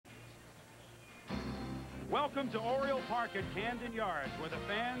Welcome to Oriole Park at Camden Yards, where the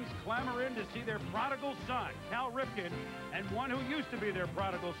fans clamor in to see their prodigal son, Cal Ripken, and one who used to be their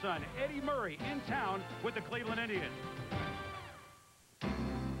prodigal son, Eddie Murray, in town with the Cleveland Indians.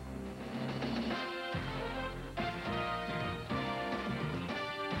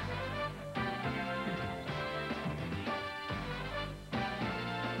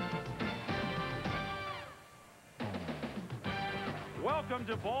 Welcome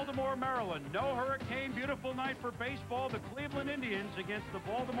to Baltimore, Maryland. No hurricane, beautiful night for baseball. The Cleveland Indians against the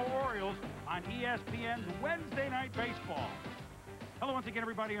Baltimore Orioles on ESPN's Wednesday Night Baseball. Hello once again,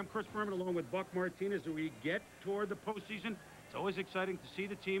 everybody. I'm Chris Berman along with Buck Martinez. As we get toward the postseason, it's always exciting to see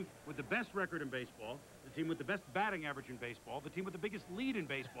the team with the best record in baseball, the team with the best batting average in baseball, the team with the biggest lead in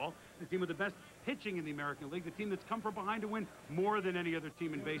baseball, the team with the best pitching in the American League, the team that's come from behind to win more than any other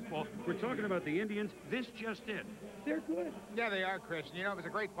team in baseball. We're talking about the Indians. This just in. They're good. Yeah, they are, Chris. And, you know, it was a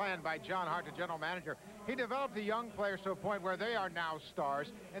great plan by John Hart, the general manager. He developed the young players to a point where they are now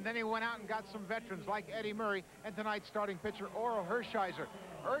stars, and then he went out and got some veterans like Eddie Murray and tonight's starting pitcher, Orel Hershiser.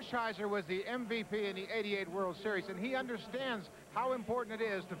 Hershiser was the MVP in the '88 World Series, and he understands how important it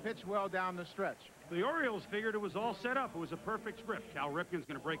is to pitch well down the stretch. The Orioles figured it was all set up. It was a perfect script. Cal Ripken's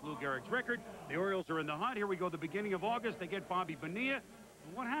going to break Lou Gehrig's record. The Orioles are in the hunt. Here we go, the beginning of August. They get Bobby Bonilla.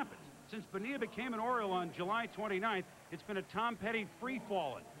 What happens? Since Bonilla became an Oriole on July 29th, it's been a Tom Petty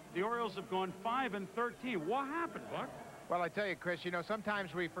free-falling. The Orioles have gone 5-13. What happened, Buck? Well, I tell you, Chris, you know,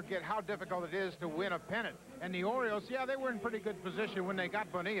 sometimes we forget how difficult it is to win a pennant. And the Orioles, yeah, they were in pretty good position when they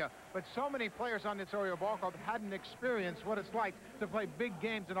got Bonilla, but so many players on this Oriole ball club hadn't experienced what it's like to play big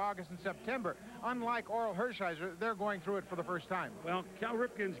games in August and September. Unlike Orel Hershiser, they're going through it for the first time. Well, Cal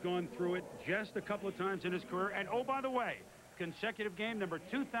Ripken's gone through it just a couple of times in his career. And, oh, by the way, consecutive game number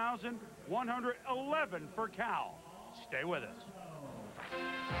 2,111 for Cal. Stay with us.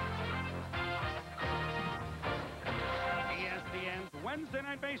 ESPN's Wednesday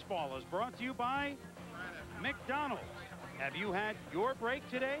Night Baseball is brought to you by McDonald's. Have you had your break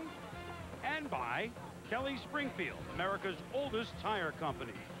today? And by Kelly Springfield, America's oldest tire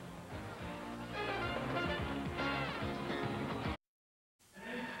company.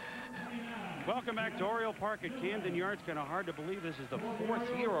 Welcome back to Oriole Park at Camden Yards. Kind of hard to believe this is the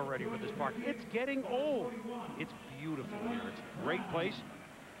 4th year already with this park. It's getting old. It's beautiful here. It's a great place.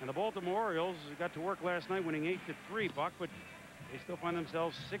 And the Baltimore Orioles got to work last night winning 8-3, Buck, but they still find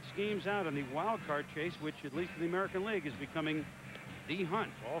themselves 6 games out in the wild card chase, which, at least in the American League, is becoming the hunt.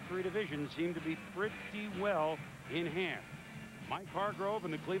 All 3 divisions seem to be pretty well in hand. Mike Hargrove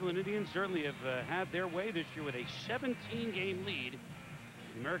and the Cleveland Indians certainly have had their way this year with a 17-game lead in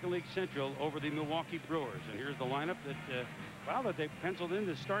the American League Central over the Milwaukee Brewers. And here's the lineup that they've penciled in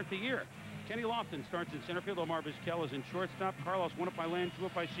to start the year. Kenny Lofton starts in center field. Omar Vizquel is in shortstop. Carlos, 1 up by Land, 2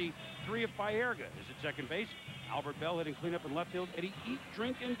 up by C, 3 up by Erga is at second base. Albert Bell hitting cleanup in left field. Eddie Eat,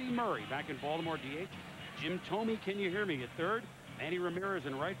 Drink, and Be Murray back in Baltimore, DH. Jim Thome, can you hear me, at third. Manny Ramirez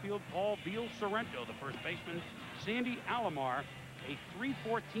in right field. Paul Beal Sorrento, the first baseman. Sandy Alomar, a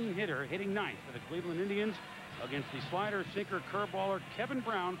 .314 hitter, hitting ninth for the Cleveland Indians against the slider, sinker, curveballer Kevin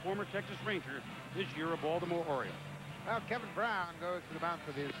Brown, former Texas Ranger, this year a Baltimore Oriole. Well, Kevin Brown goes to the mound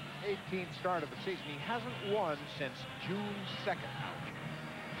for his 18th start of the season. He hasn't won since June 2nd.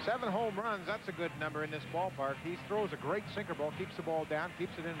 7 home runs, that's a good number in this ballpark. He throws a great sinker ball, keeps the ball down,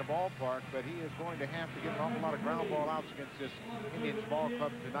 keeps it in the ballpark, but he is going to have to get an awful lot of ground ball outs against this Indians ball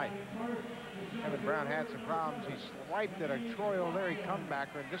club tonight. Kevin Brown had some problems. He swiped at a Troy O'Leary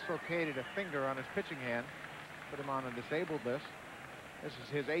comebacker and dislocated a finger on his pitching hand, put him on a disabled list. This is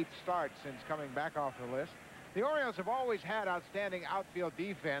his 8th start since coming back off the list. The Orioles have always had outstanding outfield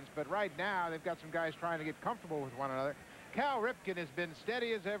defense, but right now they've got some guys trying to get comfortable with one another. Cal Ripken has been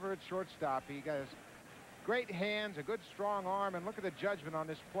steady as ever at shortstop. He has great hands, a good strong arm, and look at the judgment on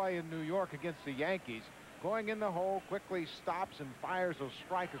this play in New York against the Yankees. Going in the hole, quickly stops and fires a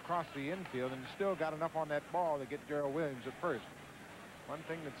strike across the infield, and still got enough on that ball to get Darrell Williams at first. One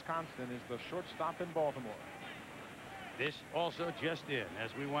thing that's constant is the shortstop in Baltimore. This also just in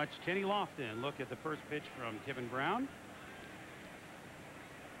as we watch Kenny Lofton look at the first pitch from Kevin Brown.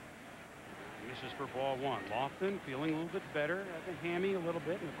 Misses for ball 1. Lofton feeling a little bit better at the hammy a little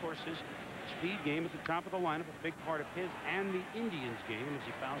bit, and of course his speed game at the top of the lineup, a big part of his and the Indians game. And as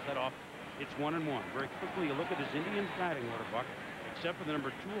he fouls that off, it's 1-1. Very quickly, you look at his Indians batting order, Buck, except for the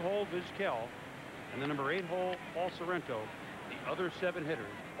number 2-hole Vizquel and the number 8-hole Paul Sorrento, the other 7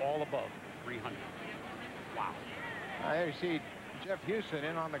 hitters all above 300. Wow. There you see Jeff Houston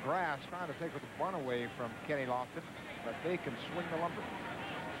in on the grass trying to take the bunt away from Kenny Lofton, but they can swing the lumber.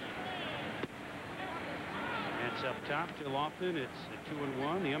 That's up top to Lofton. It's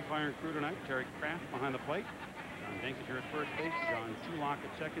 2-1. The umpire and crew tonight: Terry Kraft behind the plate, John Denkinger at first base, John Shulock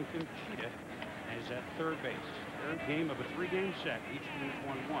at second, Tim Cheetah is at third base. Third game of a 3-game set. Each team has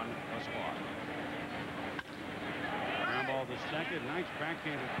won 1 thus far. Ground ball to second. Nice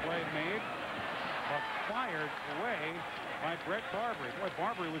backhanded play made, but fired away by Brett Barbary. Boy,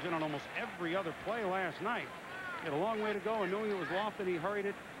 Barbary was in on almost every other play last night. He had a long way to go, and knowing it was Lofton, he hurried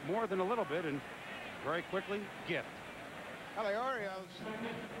it more than a little bit, and very quickly, Gift. Well, the Orioles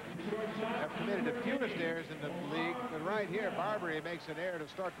have committed the fewest errors in the league, but right here, Barbary makes an error to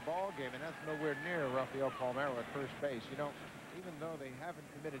start the ball game, and that's nowhere near Rafael Palmeiro at first base. You know, even though they haven't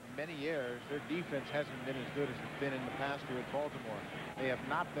committed many errors, their defense hasn't been as good as it's been in the past here at Baltimore. They have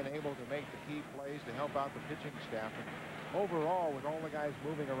not been able to make the key plays to help out the pitching staff. And overall, with all the guys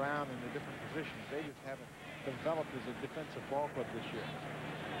moving around in the different positions, they just haven't developed as a defensive ball club this year.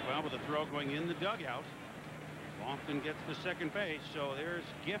 Well, with a throw going in the dugout, Lofton gets to second base, so there's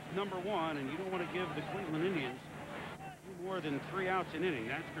Gift number 1, and you don't want to give the Cleveland Indians more than 3 outs an inning,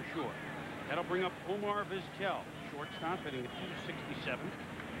 that's for sure. That'll bring up Omar Vizquel, shortstop, hitting at 267.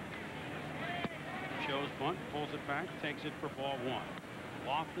 Shows bunt, pulls it back, takes it for ball 1.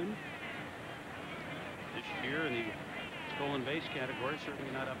 Lofton, this year in the stolen base category,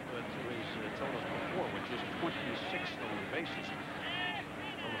 certainly not up to his totals before, which is 26 stolen bases.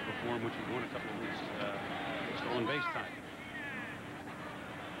 Totals before him, which he won a couple of weeks stolen base time.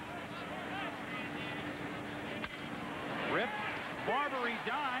 Rip. Barbary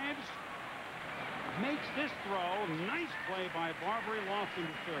dives. Makes this throw. Nice play by Barbary. Lofton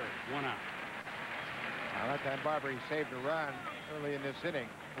to third. 1 out. Now that time Barbary saved a run early in this inning.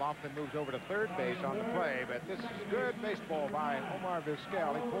 Lofton moves over to third base on the play, but this is good baseball by Omar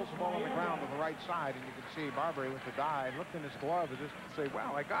Vizquel. He pulls the ball on the ground to the right side, and you can see Barbary with the dive looked in his glove as just to say,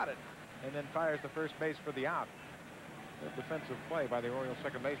 wow, I got it, and then fires the first base for the out. Good defensive play by the Orioles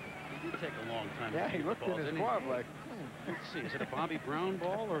second baseman. He did take a long time. Yeah, he looked in his glove like, Let's see, is it a Bobby Brown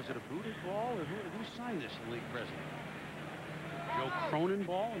ball, or is it a booted ball, or who signed this league president? Joe Cronin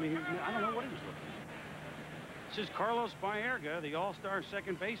ball? I mean, I don't know what he was looking at. This is Carlos Baerga, the all-star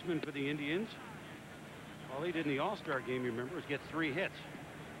second baseman for the Indians. All he did in the all-star game, you remember, was get 3 hits.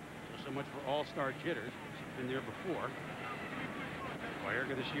 So much for all-star jitters. He's been there before.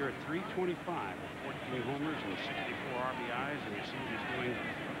 Baerga this year at 325, 14 homers and 64 RBIs, and you see what he's doing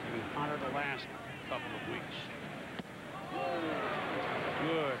even hotter the last couple of weeks.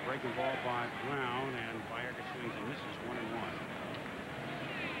 Good breaking ball by Brown, and Baerga swings and misses 1-1.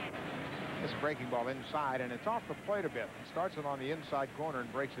 This breaking ball inside, and it's off the plate a bit. He starts it on the inside corner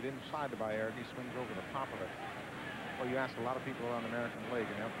and breaks it inside to Baerga. He swings over the top of it. Well, you ask a lot of people around the American League,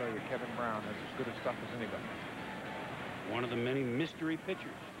 and they'll tell you Kevin Brown has as good a stuff as anybody. One of the many mystery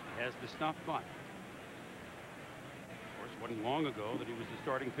pitchers. He has the stuff but. Of course, it wasn't long ago that he was the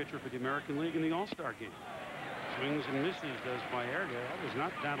starting pitcher for the American League in the All-Star game. Swings and misses does Baerga. That was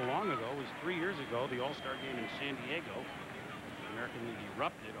not that long ago. It was 3 years ago, the All-Star game in San Diego. The American League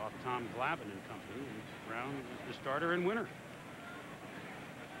erupted off Tom Glavine and company, and Brown was the starter and winner.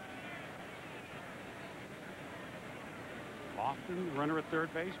 Lofton, runner at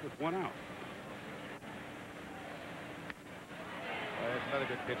third base with 1 out. Well, there's another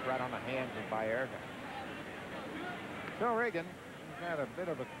good pitch right on the hands of Baerga. Phil Reagan has had a bit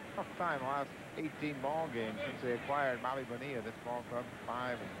of a tough time the last 18 ball games since they acquired Bobby Bonilla. This ball club,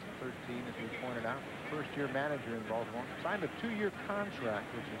 5 and 13, as we pointed out. First-year manager in Baltimore. Signed a 2-year contract,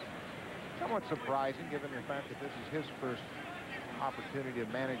 which is somewhat surprising given the fact that this is his first opportunity to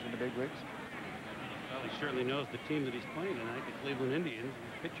manage in the big leagues. Well, he certainly knows the team that he's playing tonight, the Cleveland Indians.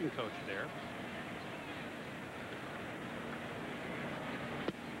 He's pitching coach there.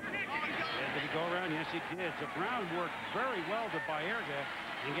 Did he go around? Yes, he did. So Brown worked very well to Baerga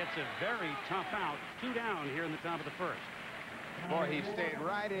and gets a very tough out. 2 down here in the top of the first. Boy, he stayed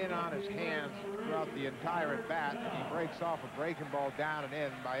right in on his hands throughout the entire at-bat. He breaks off a breaking ball down and in.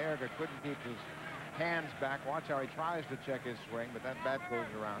 Baerga couldn't keep his hands back. Watch how he tries to check his swing, but that bat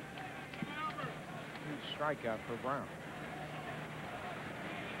goes around. Huge strikeout for Brown.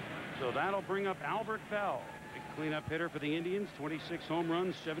 So that'll bring up Albert Bell. Big cleanup hitter for the Indians. 26 home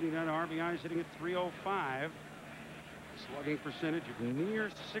runs, 79 RBIs, hitting at 305. Slugging percentage of near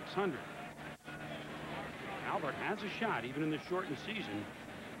 600. Albert has a shot, even in the shortened season,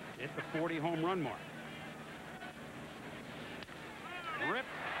 hit the 40 home run mark. Rip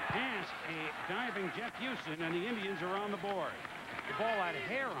past a diving Jeff Houston, and the Indians are on the board. The ball had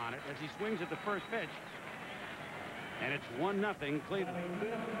hair on it as he swings at the first pitch. And it's 1-0 Cleveland.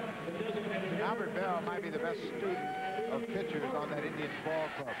 Albert Bell might be the best student of pitchers on that Indians ball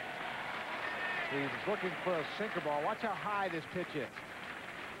club. He's looking for a sinker ball. Watch how high this pitch is.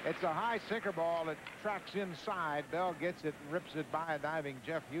 It's a high sinker ball that tracks inside. Bell gets it and rips it by a diving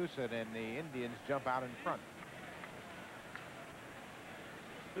Jeff Houston, and the Indians jump out in front.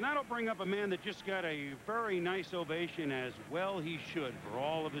 And that'll bring up a man that just got a very nice ovation, as well he should, for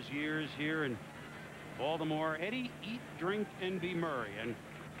all of his years here in Baltimore. Eddie Eat, Drink, and Be Murray. And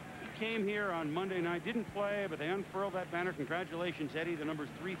he came here on Monday night, didn't play, but they unfurled that banner. Congratulations, Eddie. The number's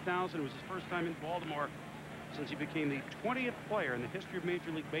 3,000. It was his first time in Baltimore since he became the 20th player in the history of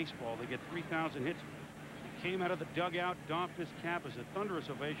Major League Baseball to get 3,000 hits. He came out of the dugout, doffed his cap as a thunderous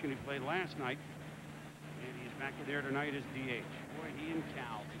ovation. He played last night, and he's back there tonight as DH. Boy, he and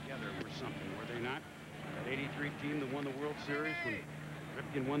Cal together were something, were they not? That 83 team that won the World Series when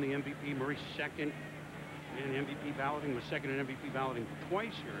Ripken won the MVP, Murray second in MVP balloting, was second in MVP balloting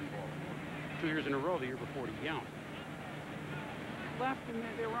twice here in Baltimore. 2 years in a row, the year before to Yount. Left, and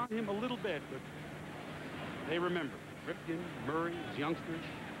they were on him a little bit, but they remember. Ripken, Murray, his youngsters.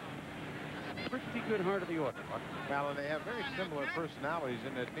 Pretty good heart of the order. Well, and they have very similar personalities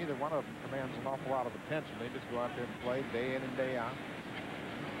in that neither one of them commands an awful lot of attention. They just go out there and play day in and day out.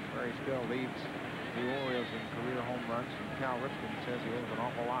 Murray still leads the Orioles in career home runs, and Cal Ripken says he owes an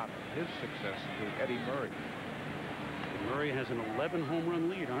awful lot of his success to Eddie Murray. Murray has an 11 home run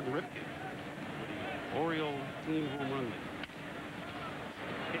lead on Ripken. The Oriole team home run lead.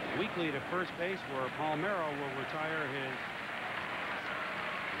 Hit weekly to first base, where Palmeiro will retire his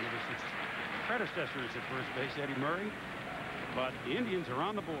predecessors at first base, Eddie Murray. But the Indians are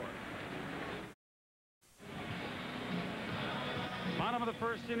on the board. Bottom of the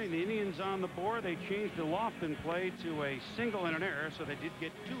first inning, the Indians on the board. They changed the Lofton play to a single and an error, so they did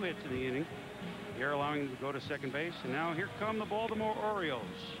get 2 hits in the inning. The error allowing them to go to second base. And now here come the Baltimore Orioles.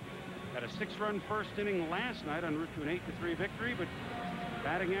 Had a 6-run first inning last night en route to an 8-3 victory, but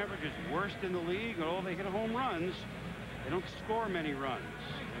batting average is worst in the league. Although they hit home runs, they don't score many runs.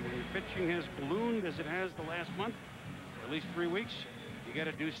 And when your pitching has ballooned as it has the last month, or at least 3 weeks, you got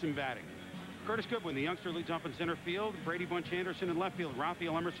to do some batting. Curtis Goodwin, the youngster, leads off in center field. Brady Bunch Anderson in left field.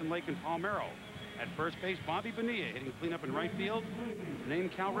 Raphael Emerson Lake and Palmeiro at first base. Bobby Bonilla hitting cleanup in right field. The name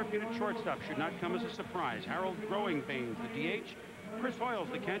Cal Ripken at shortstop should not come as a surprise. Harold Growing Pains, the DH. Chris Hoyles,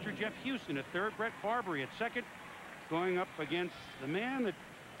 the catcher. Jeff Houston at third. Brett Barbary at second. Going up against the man that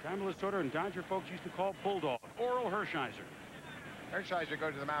Tom Minnesota and Dodger folks used to call Bulldog, Orel Hershiser. Hershiser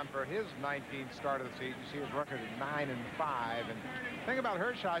goes to the mound for his 19th start of the season. You see his record at 9-5. And the thing about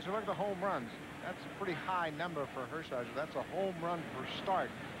Hershiser, look at the home runs. That's a pretty high number for Hershiser. That's a home run per start.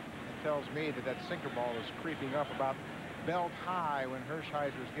 It tells me that sinker ball is creeping up about belt high when Hershiser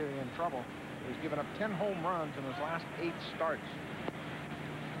is getting in trouble. He's given up 10 home runs in his last 8 starts.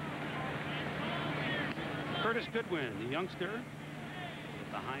 Curtis Goodwin, the youngster,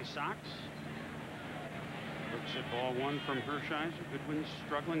 with the high socks. Looks at ball 1 from Hershiser. Goodwin's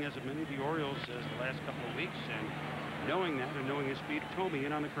struggling, as have many of the Orioles, as the last couple of weeks. And knowing that and knowing his speed, Tomey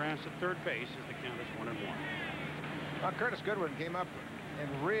in on the grass at third base as the count is 1-1. Well, Curtis Goodwin came up and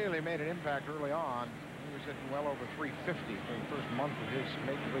really made an impact early on. He was hitting well over 350 for the first month of his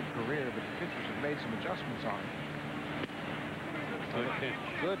major league career, but the pitchers have made some adjustments on him. Good pitch.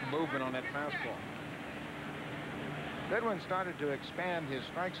 Good movement on that fastball. Goodwin started to expand his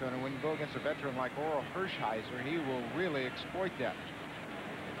strike zone, and when you go against a veteran like Orel Hershiser, he will really exploit that.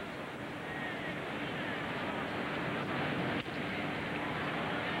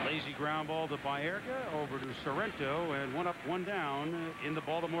 Lazy ground ball to Baerga, over to Sorrento, and 1 up, 1 down in the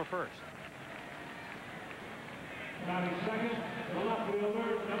Baltimore first. Second, the left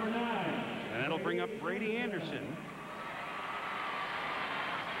fielder, number 9. And that'll bring up Brady Anderson,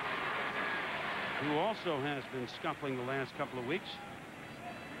 who also has been scuffling the last couple of weeks.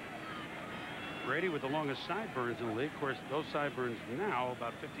 Brady with the longest sideburns in the league. Of course, those sideburns now,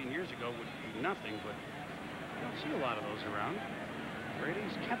 about 15 years ago, would be nothing, but you don't see a lot of those around.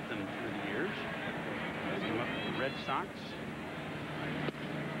 Brady's kept them through the years. He's come up with the Red Sox.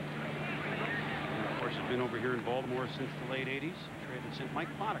 And of course, has been over here in Baltimore since the late 80s. Traded sent Mike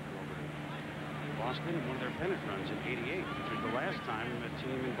Boddicker over to Boston in one of their pennant runs in '88, which was the last time a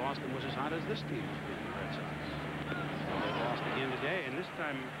team in Boston was as hot as this team has been, the Red Sox. So they lost again today, and this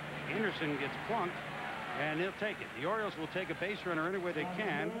time Anderson gets plunked, and they'll take it. The Orioles will take a base runner any way they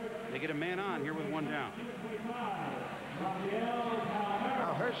can. They get a man on here with 1 down.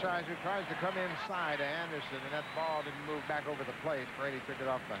 Now Hershiser tries to come inside to Anderson, and that ball didn't move back over the plate. Brady took it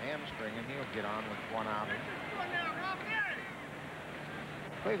off the hamstring, and he'll get on with 1 out.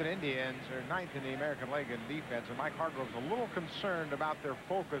 Cleveland Indians are 9th in the American League in defense, and Mike Hargrove's a little concerned about their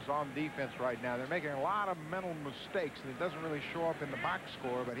focus on defense right now. They're making a lot of mental mistakes, and it doesn't really show up in the box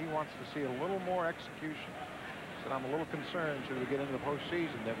score, but he wants to see a little more execution. Said, I'm a little concerned should we get into the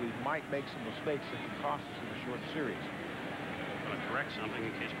postseason that we might make some mistakes that can cost us in a short series. I'm going to correct something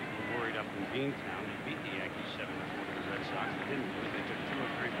in case people are worried up in Beantown. They beat the Yankees 7-4 to the Red Sox. They didn't do it. They took 2 or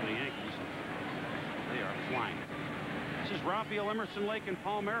 3 from the Yankees. They are flying. This is Rafael Emerson Lake in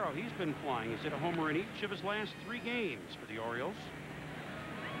Palmero. He's been flying. He's hit a homer in each of his last 3 games for the Orioles.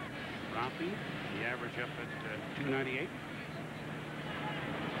 Rafi, the average up at 298.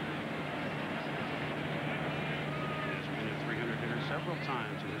 Has been a 300 hitter several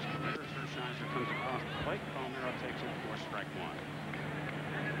times in his career. Hershiser comes across the plate. Palmero takes it for strike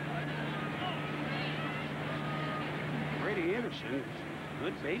 1. Brady Anderson,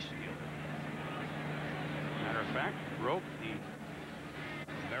 good base stealer. Matter of fact, broke the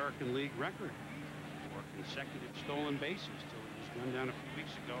American League record for consecutive stolen bases till he was gunned down a few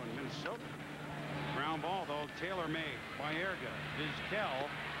weeks ago in Minnesota. Ground ball, though, Taylor made. Baerga, Vizquel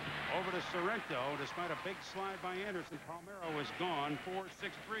over to Sorrento. Despite a big slide by Anderson, Palmero is gone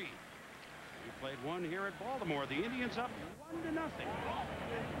 4-6-3. He played 1 here at Baltimore. The Indians up 1-0.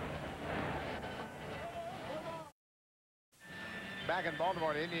 Back in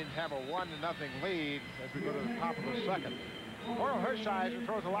Baltimore, the Indians have a 1-0 lead as we go to the top of the second. Orel Hershiser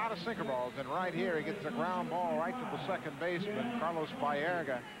throws a lot of sinker balls, and right here he gets a ground ball right to the second baseman, Carlos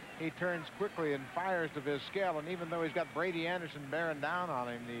Baerga. He turns quickly and fires to Vizquel, and even though he's got Brady Anderson bearing down on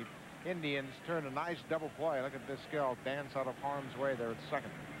him, the Indians turn a nice double play. Look at Vizquel dance out of harm's way there at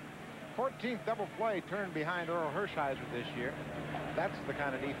second. 14th double play turned behind Orel Hershiser this year. That's the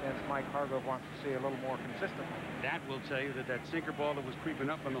kind of defense Mike Hargrove wants to see a little more consistent. That will tell you that that sinker ball that was creeping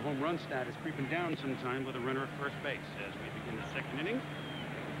up on the home run stat is creeping down sometime with a runner at first base as we begin the second inning.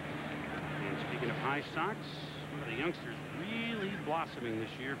 And speaking of high Sox, one of the youngsters really blossoming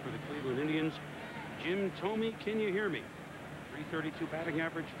this year for the Cleveland Indians, Jim Thome. Can you hear me? 332 batting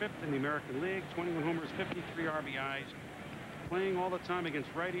average, 5th in the American League, 21 homers, 53 RBIs. Playing all the time against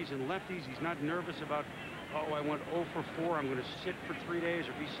righties and lefties. He's not nervous about, oh, I went 0 for 4. I'm going to sit for 3 days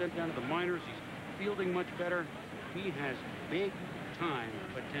or be sent down to the minors. He's fielding much better. He has big time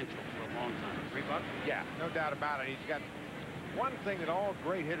potential for a long time. Agree, Buck? Yeah, no doubt about it. He's got one thing that all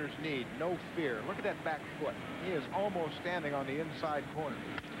great hitters need, no fear. Look at that back foot. He is almost standing on the inside corner.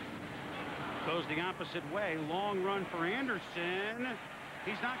 Goes the opposite way. Long run for Anderson.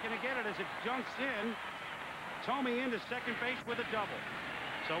 He's not going to get it as it junks in. Thome into second base with a double.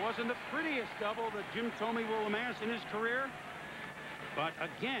 So it wasn't the prettiest double that Jim Thome will amass in his career. But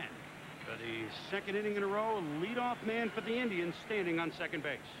again, for the second inning in a row, leadoff man for the Indians standing on second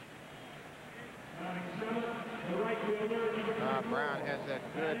base. Brown has that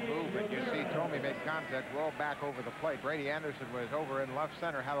good movement. You see Thome make contact, roll back over the plate. Brady Anderson was over in left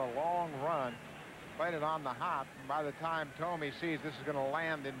center, had a long run, played it on the hop. And by the time Thome sees this is going to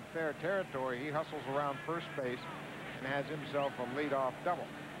land in fair territory, he hustles around first base and has himself a leadoff double.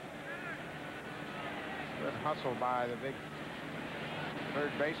 Good hustle by the big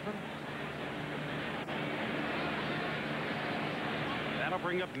third baseman. That'll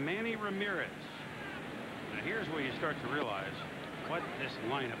bring up Manny Ramirez. Now here's where you start to realize what this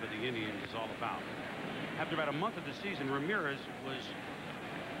lineup of the Indians is all about. After about a month of the season, Ramirez was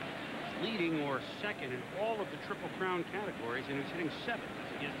leading or second in all of the Triple Crown categories, and he's hitting 7th as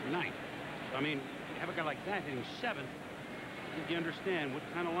he gets to 9th. So, I mean, you have a guy like that hitting 7th, you understand what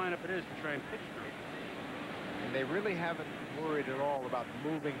kind of lineup it is to try and pitch through. And they really haven't worried at all about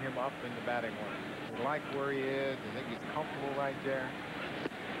moving him up in the batting order. They like where he is. They think he's comfortable right there.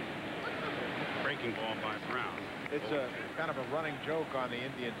 Breaking ball by Brown. It's a kind of a running joke on the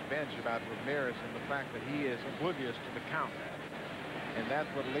Indians bench about Ramirez and the fact that he is oblivious to the count. And that's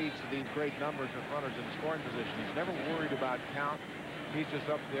what leads to these great numbers of runners in scoring position. He's never worried about count. He's just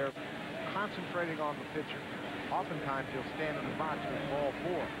up there concentrating on the pitcher. Oftentimes he'll stand in the box with ball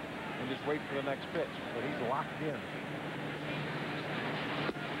 4 and just wait for the next pitch. But he's locked in.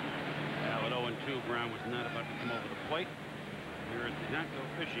 Now at 0-2, Brown was not about to come over the plate. Ramirez did not go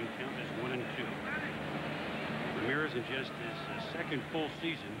fishing. Count is 1-2. Ramirez in just his second full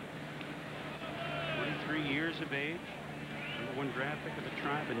season. 23 years of age. #1 draft pick of the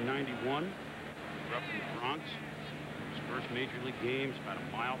tribe in '91. Grew up in the Bronx. His first major league games about a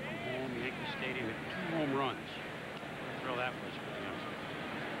mile from home. Yankee Stadium hit 2 home runs. What a thrill that was for the youngster.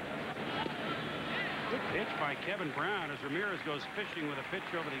 Good pitch by Kevin Brown as Ramirez goes fishing with a pitch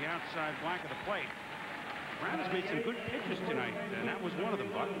over the outside black of the plate. Brown has made some good pitches tonight, and that was one of them,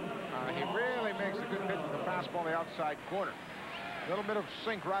 Buck. He really makes a good pitch with the fastball on the outside corner. A little bit of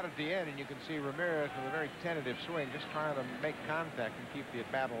sink right at the end, and you can see Ramirez with a very tentative swing, just trying to make contact and keep the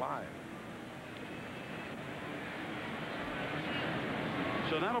at-bat alive.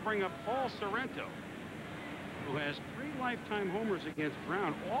 So that'll bring up Paul Sorrento, who has 3 lifetime homers against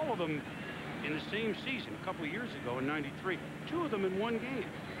Brown, all of them in the same season a couple of years ago in '93. 2 of them in 1 game.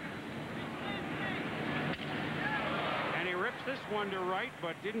 And he rips this one to right,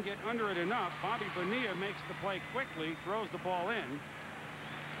 but didn't get under it enough. Bobby Bonilla makes the play quickly, throws the ball in,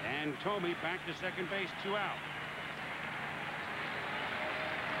 and Tomey back to second base, 2 out.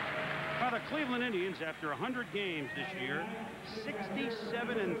 Now the Cleveland Indians, after 100 games this year,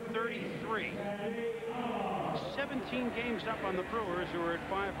 67-33. 17 games up on the Brewers, who are at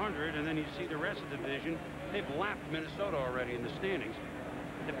 500, and then you see the rest of the division. They've lapped Minnesota already in the standings.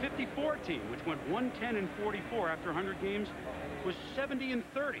 The 54 team, which went 110-44 after 100 games, was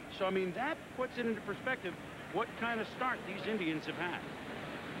 70-30. So, I mean, that puts it into perspective what kind of start these Indians have had.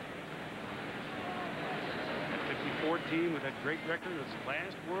 That 54 team with that great record, this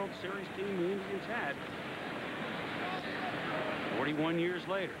last World Series team the Indians had. 41 years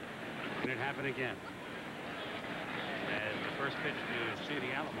later, can it happen again? As the first pitch to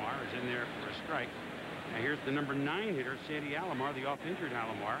Sandy Alomar is in there for a strike. Now here's the number 9 hitter, Sandy Alomar, the off-injured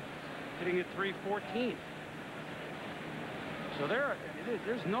Alomar, hitting at .314. So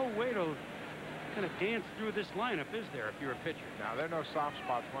there's no way to kind of dance through this lineup, is there, if you're a pitcher? Now, there are no soft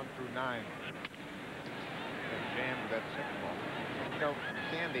spots 1 through 9. And jammed with that sinker ball. You know,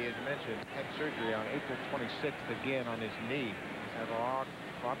 Sandy, as you mentioned, had surgery on April 26th again on his knee. He's had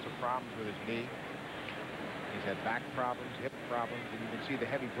lots of problems with his knee. He's had back problems, hip problems, and you can see the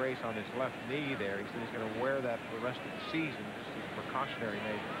heavy brace on his left knee there. He said he's going to wear that for the rest of the season, just as a precautionary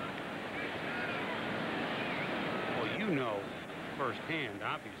measure. Well, you know firsthand,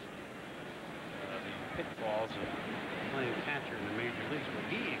 obviously, the pitfalls of playing catcher in the major leagues. But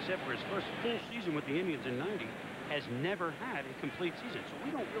he, except for his first full season with the Indians in '90, has never had a complete season. So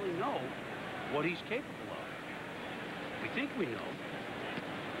we don't really know what he's capable of. We think we know.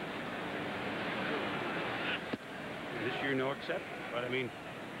 This year, no exception. But, I mean,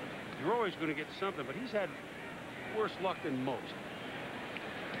 you're always going to get something. But he's had worse luck than most.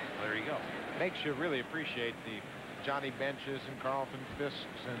 Well, there you go. Makes you really appreciate the Johnny Benches and Carlton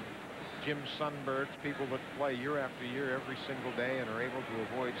Fisks and Jim Sunbirds, people that play year after year every single day and are able to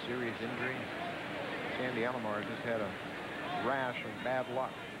avoid serious injury. Sandy Alomar just had a rash of bad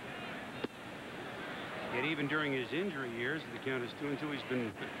luck. Yet even during his injury years, the count is 2-2. He's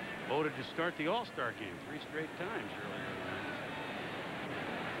been voted to start the All-Star game 3 straight times earlier in the night.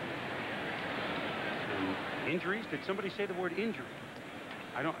 And injuries? Did somebody say the word injury?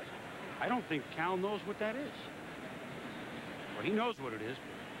 I don't think Cal knows what that is. Well, he knows what it is.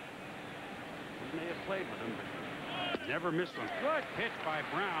 He may have played with him, but never missed one. Good pitch by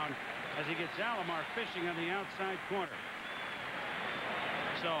Brown as he gets Alomar fishing on the outside corner.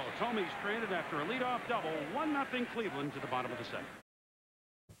 So Tomey's stranded after a leadoff double. 1-0 Cleveland to the bottom of the 2nd.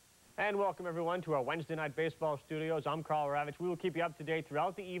 And welcome, everyone, to our Wednesday Night Baseball studios. I'm Carl Ravitch. We will keep you up to date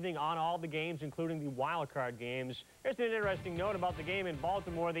throughout the evening on all the games, including the wild card games. Here's an interesting note about the game in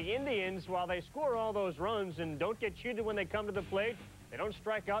Baltimore. The Indians, while they score all those runs and don't get cheated when they come to the plate, they don't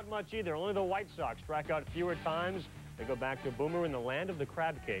strike out much either. Only the White Sox strike out fewer times. They go back to Boomer in the land of the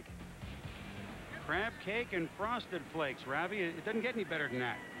crab cake. Crab cake and frosted flakes, Ravi. It doesn't get any better than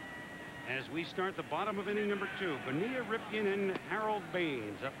that. As we start the bottom of inning number 2, Bonilla, Ripken, and Harold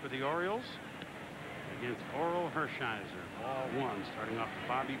Baines up for the Orioles against Orel Hershiser. Ball 1, starting off with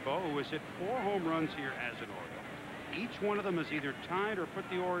Bobby Bowe, who has hit 4 home runs here as an Oriole. Each one of them has either tied or put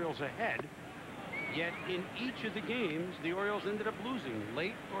the Orioles ahead. Yet in each of the games, the Orioles ended up losing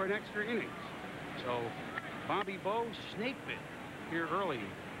late or in extra innings. So Bobby Bowe snake bit here early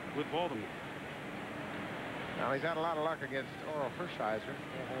with Baltimore. Now, he's had a lot of luck against Orel Hershiser.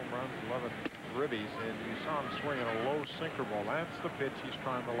 4 home runs, 11 ribbies, and you saw him swinging a low sinker ball. That's the pitch he's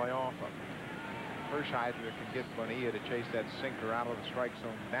trying to lay off of. Hershiser can get Bonilla to chase that sinker out of the strike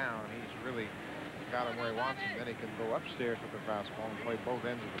zone down. He's really got him where he wants him. Then he can go upstairs with the fastball and play both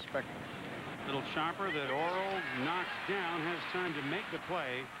ends of the spectrum. Little chopper that Orel knocks down, has time to make the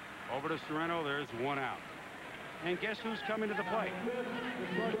play. Over to Sorrento, there's 1 out. And guess who's coming to the plate? The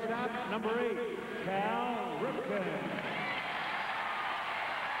shortstop, number 8, Cal Ripken.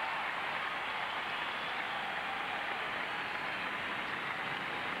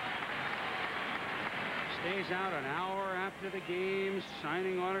 Stays out an hour after the game,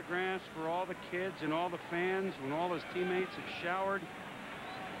 signing autographs for all the kids and all the fans when all his teammates have showered.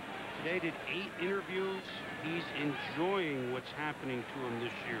 Today did 8 interviews. He's enjoying what's happening to him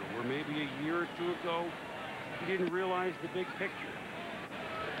this year, where maybe a year or 2 ago he didn't realize the big picture.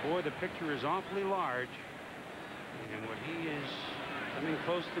 Boy, the picture is awfully large. And what he is coming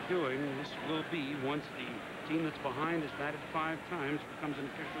close to doing, this will be once the team that's behind has batted 5 times becomes an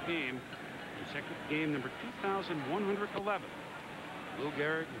official game. Consecutive game number 2,111. Will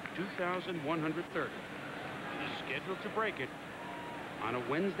Garrett is 2,130. He's scheduled to break it on a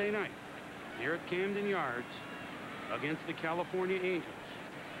Wednesday night here at Camden Yards against the California Angels.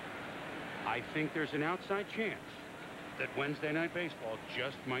 I think there's an outside chance that Wednesday Night Baseball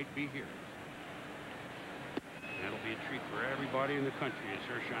just might be here. That'll be a treat for everybody in the country as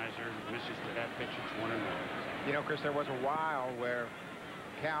Hershiser misses to that pitch. It's 1-0. You know, Chris, there was a while where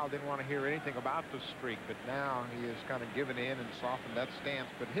Cal didn't want to hear anything about the streak, but now he has kind of given in and softened that stance.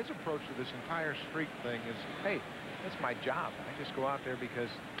 But his approach to this entire streak thing is, hey, that's my job. I just go out there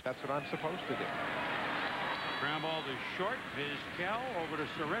because that's what I'm supposed to do. Ground ball to short. Vizquel over to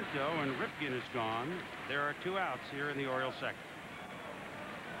Sorrento, and Ripken is gone. There are 2 outs here in the Orioles second.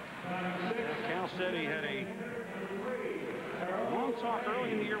 Cal said he had a long talk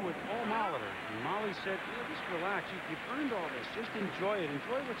early in the year with Paul Molitor. And Molly said, just relax. You've earned all this. Just enjoy it.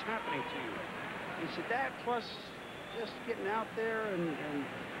 Enjoy what's happening to you. He said that plus just getting out there and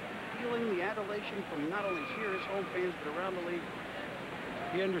feeling the adulation from not only here, his home fans, but around the league.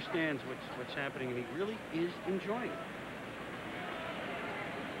 He understands what's happening, and he really is enjoying it.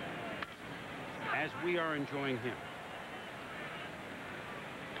 As we are enjoying him.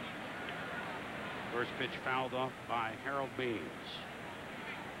 First pitch fouled off by Harold Baines.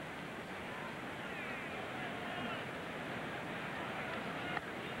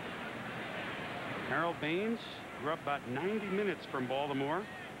 Harold Baines grew up about 90 minutes from Baltimore.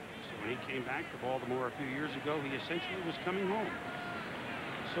 So when he came back to Baltimore a few years ago, he essentially was coming home.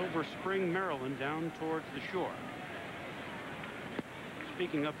 Silver Spring, Maryland, down towards the shore.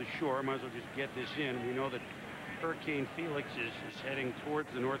 Speaking of the shore, might as well just get this in. We know that Hurricane Felix is heading towards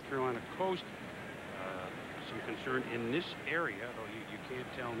the North Carolina coast. Some concern in this area, though you can't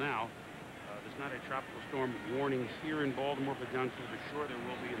tell now. There's not a tropical storm warning here in Baltimore, but down to the shore there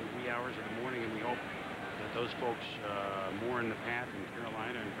will be in the wee hours of the morning, and we hope that those folks more in the path in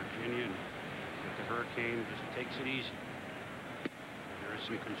Carolina and Virginia, and that the hurricane just takes it easy. There is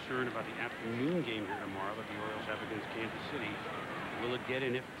some concern about the afternoon game here tomorrow that the Orioles have against Kansas City. Will it get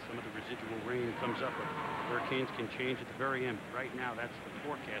in if some of the residual rain comes up? But hurricanes can change at the very end. Right now, that's the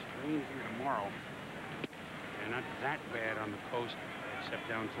forecast. Rain here tomorrow. And not that bad on the coast, except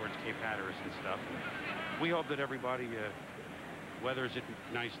down towards Cape Hatteras and stuff. And we hope that everybody weathers it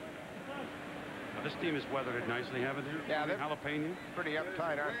nicely. Now, this team has weathered it nicely, haven't they? Yeah, they're jalapeno. Pretty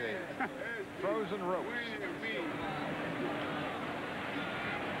uptight, aren't they? Frozen ropes.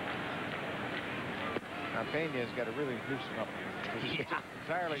 Now, Pena's got to really loosen up. He's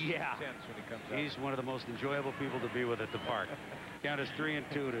entirely intense when he comes out. He's one of the most enjoyable people to be with at the park. Count is 3-2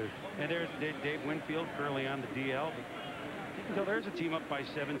 and there's Dave Winfield currently on the DL. But you can tell there's a team up by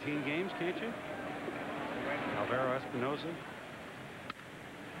 17 games, can't you? Alvaro Espinosa.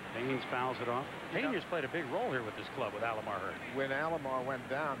 Baines fouls it off. Pena's played a big role here with this club with Alomar hurt. When Alomar went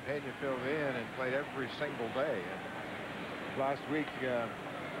down, Pena filled in and played every single day. And last week,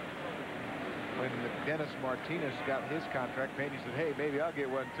 when Dennis Martinez got his contract, Pena said, hey, maybe I'll get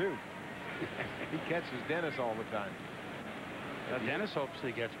one too. He catches Dennis all the time. Dennis hopes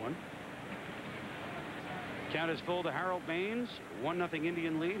he gets one. Count is full to Harold Baines. 1-0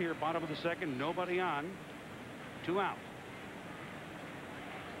 Indian lead here, bottom of the second. Nobody on. 2 out.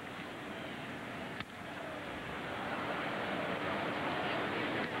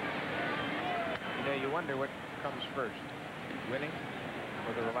 You know, you wonder what comes first, winning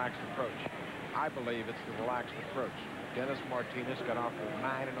or the relaxed approach. I believe it's the relaxed approach. Dennis Martinez got off to a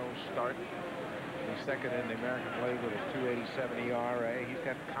 9-0 start. He's second in the American League with a 2.87 ERA. He's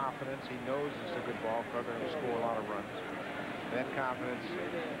got confidence. He knows it's a good ball club and will score a lot of runs. That confidence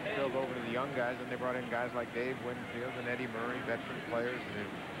spilled over to the young guys, and they brought in guys like Dave Winfield and Eddie Murray, veteran players that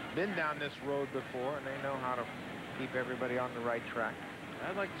have been down this road before, and they know how to keep everybody on the right track.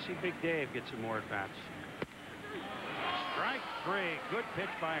 I'd like to see Big Dave get some more at-bats. Strike 3. Good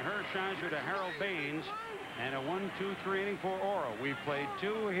pitch by Hershiser to Harold Baines. And a 1-2-3 inning for Orel. We've played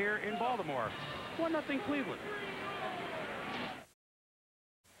 2 here in Baltimore. 1-0 Cleveland.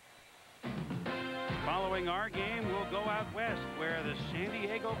 Following our game, we'll go out west where the San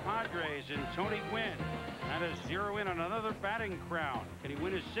Diego Padres and Tony Gwynn had to zero in on another batting crown. Can he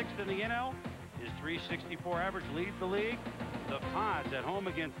win his 6th in the NL? His .364 average leads the league. The Pods at home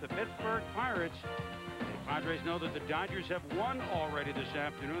against the Pittsburgh Pirates. The Padres know that the Dodgers have won already this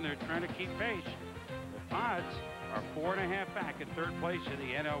afternoon. They're trying to keep pace. The Pods are 4.5 back at 3rd place in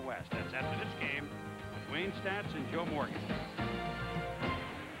the NL West. That's after this game Wayne Stats and Joe Morgan.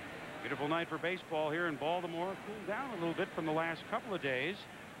 Beautiful night for baseball here in Baltimore. Cooled down a little bit from the last couple of days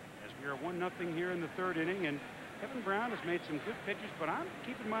as we are 1-0 here in the third inning. And Kevin Brown has made some good pitches, but I'm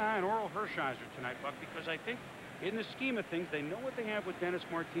keeping my eye on Orel Hershiser tonight, Buck, because I think in the scheme of things, they know what they have with Dennis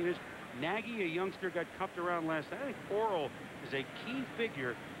Martinez. Nagy, a youngster, got cuffed around last night. I think Orel is a key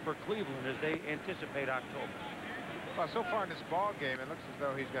figure for Cleveland as they anticipate October. Well, so far in this ball game, it looks as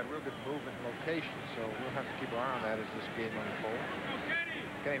though he's got real good movement and location, so we'll have to keep our eye on that as this game unfolds.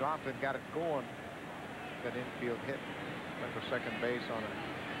 Kenny Lofton got it going. That infield hit. Went for second base on an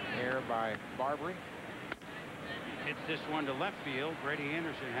error by Barbary. Hits this one to left field. Brady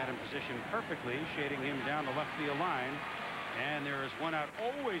Anderson had him positioned perfectly, shading him down the left field line. And there is one out,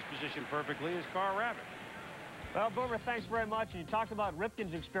 always positioned perfectly, is Carl Rabbit. Well, Boomer, thanks very much. You talked about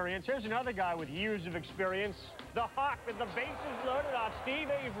Ripken's experience. Here's another guy with years of experience. The Hawk with the bases loaded on Steve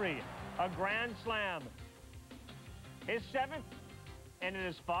Avery. A grand slam. His 7th, and it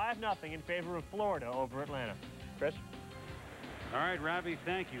is 5-0 in favor of Florida over Atlanta. Chris? All right, Rabbit,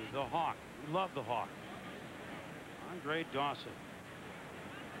 thank you. The Hawk. We love the Hawk. Andre Dawson.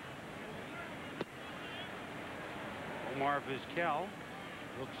 Omar Vizquel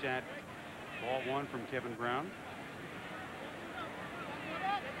looks at ball 1 from Kevin Brown.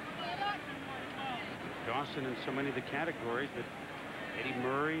 Dawson in so many of the categories that Eddie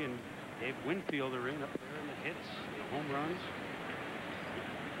Murray and Dave Winfield are in, up there in the hits, the home runs.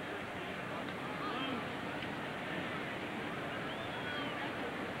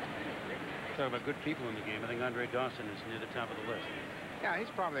 Talk about good people in the game. I think Andre Dawson is near the top of the list. Yeah, he's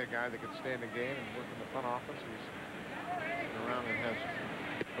probably a guy that could stay in the game and work in the front office. He's around and has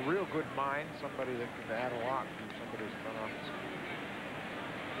a real good mind, somebody that could add a lot to somebody's front office.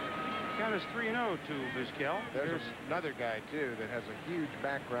 Count is 3-0 to Vizquel. There's another guy, too, that has a huge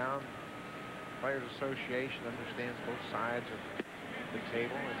background. Players Association, understands both sides of the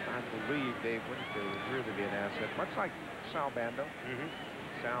table, and I believe Dave Winfield would really be an asset, much like Sal Bando.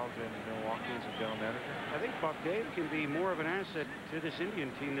 Sal's in Milwaukee as a general manager. I think Buck Dave can be more of an asset to this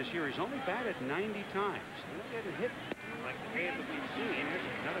Indian team this year. He's only batted 90 times. He hasn't hit like the game that we've seen. There's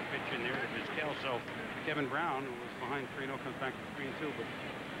another pitch in there to Vizquel. So Kevin Brown, who was behind 3-0, comes back to 3-2. But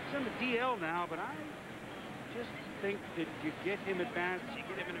he's on the DL now. But I just think that you get him at bats, you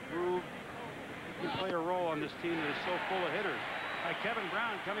get him in a groove, he can play a role on this team that is so full of hitters. Kevin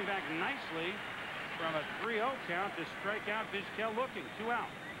Brown coming back nicely from a 3-0 count to strike out Vizquel looking. 2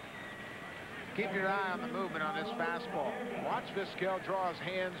 out. Keep your eye on the movement on this fastball. Watch Vizquel draw his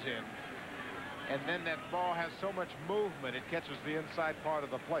hands in, and then that ball has so much movement it catches the inside part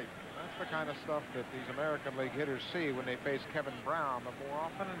of the plate. That's the kind of stuff that these American League hitters see when they face Kevin Brown. But more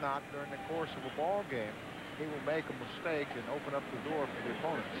often than not, during the course of a ball game, he will make a mistake and open up the door for the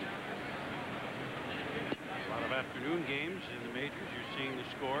opponents. A lot of afternoon games in the majors. You're seeing the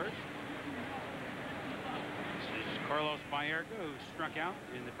scores. This is Carlos Baerga, who struck out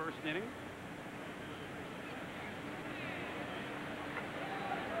in the first inning.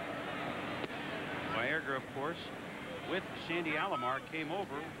 Baerga, of course, with Sandy Alomar, came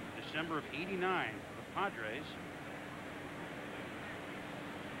over December of '89 for the Padres,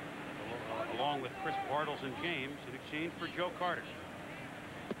 along with Chris Bartles and James, in exchange for Joe Carter.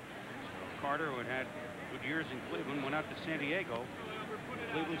 So Carter, who had good years in Cleveland, went out to San Diego.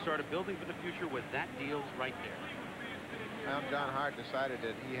 Cleveland started building for the future with that deal right there. Well, John Hart decided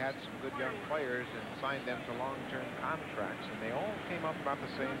that he had some good young players and signed them to long-term contracts, and they all came up about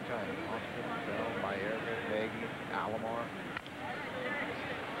the same time. Austin, Bell, Baerga, Nagy, Alomar.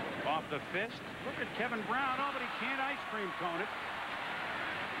 Off the fist. Look at Kevin Brown. Oh, but he can't ice cream cone it.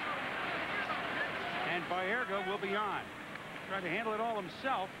 And Baerga will be on. Tried to handle it all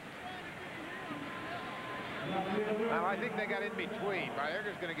himself. Now, I think they got in between.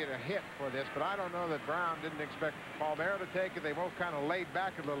 Baerga's going to get a hit for this, but I don't know that Brown didn't expect Palmeiro to take it. They both kind of laid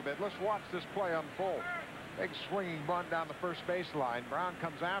back a little bit. Let's watch this play unfold. Big swinging bunt down the first baseline. Brown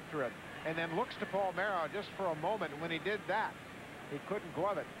comes after it and then looks to Palmeiro just for a moment. When he did that, he couldn't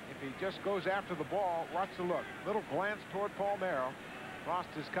glove it. If he just goes after the ball, watch the look. Little glance toward Palmeiro. Lost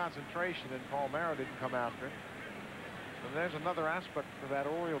his concentration, and Palmeiro didn't come after it. And there's another aspect of that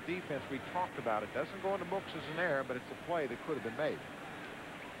Oriole defense we talked about. It doesn't go in the books as an error, but it's a play that could have been made.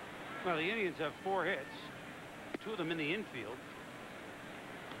 Well, the Indians have 4 hits, 2 of them in the infield.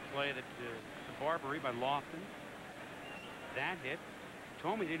 Play that to Barbary by Lofton. That hit.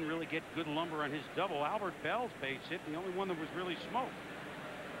 Tomey didn't really get good lumber on his double. Albert Bell's base hit, the only one that was really smoked.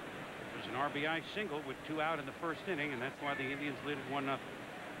 It was an RBI single with 2 out in the first inning, and that's why the Indians lead it 1-0.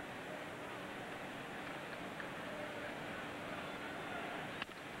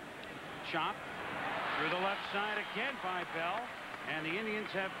 Chop. Through the left side again by Bell. And the Indians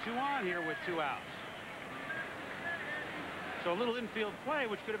have 2 on here with 2 outs. So a little infield play,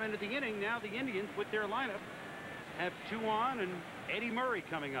 which could have ended the inning. Now the Indians, with their lineup, have 2 on, and Eddie Murray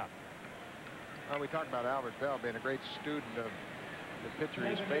coming up. Well, we talked about Albert Bell being a great student of the pitcher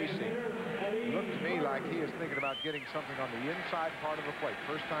he's facing. It looked to me like he is thinking about getting something on the inside part of the plate.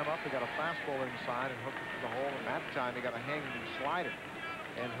 First time up, he got a fastball inside and hooked it through the hole. And that time, he got a hanging slider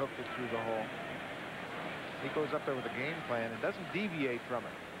and hooked it through the hole. He goes up there with a game plan and doesn't deviate from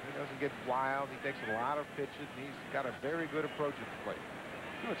it. He doesn't get wild. He takes a lot of pitches, and he's got a very good approach at the plate.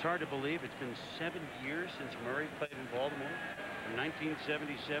 You know, it's hard to believe it's been 7 years since Murray played in Baltimore, from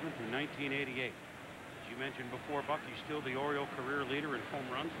 1977 through 1988. As you mentioned before, Buck, he's still the Oriole career leader in home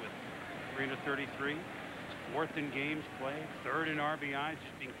runs with 333. He's 4th in games played, 3rd in RBIs,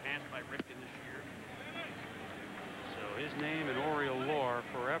 just being passed by Ripken this year. So his name in Oriole lore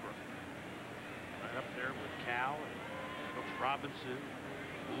forever. Right up there with Cal and Brooks Robinson,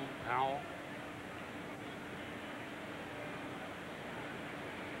 Lou Powell.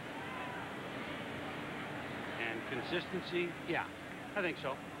 And consistency, yeah, I think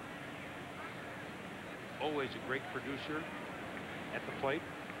so. Always a great producer at the plate.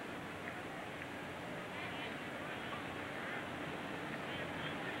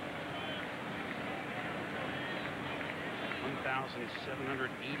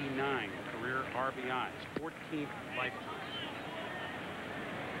 (1,789) career RBIs, 14th lifetime.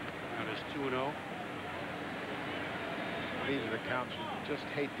 Now there's 2-0. These are the counts you just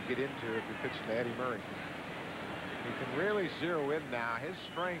hate to get into if you pitch to Eddie Murray. He can really zero in now. His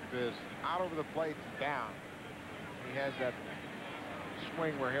strength is out over the plate and down. He has that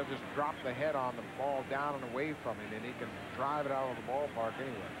swing where he'll just drop the head on the ball down and away from him, and he can drive it out of the ballpark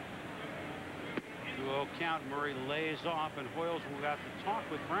anywhere. 2-0 count. Murray lays off, and Hoyles will have to talk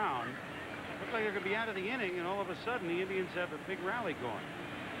with Brown. Looks like they're going to be out of the inning, and all of a sudden the Indians have a big rally going.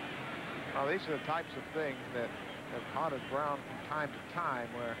 Well, these are the types of things that have haunted Brown from time to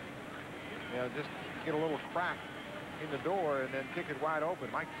time, where just get a little crack in the door and then kick it wide open.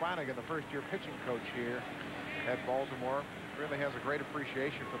 Mike Flanagan, the first-year pitching coach here at Baltimore, really has a great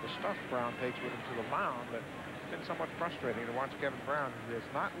appreciation for the stuff Brown takes with him to the mound, but it's been somewhat frustrating to watch Kevin Brown, who has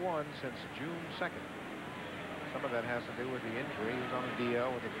not won since June 2nd. Some of that has to do with the injury. He was on a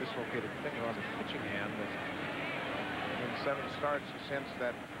DL with a dislocated finger on his pitching hand, but in 7 starts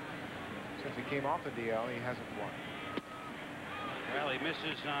since he came off the DL, he hasn't won. Well, he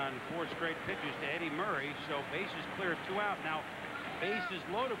misses on 4 straight pitches to Eddie Murray, so bases clear, 2 out. Now, bases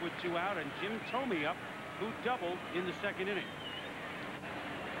loaded with 2 out, and Jim Thome up, who doubled in the 2nd inning.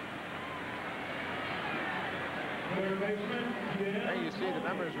 There you see the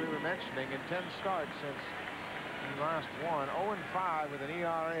numbers we were mentioning. In 10 starts since he last won, 0-5 with an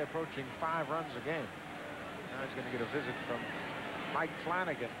ERA approaching 5 runs a game. Now he's going to get a visit from Mike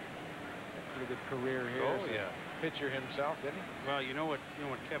Flanagan. Pretty good career here. Oh, yeah. Pitcher himself, didn't he? Well, you know what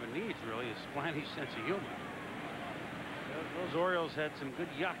Kevin needs really is Flanny's sense of humor. Those Orioles had some good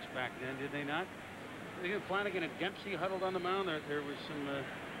yucks back then, did they not? Flanagan and Dempsey huddled on the mound. There was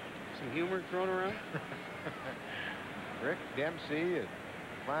some humor thrown around. Rick, Dempsey, and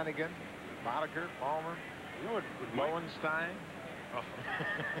Flanagan, Boddicker, Palmer, You know what Lowenstein. Oh,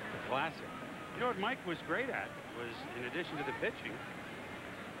 classic. You know what Mike was great at was, in addition to the pitching,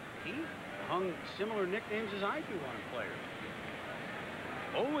 he hung similar nicknames as I do on players.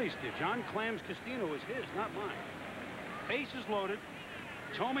 Always did. John Clams Castino was his, not mine. Bases loaded,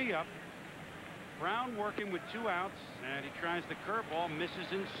 Thome up, Brown working with 2 outs, and he tries the curveball,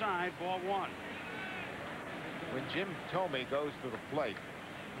 misses inside, ball 1. When Jim Thome goes to the plate,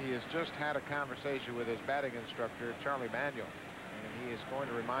 he has just had a conversation with his batting instructor, Charlie Manuel, and he is going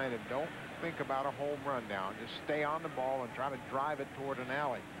to remind him, don't think about a home run now. Just stay on the ball and try to drive it toward an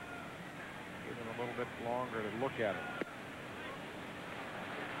alley. Give him a little bit longer to look at it.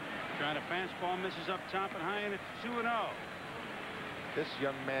 Trying a fastball, misses up top and high, and it's 2-0. This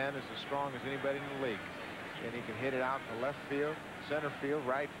young man is as strong as anybody in the league, and he can hit it out to left field, center field,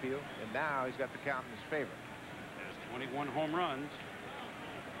 right field, and now he's got the count in his favor. There's 21 home runs.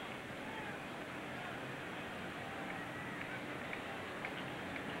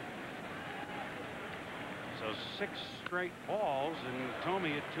 So 6 straight balls, and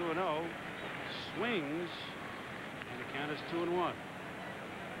Thome at 2-0 swings, and the count is 2-1.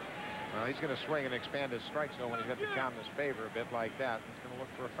 Well, he's going to swing and expand his strike zone when he's got the count in his favor a bit like that. He's going to look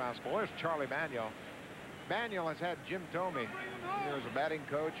for a fastball. There's Charlie Manuel. Manuel has had Jim Thome either as a batting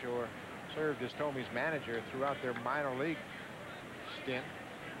coach or served as Thome's manager throughout their minor league stint.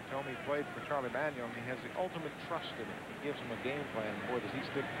 Thome played for Charlie Manuel, and he has the ultimate trust in him. He gives him a game plan. Boy, does he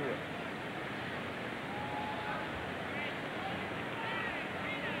stick to it.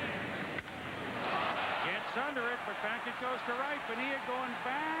 under it, but back it goes to right. Bonilla going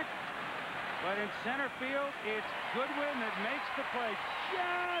back. But in center field, it's Goodwin that makes the play.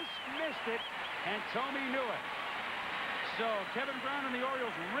 Just missed it, and Tomey knew it. So Kevin Brown and the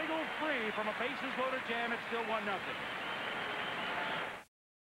Orioles wriggle free from a bases-loaded jam. It's still 1-0.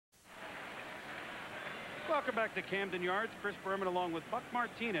 Welcome back to Camden Yards. Chris Berman along with Buck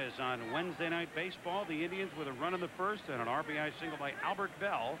Martinez on Wednesday Night Baseball. The Indians with a run in the first and an RBI single by Albert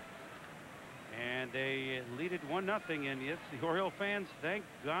Bell. And they lead it 1-0. And yes, the Oriole fans, thank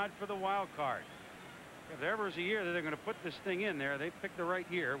God for the wild card. If there ever is a year that they're going to put this thing in there, they picked the right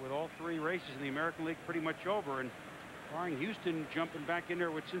year with all 3 races in the American League pretty much over. And barring Houston jumping back in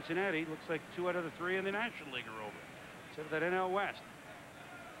there with Cincinnati, looks like 2 out of the 3 in the National League are over. Instead of that NL West.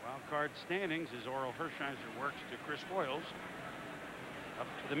 Wild card standings as Orel Hershiser works to Chris Hoyles. Up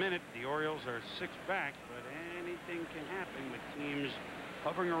to the minute, the Orioles are 6 back, but anything can happen with teams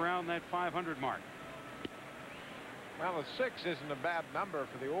hovering around that 500 mark. Well, a 6 isn't a bad number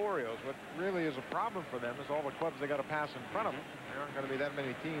for the Orioles. What really is a problem for them is all the clubs they got to pass in front of them. There aren't going to be that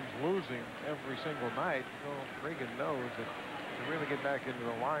many teams losing every single night. Well, Reagan knows that to really get back into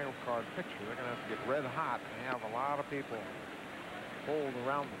the wild card picture, they're going to have to get red hot and have a lot of people hold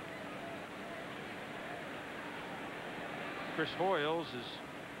around them. Chris Hoyles is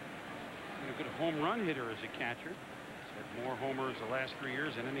a good home run hitter as a catcher. He's had more homers the last 3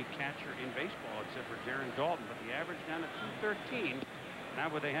 years than any catcher in baseball except for Darren Dalton, but the average down at 213.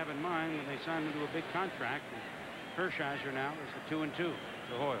 Not what they have in mind when they signed him to a big contract. And Hershiser now is the 2-2 to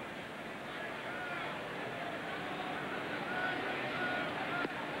Hoyles.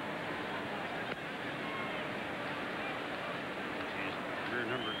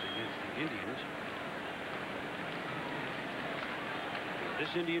 Numbers against the Indians. This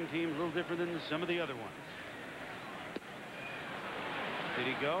Indian team is a little different than some of the other ones. Did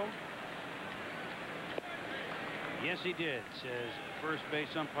he go? Yes, he did, says first base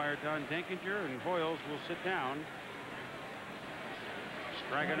umpire Don Denkinger, and Hoyles will sit down.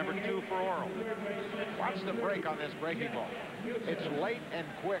 Striker number 2 for Orel. Watch the break on this breaking ball. It's late and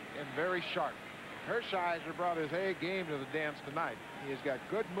quick and very sharp. Hershiser brought his A game to the dance tonight. He has got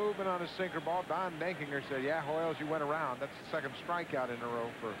good movement on his sinker ball. Don Denkinger said, yeah, Hoyles, you went around. That's the 2nd strikeout in a row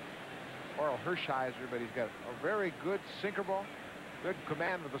for Orel Hershiser, but he's got a very good sinker ball, good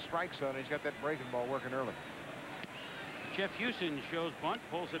command of the strike zone. He's got that breaking ball working early. Jeff Houston shows bunt,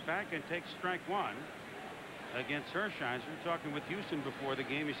 pulls it back, and takes strike 1 against Hershiser. Talking with Houston before the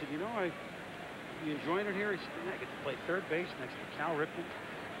game, he said, you know, you enjoying it here? He said, I get to play third base next to Cal Ripken.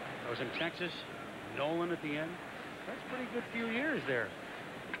 I was in Texas. Nolan at the end. That's a pretty good few years there.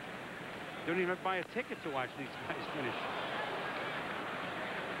 Don't even buy a ticket to watch these guys finish.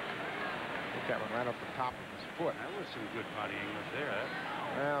 Look at that one right up the top of his foot. That was some good body English there.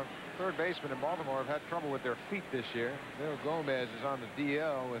 Well, third basemen in Baltimore have had trouble with their feet this year. Bill Gomez is on the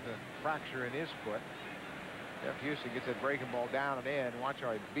DL with a fracture in his foot. Jeff Houston gets that breaking ball down and in. Watch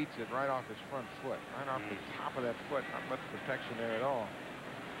how he beats it right off his front foot. Right off the top of that foot. Not much protection there at all.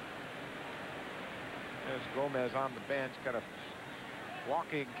 There's Gomez on the bench, got a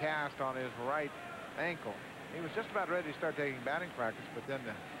walking cast on his right ankle. He was just about ready to start taking batting practice, but then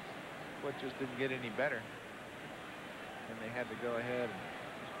the foot just didn't get any better. And they had to go ahead and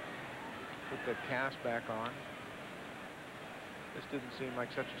put that cast back on. This didn't seem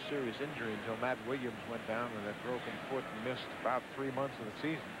like such a serious injury until Matt Williams went down with that broken foot and missed about 3 months of the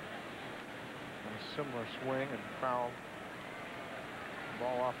season. On a similar swing and fouled the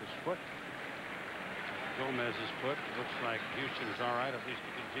ball off his foot. Gomez's foot. Looks like Houston is all right, at least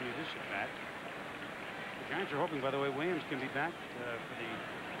to continue this at bat. The Giants are hoping, by the way, Williams can be back for the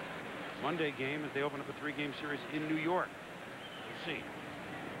Monday game as they open up a 3-game series in New York. We'll see.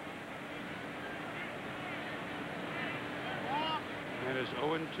 That is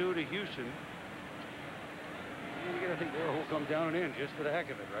 0-2 to Houston. And I think Orel will come down and in just for the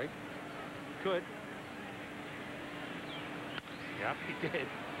heck of it, right? Could. Yep, he did.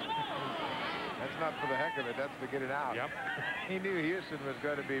 That's not for the heck of it. That's to get it out. Yep. He knew Houston was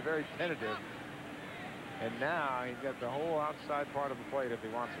going to be very tentative. And now he's got the whole outside part of the plate if he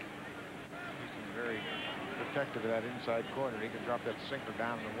wants it. Houston's very protective of that inside corner. He can drop that sinker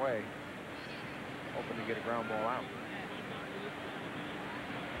down and away. Hoping to get a ground ball out.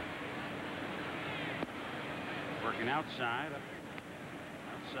 Working outside.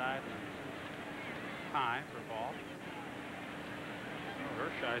 Outside. High for ball.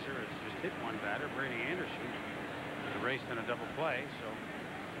 Hershiser has just hit one batter, Brady Anderson, erased in a double play, so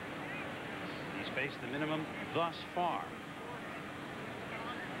he's faced the minimum thus far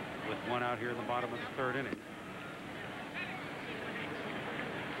with one out here in the bottom of the 3rd inning.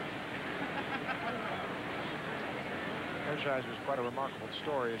 Hershiser is quite a remarkable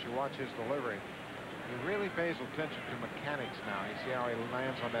story as you watch his delivery. He really pays attention to mechanics now. You see how he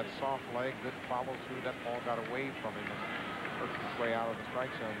lands on that soft leg, good follow through. That ball got away from him and worked his way out of the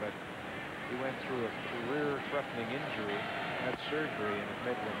strike zone, but he went through a career-threatening injury, had surgery, and has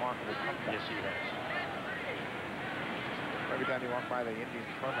made a remarkable comeback. Yes, he has. Every time he walked by the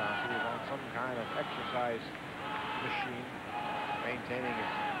Indians front house, he was on some kind of exercise machine, maintaining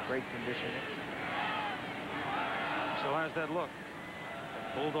his great conditioning. Still has that look,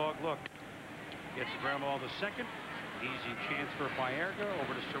 that bulldog look. Gets the ground ball to second. Easy chance for Baerga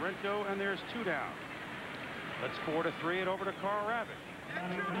over to Sorrento, and there's 2 down. That's 4-3 and over to Carl Ravitch.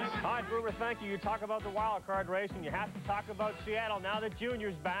 All right, Boomer, thank you. You talk about the wild card race, and you have to talk about Seattle now that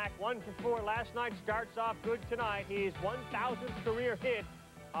Junior's back. 1 for 4 last night, starts off good tonight. He's 1,000th career hit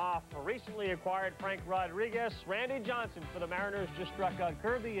off recently acquired Frank Rodriguez. Randy Johnson for the Mariners just struck out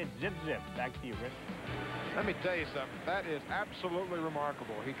Kirby at zip-zip. Back to you, Rich. Let me tell you something. That is absolutely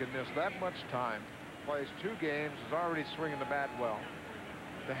remarkable. He can miss that much time, plays 2 games, is already swinging the bat well.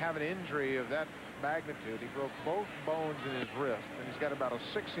 To have an injury of that magnitude, he broke both bones in his wrist, and he's got about a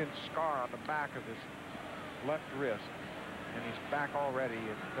 6-inch scar on the back of his left wrist, and he's back already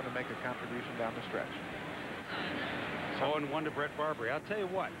and going to make a contribution down the stretch. 0-1 to Brett Barbary. I'll tell you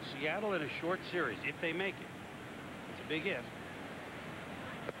what, Seattle in a short series, if they make it, it's a big if.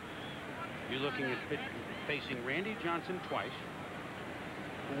 You're looking at facing Randy Johnson twice.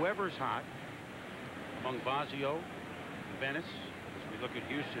 Whoever's hot among Bosio and Venice, as we look at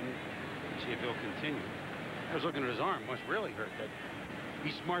Houston and see if he'll continue. I was looking at his arm, must really hurt. That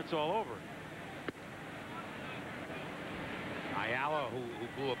he smarts all over. Ayala, who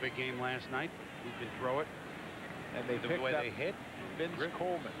blew a big game last night, who can throw it. And they the way picked up they hit. Vince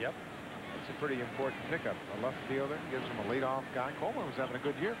Coleman. Yep. That's a pretty important pickup. A left fielder gives him a leadoff guy. Coleman was having a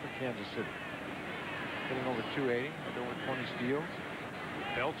good year for Kansas City. Hitting over 280, over 20 steals.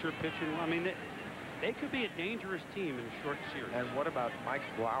 Belcher pitching. I mean, they could be a dangerous team in a short series. And what about Mike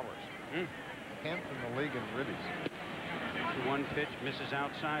Blowers? 10th in the league in ribbies. The 1 pitch misses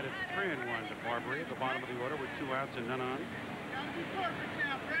outside at 3-1 to Barbary at the bottom of the order with 2 outs and none on.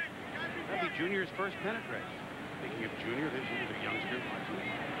 That'd be Junior's first pennant race. Speaking of Junior, there's a youngster.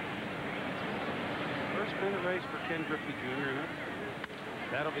 First pennant race for Ken Griffey Jr. And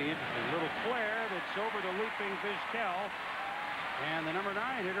that'll be interesting. Little flare that's over the looping Vizquel. And the number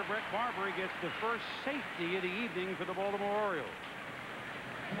 9 hitter, Brett Barbary, gets the first safety of the evening for the Baltimore Orioles.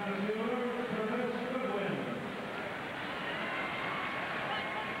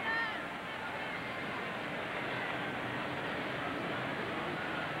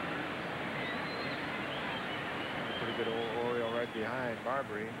 Pretty good old Oriole right behind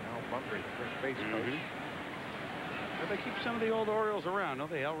Barbary. Al Bunbury, first base coach. But they keep some of the old Orioles around, don't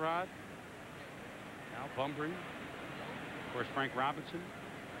they? Elrod, Al Bunbury, of course, Frank Robinson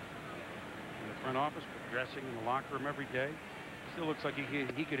in the front office, dressing in the locker room every day. Still looks like he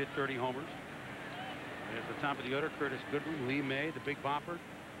could hit 30 homers. And at the top of the order, Curtis Goodwin, Lee May, the Big Bopper.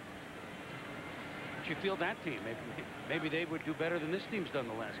 But you feel that team. Maybe they would do better than this team's done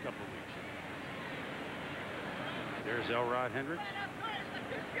the last couple of weeks. There's Elrod Hendricks.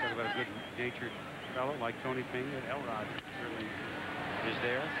 Talk about a good-natured fellow like Tony Pena. Elrod certainly is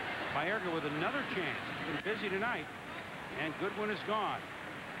there. Baerga with another chance. He's been busy tonight. And Goodwin is gone.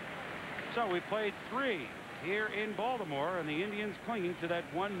 So we played 3 here in Baltimore, and the Indians clinging to that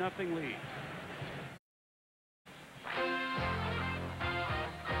 1-0 lead.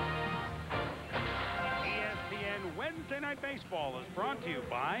 ESPN Wednesday Night Baseball is brought to you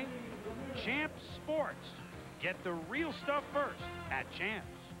by Champs Sports. Get the real stuff first at Champs.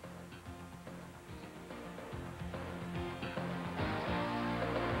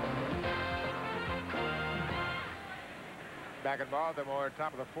 Back in Baltimore,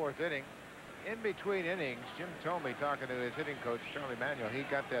 top of the 4th inning. In between innings, Jim Thome talking to his hitting coach, Charlie Manuel. He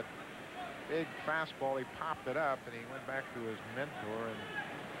got that big fastball. He popped it up, and he went back to his mentor and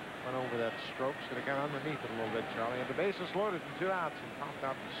went over that stroke. So they got underneath it a little bit, Charlie. And the bases loaded and 2 outs, and popped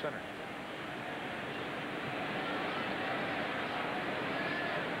out to center.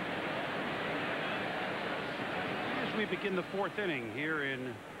 As we begin the 4th inning here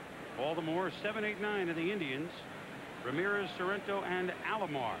in Baltimore, 7-8-9 of the Indians. Ramirez, Sorrento, and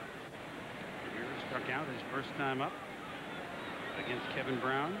Alomar. Ramirez struck out his first time up against Kevin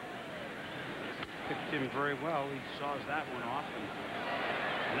Brown. Picked him very well. He saws that one off.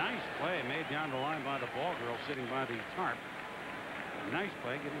 And nice play made down the line by the ball girl sitting by the tarp. Nice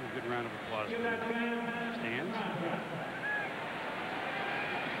play, getting a good round of applause from the stands.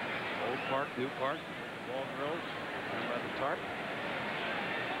 Old park, new park, ball girls down by the tarp.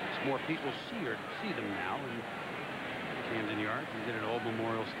 As more people see them now, and Camden Yards. We did it at Old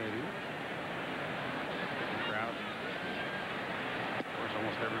Memorial Stadium. The crowd, of course,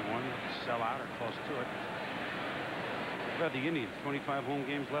 almost everyone sell out or close to it. We've had the Indians, 25 home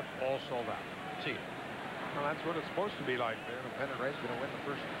games left, all sold out. See it. Well, that's what it's supposed to be like there. The pennant race going to win the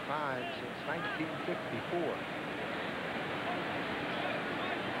first time since 1954.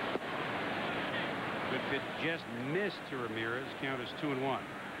 Good pitch just missed to Ramirez. Count is 2-1.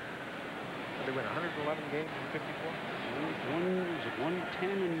 They win 111 games in 54? Was it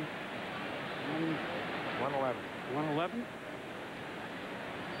 110 and 111. 111?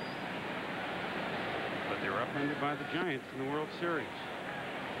 But they were upended by the Giants in the World Series.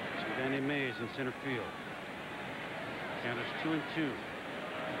 So Danny Mays in center field. Count is 2-2.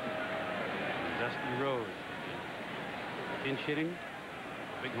 Dusty Rose. Pinch hitting.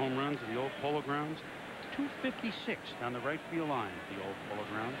 Big home runs at the old Polo Grounds. 256 down the right field line at the old Polo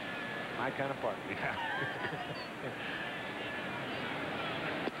Grounds. My kind of park. Yeah.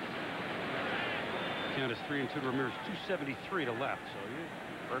 Count is 3-2 to Ramirez. 273 to left. So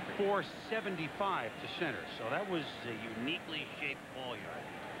perfect. 475 to center. So that was a uniquely shaped ball yard.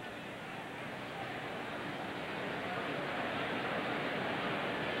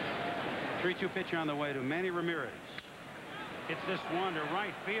 Three-two pitch on the way to Manny Ramirez. Hits this one to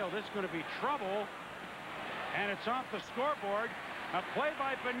right field. This is going to be trouble. And it's off the scoreboard. A play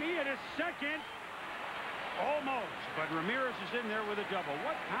by Bonilla to second. Almost. But Ramirez is in there with a double.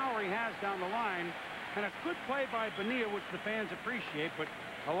 What power he has down the line. And a good play by Bonilla, which the fans appreciate. But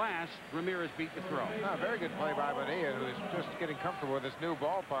alas, Ramirez beat the throw. Very good play by Bonilla, who is just getting comfortable with this new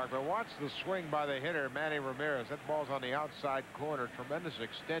ballpark. But watch the swing by the hitter, Manny Ramirez. That ball's on the outside corner. Tremendous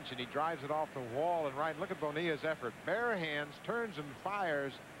extension. He drives it off the wall and right. Look at Bonilla's effort. Bare hands, turns and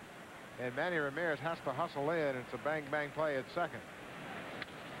fires. And Manny Ramirez has to hustle in. It's a bang-bang play at second.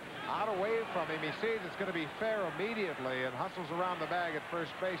 Out away from him. He sees it's going to be fair immediately and hustles around the bag at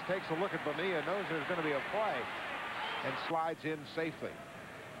first base. Takes a look at Bonilla, knows there's going to be a play, and slides in safely.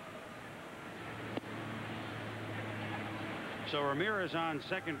 So Ramirez on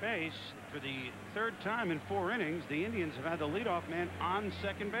second base for the third time in 4 innings. The Indians have had the leadoff man on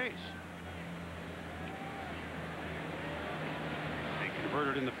second base. They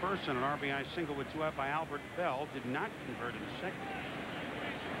converted in the first on an RBI single with 2 out by Albert Bell. Did not convert in the second.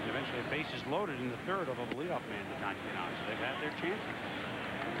 And eventually bases loaded in the third, although the leadoff man did not get on. So they've had their chances.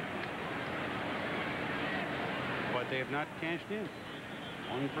 But they have not cashed in.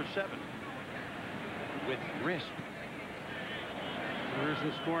 1 for 7 with risk. Ramirez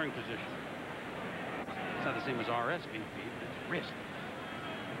in scoring position. It's not the same as RSVP, but it's risk.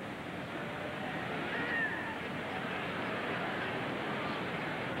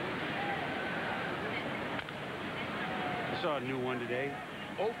 I saw a new one today.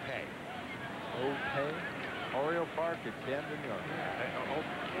 Opay. Opay? Oriole Park at Camden Yards.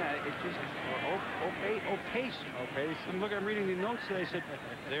 Yeah, it just Opacy. Opacy. And look, I'm reading the notes today. Said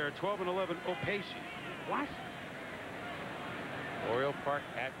they are 12 and 11 Opacy. What? Oriole Park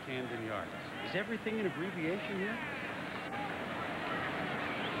at Camden Yards. Is everything an abbreviation here?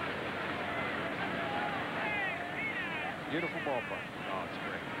 Beautiful ballpark. Oh, it's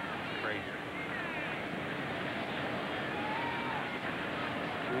great. It's crazy.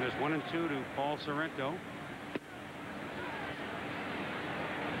 And there's 1-2 to Paul Sorrento.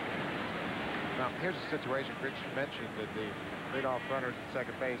 Now, here's the situation. Rich mentioned that the leadoff runner's at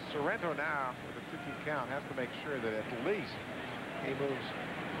second base. Sorrento now, with a 2-2 count, has to make sure that at least he moves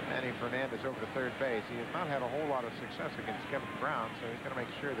Manny Fernandez over to third base. He has not had a whole lot of success against Kevin Brown, so he's going to make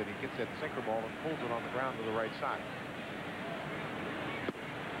sure that he gets that sinker ball and pulls it on the ground to the right side.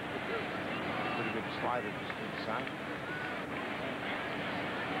 Pretty good slider just inside.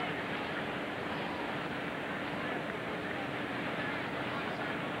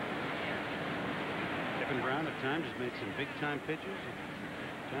 Kevin Brown at times has made some big-time pitches.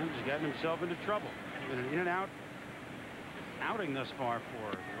 At times he's gotten himself into trouble. Been an in-and-out outing thus far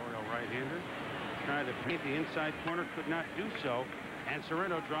for the Oriole right-hander. Tried to paint the inside corner, could not do so. And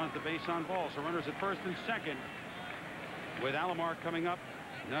Sorrento draws the base on ball. So runners at first and second. With Alomar coming up,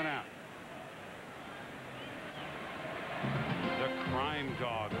 none out. The crime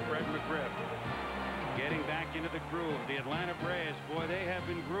dog, Fred McGriff, getting back into the groove. The Atlanta Braves, boy, they have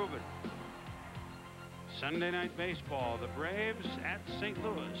been grooving. Sunday night baseball, the Braves at St.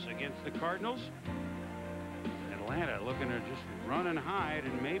 Louis against the Cardinals. Atlanta looking to just run and hide,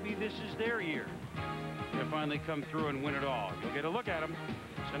 and maybe this is their year to finally come through and win it all. You'll get a look at them.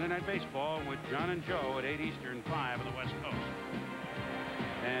 Sunday night baseball with John and Joe at 8 Eastern, 5 on the West Coast.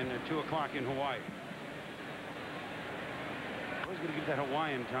 And at 2 o'clock in Hawaii. I was going to give that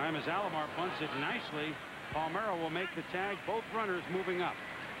Hawaiian time as Alomar bunts it nicely Palmeiro will make the tag. Both runners moving up.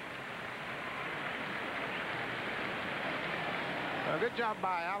 Good job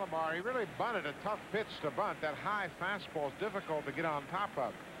by Alomar. He really bunted a tough pitch to bunt. That high fastball is difficult to get on top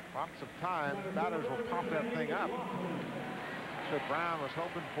of. Lots of time. Batters will pop that thing up. That's what Brown was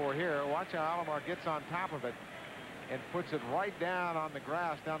hoping for here. Watch how Alomar gets on top of it and puts it right down on the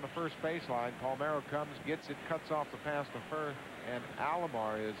grass down the first baseline. Palmeiro comes, gets it, cuts off the pass to first, and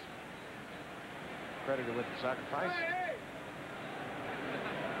Alomar is credited with the sacrifice.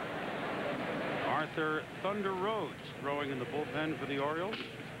 Arthur Thunder Rhodes throwing in the bullpen for the Orioles.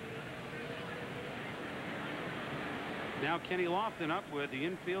 Now Kenny Lofton up with the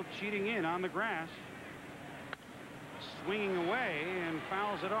infield cheating in on the grass. Swinging away and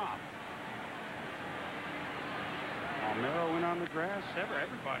fouls it off. Palmeiro in on the grass.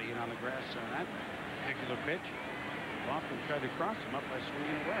 Everybody in on the grass on that particular pitch. Lofton tried to cross him up by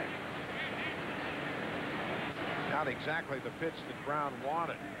swinging away. Not exactly the pitch that Brown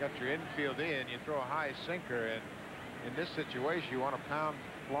wanted. You got your infield in, you throw a high sinker, and in this situation you want to pound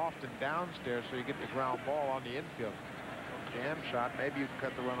Lofton downstairs so you get the ground ball on the infield. Jam shot, maybe you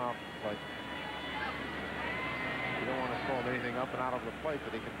can cut the run off the plate. You don't want to throw him anything up and out of the plate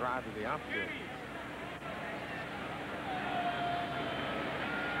that he can drive to the outfield.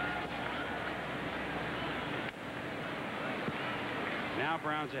 Now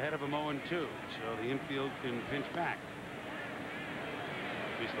Brown's ahead of him 0-2, so the infield can pinch back.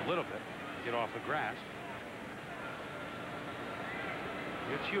 At least a little bit. Get off the grass.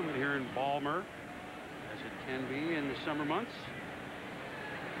 It's humid here in Balmer, as it can be in the summer months.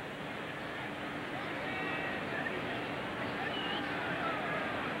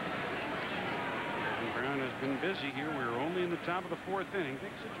 And Brown has been busy here. We're only in the top of the 4th inning.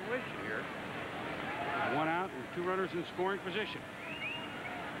 Big situation here. 1 out and 2 runners in scoring position.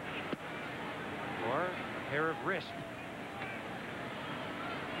 Or a pair of wrists.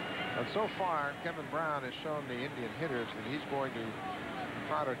 And so far, Kevin Brown has shown the Indian hitters that he's going to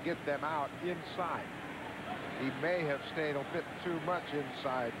try to get them out inside. He may have stayed a bit too much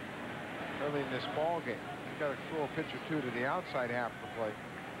inside early in this ball game. He's got to throw a pitch or two to the outside half of the plate.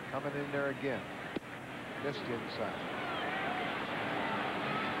 Coming in there again. Missed inside.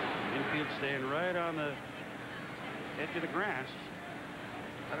 Infield staying right on the edge of the grass.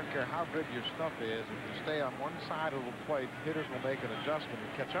 I don't care how good your stuff is. If you stay on one side of the plate, hitters will make an adjustment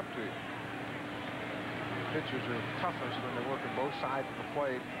and catch up to you. Pitchers are toughest when they're working both sides of the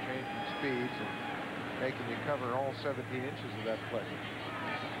plate, changing speeds and making you cover all 17 inches of that plate.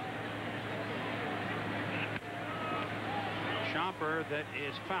 Chopper that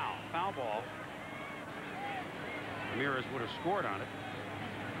is foul. Foul ball. Ramirez would have scored on it.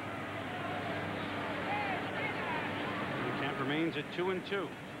 The count remains at 2-2.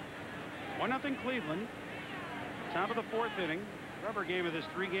 1-0 Cleveland. Top of the 4th inning. Rubber game of this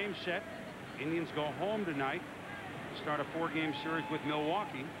 3-game set. Indians go home tonight. Start a 4-game series with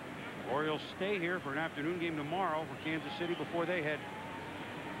Milwaukee. Orioles stay here for an afternoon game tomorrow for Kansas City before they head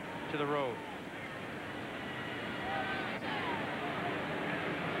to the road.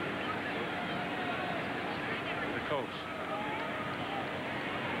 The coast.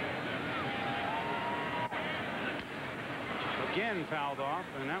 Again fouled off,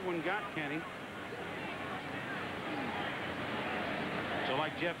 and that one got Kenny. So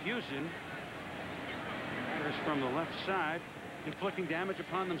like Jeff Houston, batters from the left side inflicting damage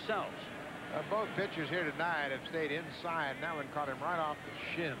upon themselves. Both pitchers here tonight have stayed inside. That one caught him right off the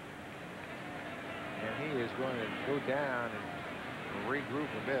shin. And he is going to go down and regroup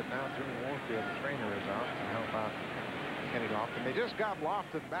a bit. Now Jimmy Warfield, the trainer, is out to help out Kenny Lofton. They just got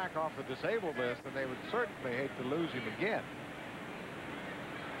Lofton back off the disabled list, and they would certainly hate to lose him again.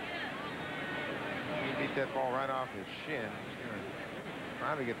 He beat that ball right off his shin. He's going to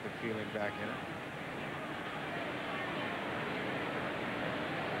try to get the feeling back in it.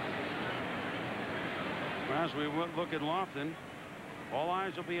 Well, as we look at Lofton, all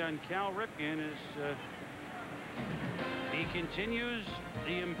eyes will be on Cal Ripken as he continues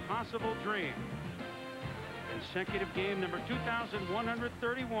the impossible dream. Consecutive game number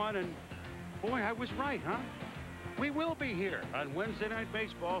 2,131, and boy, I was right, huh? We will be here on Wednesday Night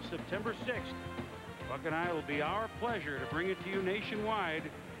Baseball, September 6th. Buck and I will be our pleasure to bring it to you nationwide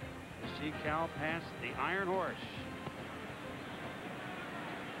to see Cal pass the Iron Horse.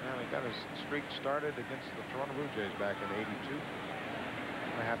 Well, he got his streak started against the Toronto Blue Jays back in '82.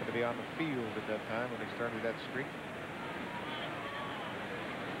 I happened to be on the field at that time when he started that streak.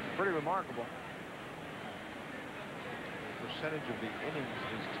 Pretty remarkable. The percentage of the innings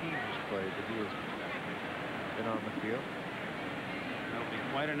his team has played that he has been on the field. That'll be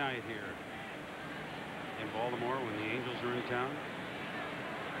quite a night here in Baltimore when the Angels are in town.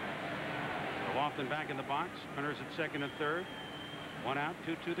 Lofton back in the box. Runners at second and third. 1 out,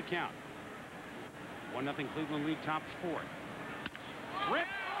 2-2 the count. 1-0 Cleveland lead tops fourth. Rip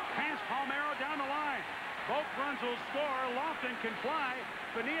past Palmeiro down the line. Both runs will score. Lofton can fly.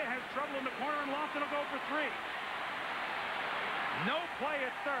 Bonilla has trouble in the corner, and Lofton will go for 3. No play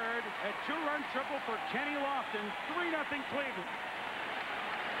at third. A 2-run triple for Kenny Lofton. 3-0 Cleveland.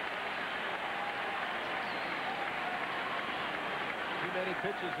 Too many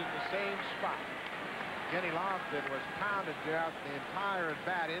pitches in the same spot. Kenny Lofton was pounded throughout the entire at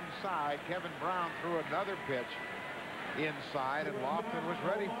bat inside. Kevin Brown threw another pitch inside, and Lofton was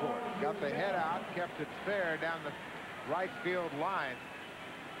ready for it. Got the head out, kept it fair down the right field line.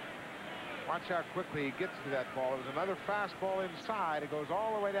 Watch how quickly he gets to that ball. It was another fastball inside. It goes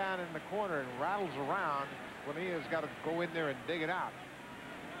all the way down in the corner and rattles around. Bonilla's got to go in there and dig it out.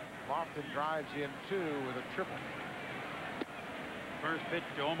 Lofton drives in 2 with a triple. First pitch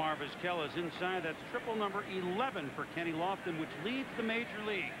to Omar Vizquel is inside. That's triple number 11 for Kenny Lofton, which leads the major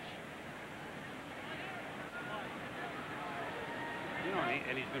leagues. You know,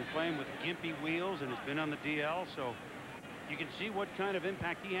 and he's been playing with gimpy wheels and has been on the DL, so you can see what kind of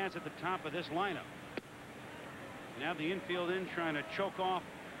impact he has at the top of this lineup. Now the infield in trying to choke off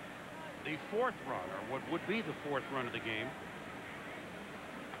the 4th run, or what would be the 4th run of the game.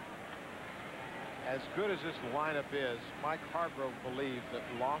 As good as this lineup is, Mike Hargrove believes that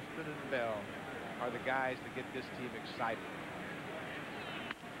Lofton and Bell are the guys that get this team excited.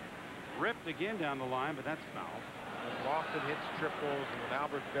 Ripped again down the line, but that's foul. When Lofton hits triples and when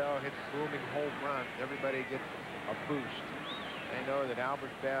Albert Bell hits booming home runs, everybody gets a boost. They know that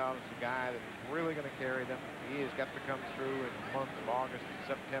Albert Bell is the guy that's really going to carry them. He has got to come through in the months of August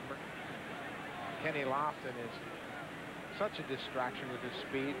and September. Kenny Lofton is such a distraction with his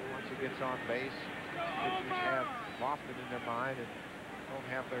speed once he gets on base. Pitchers have Lofton in their mind and don't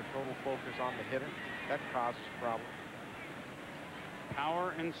have their total focus on the hitter. That causes problems.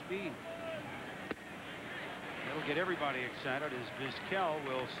 Power and speed. That'll get everybody excited as Vizquel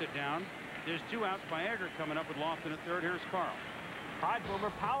will sit down. There's 2 outs. Viagra coming up with Lofton at third. Here's Carl. Hi,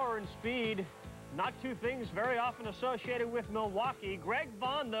 Boomer. Power and speed, not 2 things very often associated with Milwaukee. Greg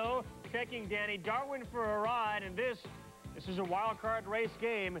Vaughn, though, taking Danny Darwin for a ride, and this is a wild card race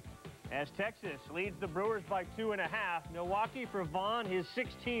game as Texas leads the Brewers by 2.5. Milwaukee for Vaughn, his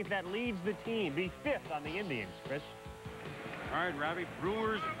 16th. That leads the team. The 5th on the Indians, Chris. All right, Robbie.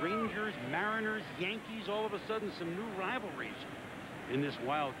 Brewers, Rangers, Mariners, Yankees, all of a sudden some new rivalries in this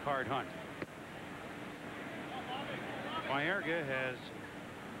wild card hunt. Viagra has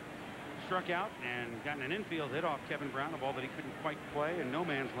struck out and gotten an infield hit off Kevin Brown, a ball that he couldn't quite play in no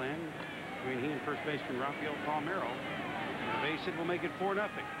man's land between he and first baseman Rafael Palmeiro. The base hit will make it 4-0.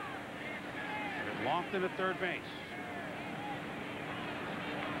 Lofton at third base.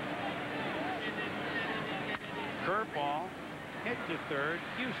 Curveball hit to third.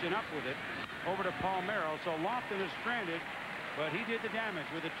 Houston up with it over to Palmeiro. So Lofton is stranded, but he did the damage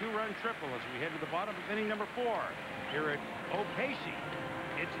with a 2-run triple as we head to the bottom of inning number 4 here at O'Casey.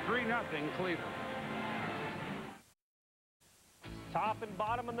 It's 3-0 Cleveland. Top and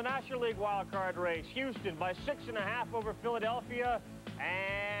bottom in the National League wild card race. Houston by 6.5 over Philadelphia,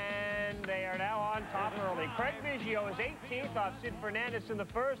 and they are now on top early. Craig Biggio is 18th off Sid Fernandez in the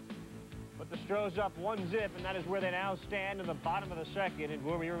first, but the Stros up 1-0, and that is where they now stand in the bottom of the second. And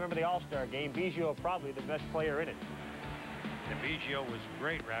when you remember the All-Star game, Biggio probably the best player in it. And Biggio was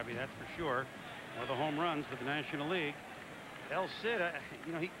great, Robbie, that's for sure. One of the home runs for the National League. El Cid,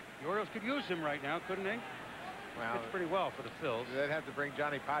 you know, the Orioles could use him right now, couldn't they? Well, it's pretty well for the Phils. They'd have to bring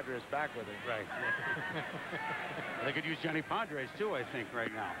Johnny Padres back with him. Right. They could use Johnny Padres, too, I think,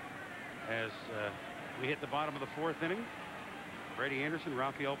 right now. As we hit the bottom of the 4th inning. Brady Anderson,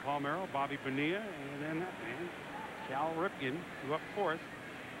 Rafael Palmeiro, Bobby Bonilla, and then that man, Cal Ripken, who up 4th.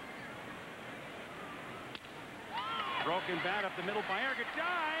 Broken bat up the middle. Viagra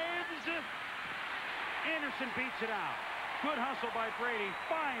dives. Anderson beats it out. Good hustle by Brady.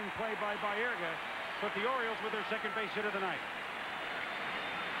 Fine play by Viagra. But the Orioles with their second base hit of the night.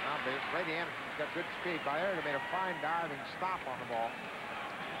 Now, Brady Anderson's got good speed. Viagra made a fine diving stop on the ball.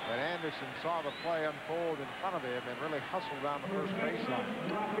 But Anderson saw the play unfold in front of him and really hustled down the first baseline.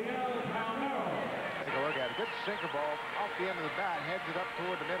 Take a look at it. Good sinker ball off the end of the bat. Heads it up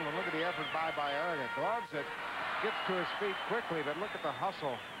toward the middle. And look at the effort by Viagra. Gloves it. Gets to his feet quickly. But look at the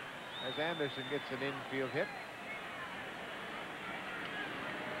hustle as Anderson gets an infield hit.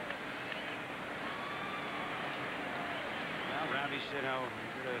 Robbie said how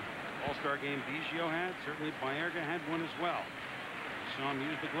good an All-Star game Biggio had. Certainly Viagra had one as well. Saw him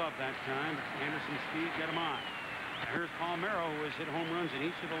use the glove that time. Anderson's speed got him on. Here's Palmeiro, who has hit home runs in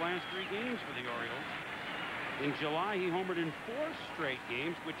each of the last 3 games for the Orioles. In July, he homered in 4 straight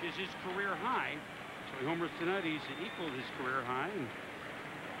games, which is his career high. So he homers tonight. He's equaled his career high. And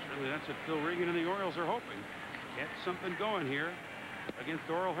certainly that's what Phil Regan and the Orioles are hoping. Get something going here against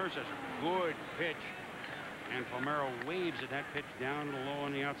Orel Hershiser. Good pitch. And Palmeiro waves at that pitch down to the low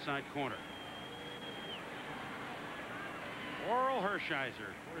on the outside corner. Orel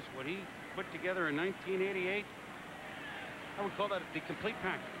Hershiser, of course, what he put together in 1988, I would call that the complete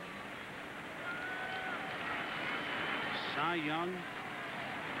package. Cy Young,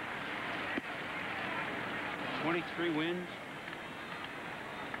 23 wins,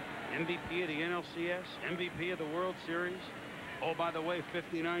 MVP of the NLCS, MVP of the World Series. Oh, by the way,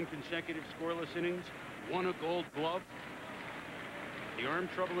 59 consecutive scoreless innings, won a Gold Glove. The arm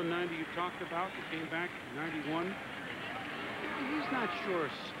trouble in 90 you talked about, he came back in 91. He's not sure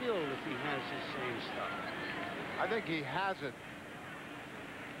still if he has his same stuff. I think he has it,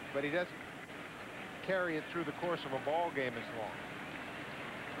 but he doesn't carry it through the course of a ball game as long.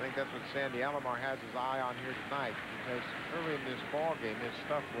 I think that's what Sandy Alomar has his eye on here tonight, because early in this ball game, his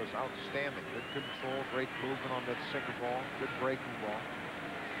stuff was outstanding. Good control, great movement on that sinker ball, good breaking ball.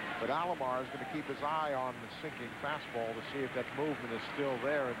 But Alomar is going to keep his eye on the sinking fastball to see if that movement is still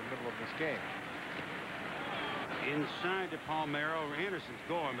there in the middle of this game. Inside to Palmeiro. Anderson's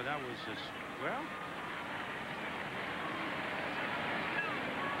going, but that was just, well.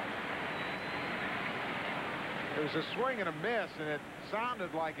 It was a swing and a miss, and it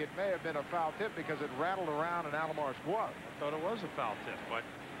sounded like it may have been a foul tip because it rattled around in Alomar's glove. I thought it was a foul tip, but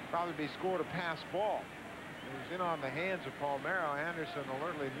probably be scored a pass ball. It was in on the hands of Palmeiro. Anderson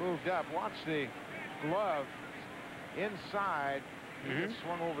alertly moved up. Watch the glove inside. He just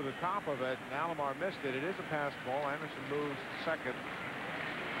swung over the top of it, and Alomar missed it. It is a pass ball. Anderson moves second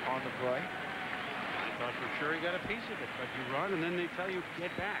on the play. I thought for sure he got a piece of it, but you run, and then they tell you get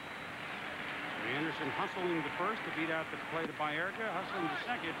back. Anderson hustling to first to beat out the play to Baerga, hustling to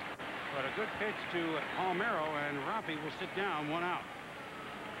second, but a good pitch to Palmeiro, and Rafi will sit down, 1 out.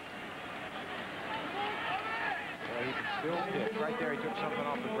 Well, he can still pitch. Right there, he took something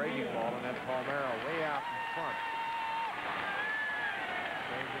off the breaking ball, and that's Palmeiro way out in front.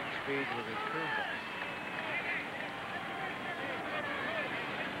 Changing speed with his curveball.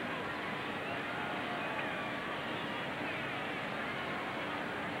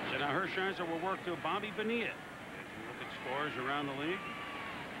 So now Hershiser will work to Bobby Bonilla. As you look at scores around the league,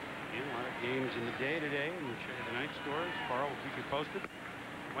 a lot of games in the day today, and we'll show you the night scores. Carl will keep you posted.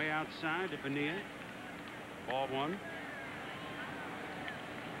 Way outside to Bonilla. Ball 1.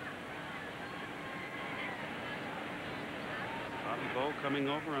 Bobby Bo coming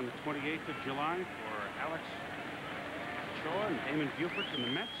over on the 28th of July for Alex Ochoa and Damon Buford from the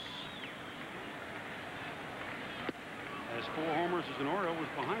Mets. Has 4 homers as an Oriole, was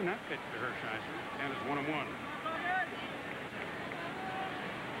behind that pitch to Hershiser, and is 1-1.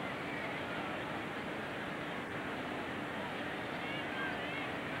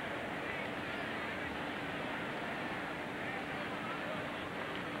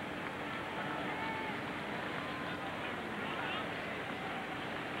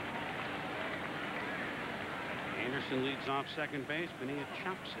 Anderson leads off second base. Bonilla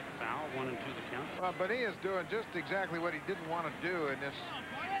chops it foul. 1-2 the count. Well, Bonilla's doing just exactly what he didn't want to do in this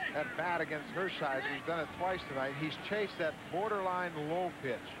at bat against Hershiser. He's done it twice tonight. He's chased that borderline low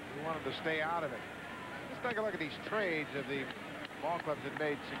pitch. He wanted to stay out of it. Let's take a look at these trades of the ball clubs that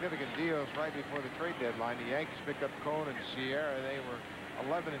made significant deals right before the trade deadline. The Yankees picked up Cone and Sierra. They were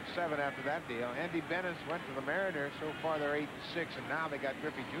 11-7 after that deal. Andy Bennis went to the Mariners. So far they're 8-6, and now they got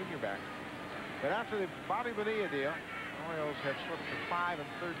Griffey Jr. back. But after the Bobby Bonilla deal, the Orioles have slipped to 5-13.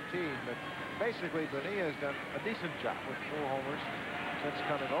 But basically, Bonilla has done a decent job with 4 homers since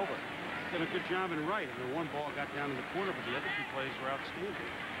coming over. Done a good job in right. I mean, one ball got down in the corner, but the other 2 plays were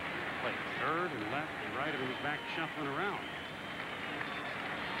outstanding. Played third and left and right, and he was back shuffling around.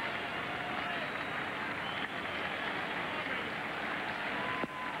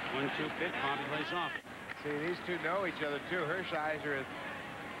 One-two pitch. Bobby lays off. See, these two know each other too. Hershiser is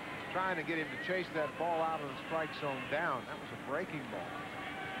trying to get him to chase that ball out of the strike zone down. That was a breaking ball.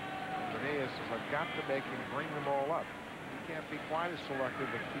 Martinez has got to make him bring the ball up. He can't be quite as selective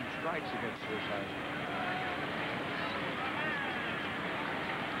with 2 strikes against Hershiser.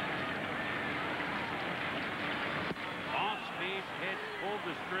 Off-speed pitch, pulled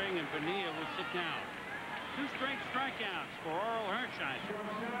the string, and Bonilla will sit down. 2 straight strikeouts for Orel Hershiser.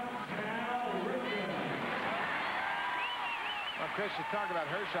 Well, Chris, you talk about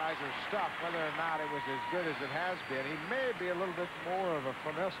Hershiser's stuff, whether or not it was as good as it has been. He may be a little bit more of a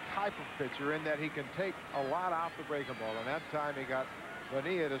finesse type of pitcher in that he can take a lot off the breaking ball. And that time he got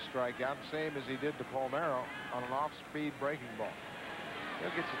Bonilla to strike out, same as he did to Palmeiro on an off-speed breaking ball.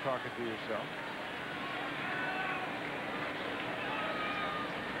 He'll get you talking to yourself.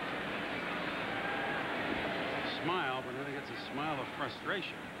 Smile, but I think it's a smile of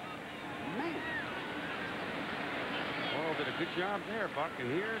frustration. Man. Orel did a good job there, Buck.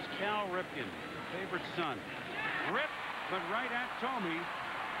 And here's Cal Ripken, favorite son. Rip, but right at Tomey.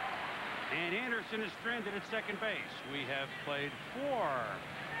 And Anderson is stranded at second base. We have played 4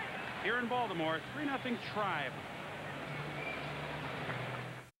 here in Baltimore. 3-0 Tribe.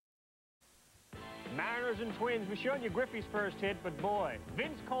 Mariners and Twins. We're showing you Griffey's first hit, but boy,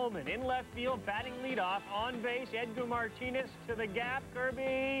 Vince Coleman in left field, batting leadoff, on base. Edgar Martinez to the gap.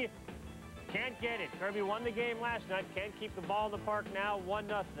 Kirby can't get it. Kirby won the game last night. Can't keep the ball in the park now.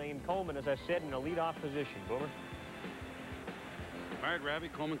 1-0. And Coleman, as I said, in a leadoff position. Boomer. All right, Ravi.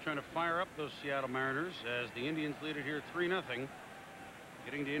 Coleman trying to fire up those Seattle Mariners as the Indians lead it here 3-0.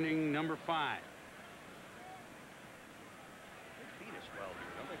 Getting to inning number 5. They feed us well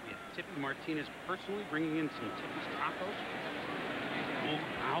here, don't they? We have Tippy Martinez personally bringing in some Tippy's tacos. Old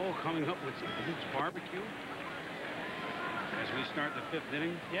Owl coming up with some Boots barbecue. As we start the 5th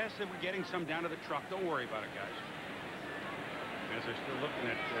inning. Yes, we're getting some down to the truck. Don't worry about it, guys. As they're still looking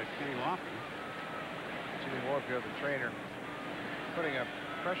at Kenny Lofton. Jimmy Warfield, the trainer, putting a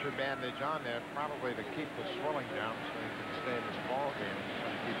pressure bandage on there, probably to keep the swelling down so he can stay in this ball game,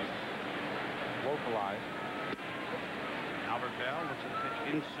 trying to keep it localized. Albert Bell looks at the pitch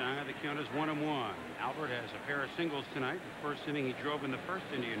inside. The count is 1-1. Albert has a pair of singles tonight. The first inning he drove in the first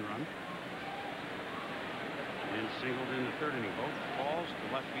Indian run. And singled in the 3rd inning. Both balls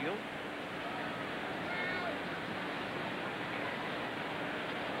to left field.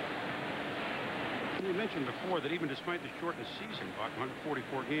 We mentioned before that even despite the shortened season, Buck,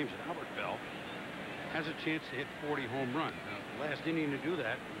 144 games, Albert Bell has a chance to hit 40 home runs. Now, the last Indian to do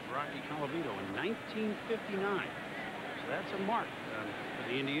that was Rocky Colavito in 1959. So that's a mark for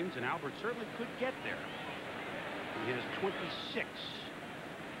the Indians, and Albert certainly could get there. He has 26.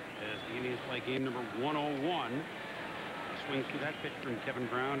 As the Indians play game number 101. Swings through that pitch from Kevin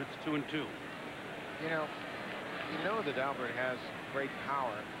Brown. It's 2-2. You know that Albert has great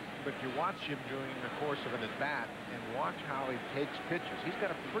power, but you watch him during the course of an at-bat and watch how he takes pitches. He's got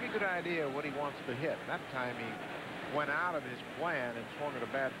a pretty good idea of what he wants to hit. That time he went out of his plan and swung at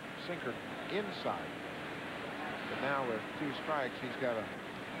a bad sinker inside. But now with 2 strikes, he's got to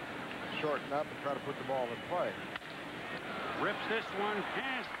shorten up and try to put the ball in play. Rips this one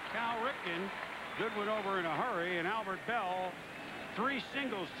past Cal Ripken. Good one over in a hurry, and Albert Bell, 3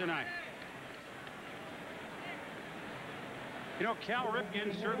 singles tonight. You know, Cal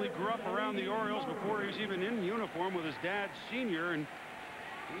Ripken certainly grew up around the Orioles before he was even in uniform with his dad, Senior, and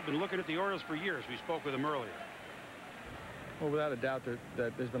he's been looking at the Orioles for years. We spoke with him earlier. Well, without a doubt that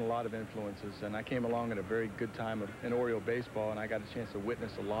there's been a lot of influences, and I came along at a very good time in Oriole baseball, and I got a chance to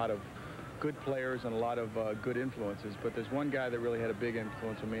witness a lot of good players and a lot of good influences. But there's one guy that really had a big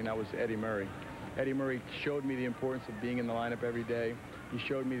influence on me, and that was Eddie Murray. Eddie Murray showed me the importance of being in the lineup every day. He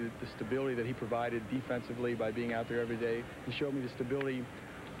showed me the stability that he provided defensively by being out there every day. He showed me the stability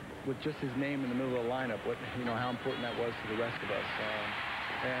with just his name in the middle of the lineup, how important that was to the rest of us.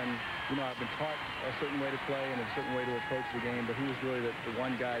 I've been taught a certain way to play and a certain way to approach the game, but he was really the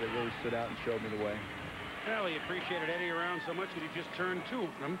one guy that really stood out and showed me the way. Well, he appreciated Eddie around so much that he just turned 2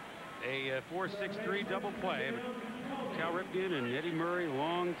 of them. A 4-6-3 double play. But Cal Ripken and Eddie Murray,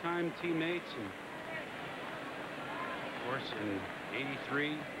 longtime teammates. And of course, in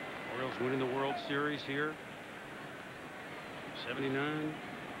 '83, Orioles winning the World Series here. '79.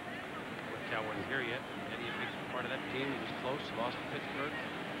 Cal wasn't here yet. Eddie, a big part of that team. He was close. Lost to Pittsburgh.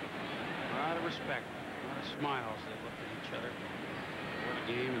 A lot of respect. A lot of smiles. They looked at each other before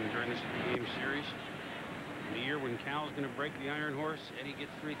the game and during this 3-game series. The year when Cal's going to break the Iron Horse, Eddie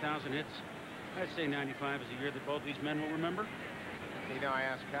gets 3,000 hits. I'd say '95 is the year that both these men will remember. I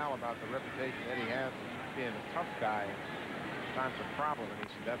asked Cal about the reputation Eddie has as being a tough guy. Times a problem, and he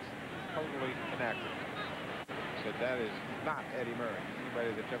said that's totally inaccurate. He said that is not Eddie Murray.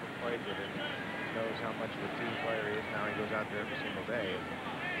 Anybody that's ever played with him knows how much of a team player he is. Now he goes out there every single day. And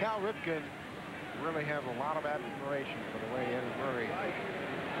Cal Ripken really has a lot of admiration for the way Eddie Murray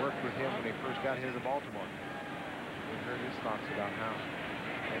worked with him when he first got here to Baltimore. We heard his thoughts about how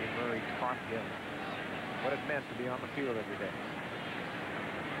Eddie Murray taught him what it meant to be on the field every day.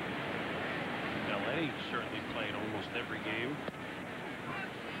 Well, Eddie certainly played almost every game.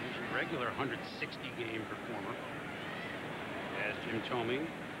 He was a regular 160-game performer. as Jim Thome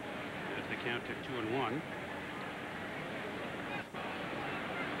as the count to 2-1.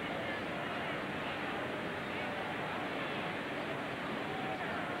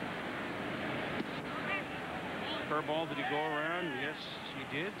 Curveball, did he go around? Yes, he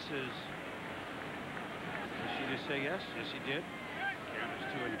did. Did she just say yes? Yes, he did. Count is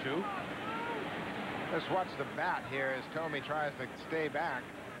 2-2. Let's watch the bat here as Thome tries to stay back.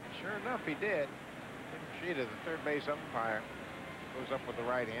 Sure enough, he did. Sheeta, the third base umpire, goes up with the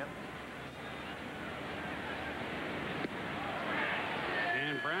right hand.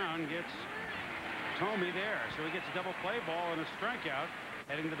 And Brown gets Thome there. So he gets a double play ball and a strikeout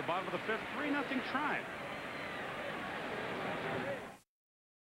heading to the bottom of the fifth. 3-0 Tribe.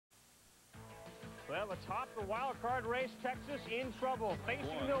 Well, atop the wild card race, Texas in trouble,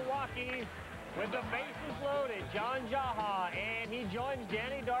 facing Milwaukee with the bases loaded. John Jaha, and he joins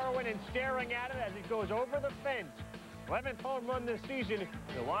Danny Darwin in staring at it as it goes over the fence. 11th home run this season.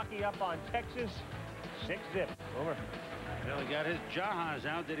 Milwaukee up on Texas, 6-zip. Over. Well, he got his Jahas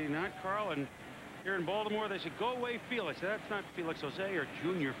out, did he not, Carl? And here in Baltimore, they said, go away, Felix. That's not Felix Jose or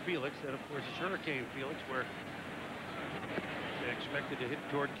Junior Felix. That, of course, is Hurricane Felix, where expected to hit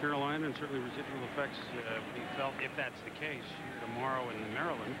toward Carolina, and certainly residual effects be felt, if that's the case, here tomorrow in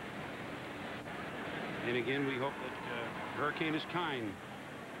Maryland. And again, we hope that hurricane is kind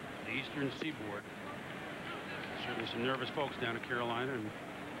to the eastern seaboard. Certainly some nervous folks down in Carolina, and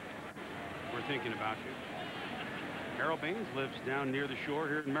we're thinking about you. Harold Baines lives down near the shore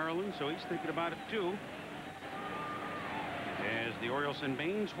here in Maryland, so he's thinking about it too. As the Orioles send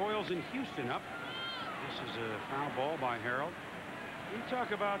Baines, Hoyles, and Houston up. This is a foul ball by Harold. We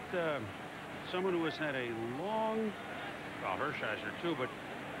talk about someone who has had a long, well, Hershiser too, but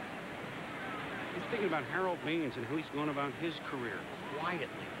he's thinking about Harold Baines and how he's going about his career quietly.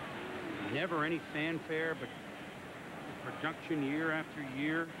 Never any fanfare, but production year after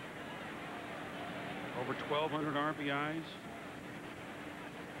year. Over 1,200 RBIs.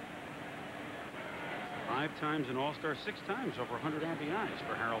 5 times an All-Star, 6 times over 100 RBIs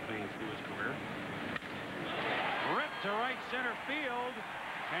for Harold Baines through his career. Ripped to right center field,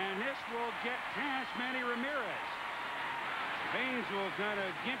 and this will get past Manny Ramirez. Baines will kind of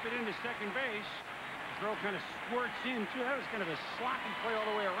gimp it into second base. The throw kind of squirts in, too. That was kind of a sloppy play all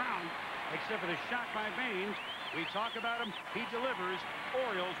the way around, except for the shot by Baines. We talk about him. He delivers.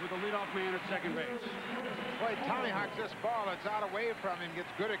 Orioles with the leadoff man at second base. Boy, Tommy hawks this ball. It's out away from him.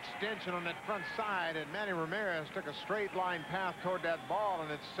 Gets good extension on that front side, and Manny Ramirez took a straight line path toward that ball, and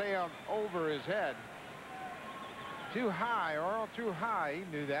it sailed over his head. Too high, Orel, too high.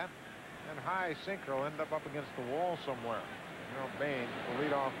 He knew that. And high sinker will end up against the wall somewhere. Harold Baines will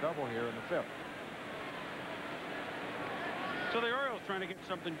lead off double here in the fifth. So the Orioles trying to get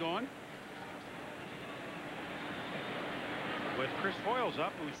something going. With Chris Hoyles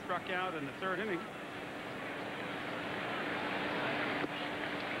up, who struck out in the third inning.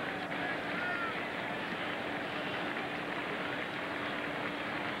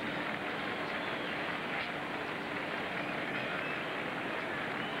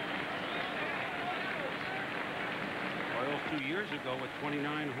 Orioles 2 years ago with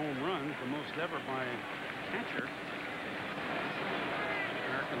 29 home runs, the most ever by a catcher.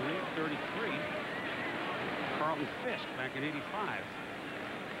 American League 33. Carlton Fisk back in '85.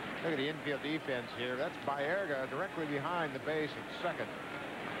 Look at the infield defense here. That's Baerga directly behind the base at second.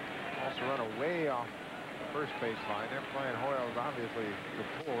 Also run away off the first baseline. They're playing Hoyles obviously to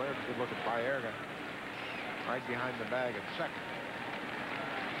pull. There's a good look at Baerga right behind the bag at second.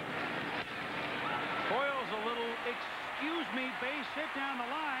 Hoyles a little excuse me base hit down the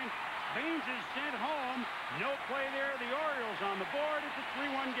line. Baines is sent home. No play there. The Orioles on the board. It's a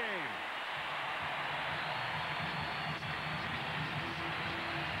 3-1 game.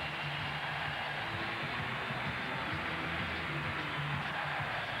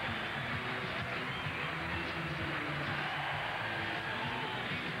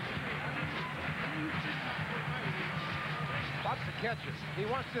 Catches. He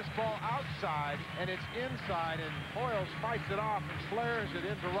wants this ball outside, and it's inside, and Hoyles fights it off and flares it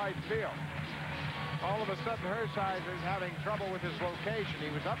into right field. All of a sudden, Hershiser is having trouble with his location.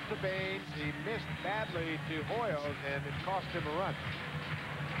 He was up to Baines. He missed badly to Hoyles, and it cost him a run.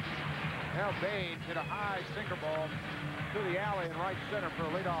 Now Baines hit a high sinker ball to the alley in right center for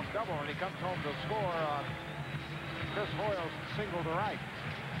a leadoff double, and he comes home to score on Chris Hoyles' single to right.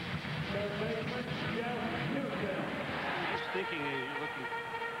 Thinking you're looking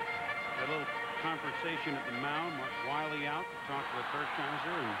at a little conversation at the mound. Mark Wiley out to talk with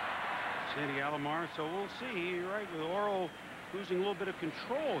Hershiser and Sandy Alomar. So we'll see. You're right, with Orel losing a little bit of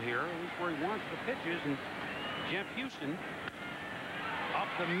control here, at least where he wants the pitches. And Jeff Houston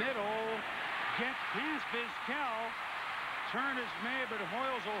the middle. Gets past Vizquel. Turn is made, but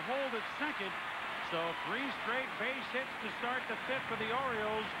Hoyles will hold at second. So 3 straight base hits to start the 5th for the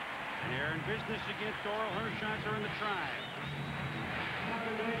Orioles. And they're in business against Orel Hershiser in the Tribe.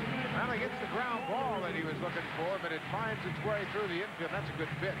 Well, he gets the ground ball that he was looking for, but it finds its way through the infield. That's a good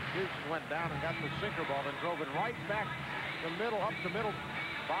pitch. Houston went down and got the sinker ball and drove it right back the middle, up the middle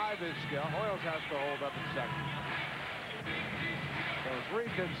by Vizquel. Hoyles has to hold up at second. So 3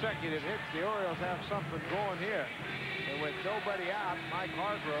 consecutive hits. The Orioles have something going here. And with nobody out, Mike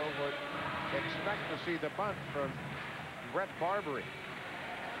Hargrove would expect to see the bunt from Brett Barbary.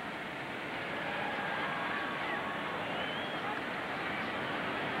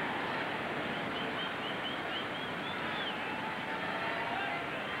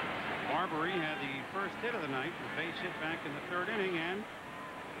 Barbary had the first hit of the night, a base hit back in the 3rd inning, and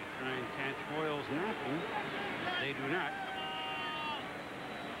they try and catch Hoyles napping. They do not.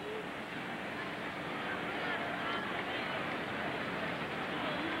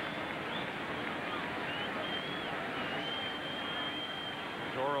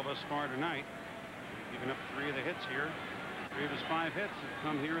 Orel thus far tonight, giving up 3 of the hits here. 3 of his 5 hits have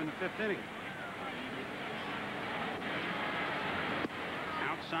come here in the 5th inning.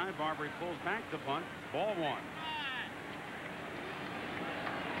 Outside, Barbary pulls back the bunt. Ball 1.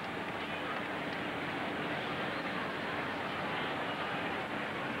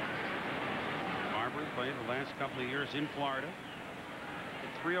 Barbary played the last couple of years in Florida.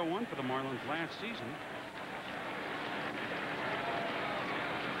 Hit .301 for the Marlins last season.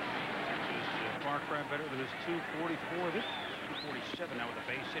 Far cry better than his .244. This 247 now with a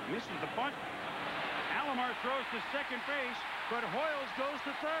base hit. Misses the bunt. Alomar throws to second base, but Hoyles goes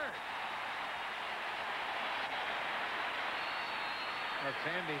to third. As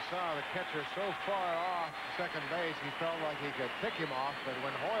Sandy saw the catcher so far off second base, he felt like he could pick him off. But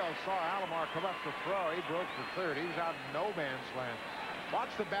when Hoyles saw Alomar come up to throw, he broke for third. He was out in no man's land.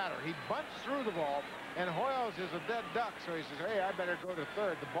 Watch the batter. He bunts through the ball, and Hoyles is a dead duck, so he says, hey, I better go to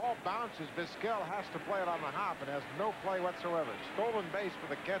third. The ball bounces. Vizquel has to play it on the hop and has no play whatsoever. Stolen base for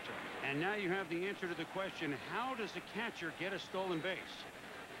the catcher. And now you have the answer to the question, how does a catcher get a stolen base?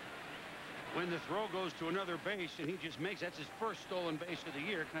 When the throw goes to another base and he just makes, that's his first stolen base of the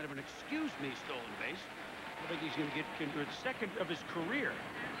year, kind of an excuse me stolen base. I think he's going to get second of his career.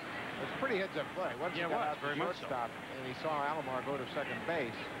 It's pretty heads-up play. Once he got out very the much shortstop and he saw Alomar go to second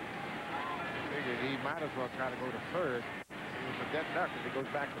base, figured he might as well try to go to third. He was a dead duck as he goes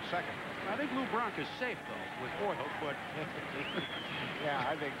back to second. I think Lou Brock is safe, though, with Hoyles, but... yeah,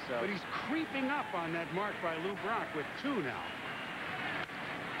 I think so. But he's creeping up on that mark by Lou Brock with 2 now.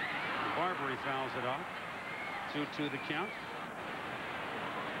 Barbary fouls it off. 2-2 the count.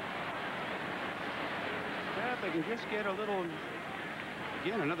 Yeah, if they can just get a little...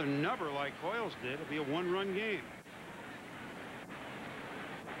 Again, another number like Hoyles did. It'll be a 1-run game.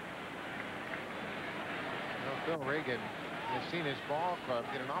 Phil Reagan has seen his ball club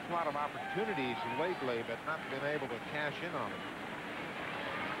get an awful lot of opportunities lately, but not been able to cash in on them.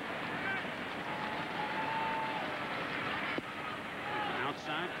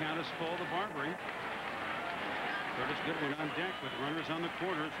 Outside, count is full to Barbary. Curtis Goodwin on deck with runners on the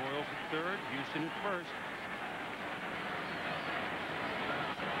corners. Hoyles at third, Houston at first.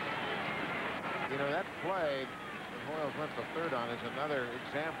 You know, that play that Hoyles went to third on is another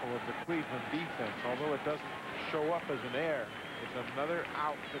example of the Cleveland defense. Although it doesn't show up as an error, it's another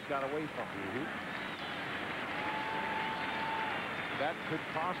out that got away from him. That could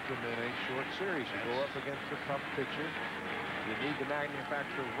cost them in a short series. You go up against a tough pitcher, you need to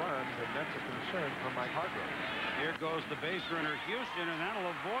manufacture runs, and that's a concern for Mike Hargrove. Here goes the base runner, Houston, and that'll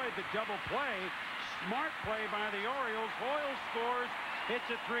avoid the double play. Smart play by the Orioles. Hoyles scores. It's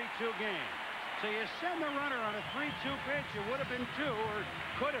a 3-2 game. So you send the runner on a 3-2 pitch. It would have been 2, or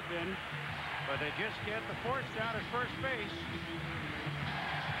could have been, but they just get the force down at first base.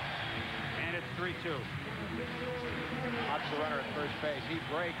 And it's 3-2. Watch the runner at first base. He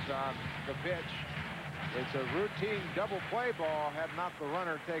breaks on the pitch. It's a routine double play ball. Had not the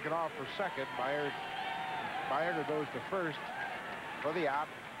runner taken off for second, Byerter goes to first for the out.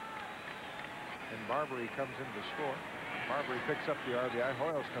 And Barbary comes in to score. Barbary picks up the RBI.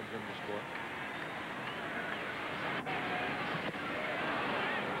 Hoyles comes in to score.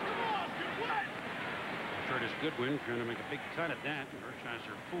 Curtis Goodwin trying to make a big cut at that.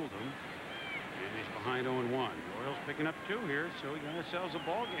 Hershiser fooled him. And he's behind 0-1. Orioles picking up 2 here, so we got ourselves a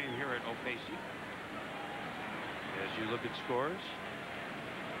ball game here at Opacey. As you look at scores.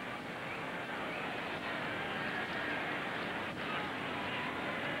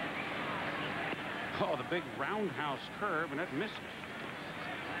 Oh, the big roundhouse curve, and that misses.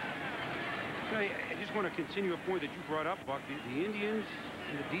 I just want to continue a point that you brought up, Buck. The Indians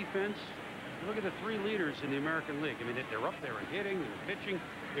and the defense. Look at the three leaders in the American League. I mean, they're up there in hitting, they're pitching.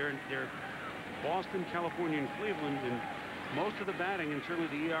 They're Boston, California, and Cleveland, and most of the batting, and certainly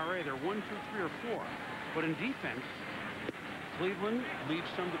the ERA, they're 1, 2, 3, or 4. But in defense, Cleveland leaves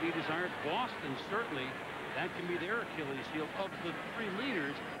some to be desired. Boston, certainly, that can be their Achilles heel. Of the three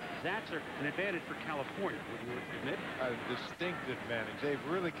leaders, that's an advantage for California, would you admit? A distinct advantage. They've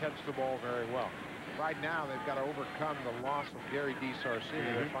really catched the ball very well. Right now, they've got to overcome the loss of Gary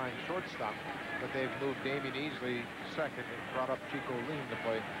DiSarcini. They're playing shortstop, but they've moved Damien Easley second and brought up Chico Lean to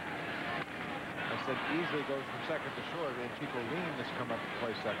play. I said Easley goes from second to short, and Chico Lean has come up to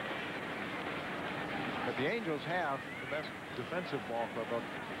play second. But the Angels have the best defensive ball club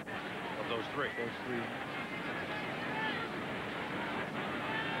of those three.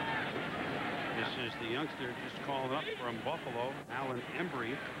 This is the youngster just called up from Buffalo, Alan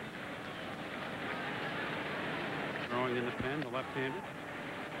Embry. Throwing in the pen, the left-hander.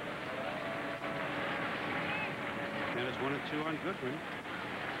 And it's 1-2 on Goodwin.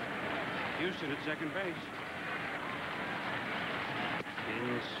 Houston at second base.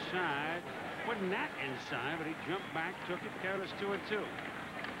 Inside. Wasn't that inside, but he jumped back, took it, count us 2-2.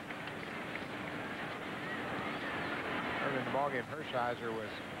 Early in the ballgame, Hershiser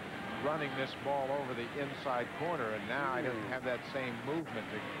was running this ball over the inside corner, and now he doesn't have that same movement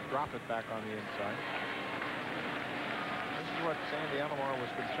to drop it back on the inside. This is what Sandy Alomar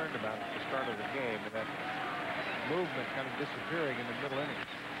was concerned about at the start of the game, and that movement kind of disappearing in the middle innings.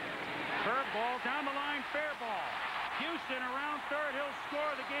 Curveball down the line, fair ball. Houston around third, he'll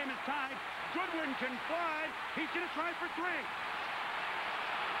score. The game is tied. Goodwin can fly. He's going to try for 3.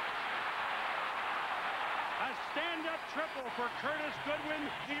 A stand-up triple for Curtis Goodwin.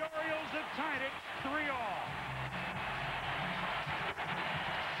 The Orioles have tied it 3-all.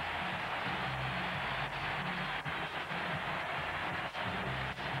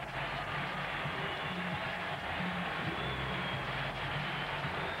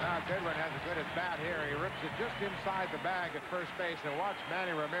 Goodwin has a good at-bat here. He rips it just inside the bag at first base, and watch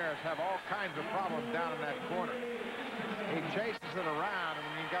Manny Ramirez have all kinds of problems down in that corner. He chases it around, and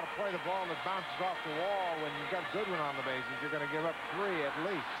when you've got to play the ball that bounces off the wall, when you've got Goodwin on the bases, you're going to give up 3 at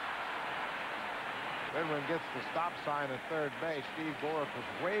least. Goodwin gets the stop sign at third base. Steve Borup was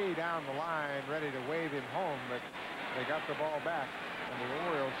way down the line, ready to wave him home, but they got the ball back, and the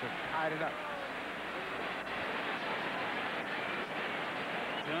Orioles have tied it up.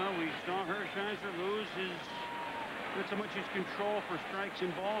 We saw Hershiser lose his, not so much his control for strikes and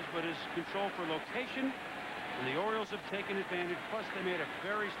balls, but his control for location. And the Orioles have taken advantage. Plus, they made a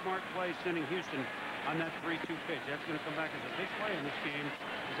very smart play sending Houston on that 3-2 pitch. That's going to come back as a big play in this game.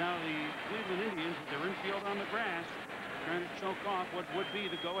 Is now the Cleveland Indians with their infield on the grass trying to choke off what would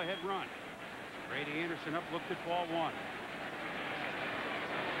be the go-ahead run. Brady Anderson up, looked at ball 1.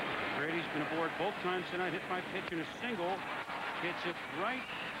 Brady's been aboard both times tonight, hit by pitch in a single. Hits it right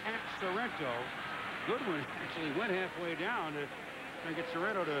at Sorrento. Goodwin actually went halfway down to try and get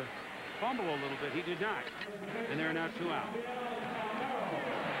Sorrento to fumble a little bit. He did not. And they're now 2 out.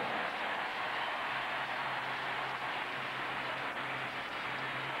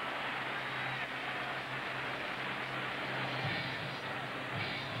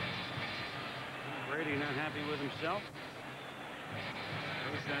 Brady not happy with himself.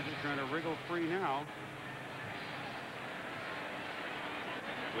 Those guys are trying to wriggle free now.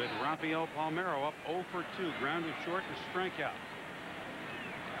 With Rafael Palmeiro up 0 for 2, grounded short and strikeout.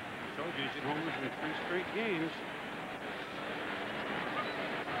 Told you he's hit homers in 3 straight games.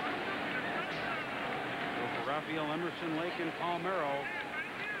 So for Rafael, Emerson, Lake, and Palmeiro,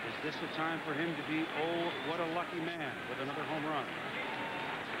 is this a time for him to be, oh, what a lucky man, with another home run?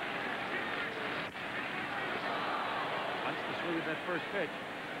 Likes the swing of that first pitch.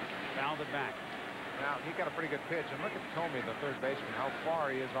 Fouled it back. Now, he got a pretty good pitch, and look at Tomey, the third baseman, how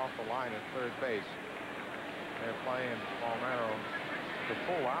far he is off the line at third base. They're playing Palmeiro to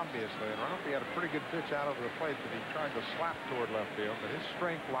pull, obviously, and I don't know if he had a pretty good pitch out over the plate that he tried to slap toward left field, but his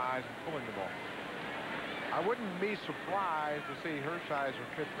strength lies in pulling the ball. I wouldn't be surprised to see Hershiser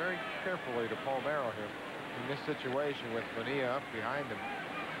pitch very carefully to Palmeiro here in this situation with Bonilla up behind him.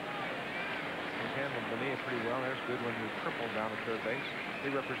 He's handled Bonilla pretty well. There's Goodwin, who tripled down at third base. He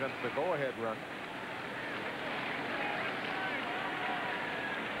represents the go-ahead run.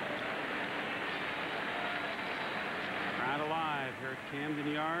 Crowd alive here at Camden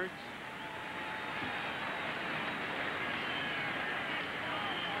Yards.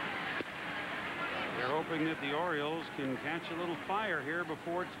 They're hoping that the Orioles can catch a little fire here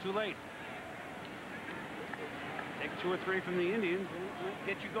before it's too late. Take 2 or 3 from the Indians and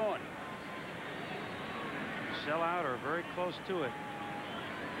get you going. sellout or very close to it.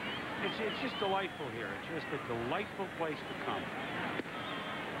 It's just delightful here. It's just a delightful place to come.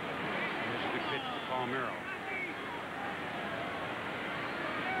 Here's a good pitch to Palmeiro.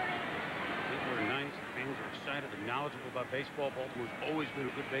 People are nice. The fans are excited. They're knowledgeable about baseball. Baltimore's always been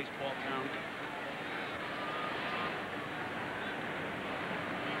a good baseball town.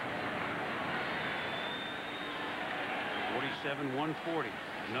 .140.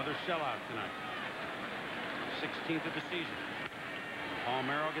 Another sellout tonight. 16th of the season.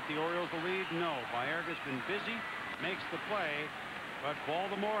 Palmeiro get the Orioles the lead? No. Baerga's been busy, makes the play, but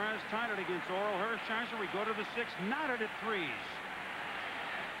Baltimore has tied it against Orel Hershiser. We go to the 6th, knotted at 3s.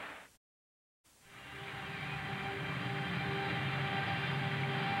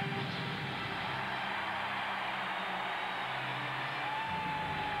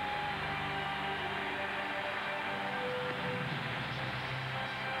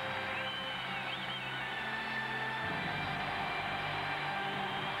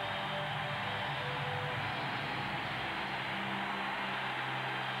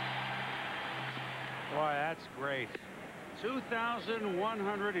 Boy, that's great.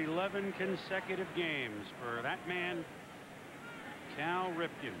 2,111 consecutive games for that man, Cal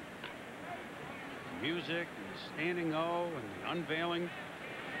Ripken. Music and the standing O and the unveiling.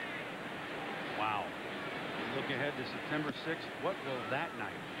 Wow. Look ahead to September 6th. What will that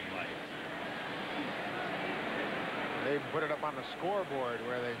night be like? They put it up on the scoreboard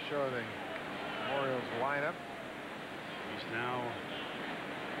where they show the Orioles lineup. He's now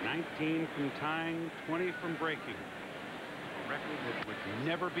 19 from tying, 20 from breaking. A record that would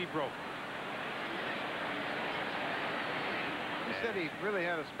never be broken. He said he really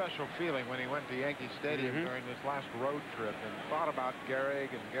had a special feeling when he went to Yankee Stadium during this last road trip and thought about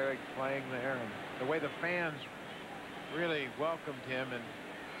Gehrig and Gehrig playing there and the way the fans really welcomed him and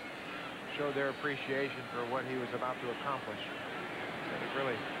showed their appreciation for what he was about to accomplish. He said it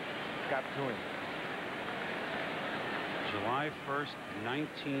really got to him. July 1st,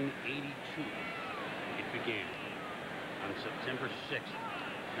 1982. It began on September 6th,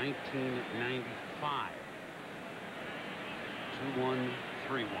 1995. 2-1,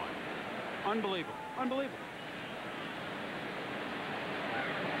 3-1. Unbelievable. Unbelievable.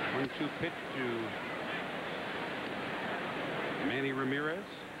 1-2 pitch to Manny Ramirez.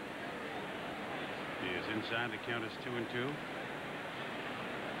 He is inside. The count is 2-2.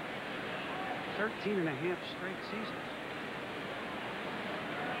 13 and a half straight seasons.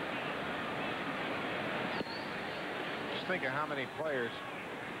 Think of how many players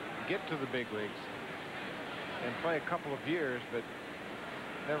get to the big leagues and play a couple of years but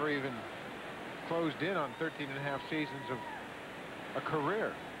never even closed in on 13 and a half seasons of a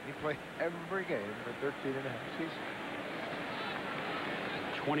career. He played every game for 13 and a half seasons.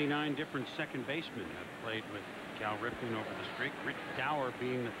 29 different second basemen have played with Cal Ripken over the streak, Rick Dower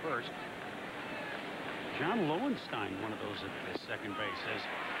being the first. John Lowenstein, one of those at the second base, says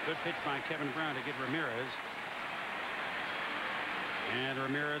good pitch by Kevin Brown to get Ramirez. And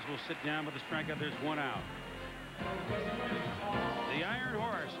Ramirez will sit down with a strikeout. There's one out. The Iron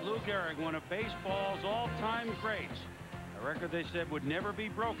Horse, Lou Gehrig, one of baseball's all-time greats. A record they said would never be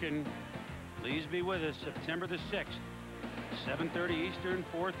broken. Please be with us September the 6th. 7:30 Eastern,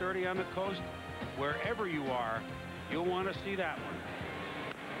 4:30 on the coast. Wherever you are, you'll want to see that one.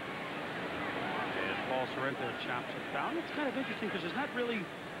 As Paul Sorrento chops it down. It's kind of interesting because there's not really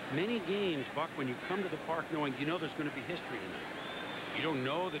many games, Buck, when you come to the park knowing you know there's going to be history tonight. You don't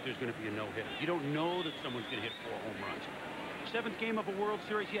know that there's going to be a no-hitter. You don't know that someone's going to hit 4 home runs. 7th game of a World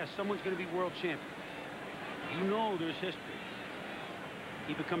Series, yes, someone's going to be world champion. You know there's history.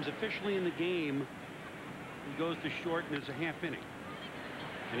 He becomes officially in the game. He goes to short and there's a half inning.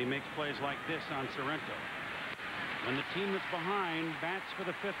 And he makes plays like this on Sorrento. When the team that's behind bats for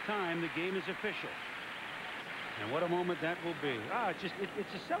the 5th time, the game is official. And what a moment that will be.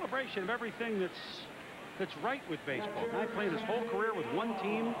 It's a celebration of everything that's right with baseball. Guy playing his whole career with one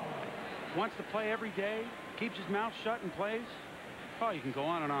team, wants to play every day, keeps his mouth shut and plays. Oh, you can go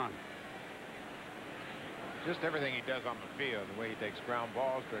on and on. Just everything he does on the field, the way he takes ground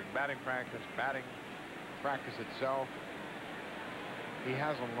balls during batting practice itself. He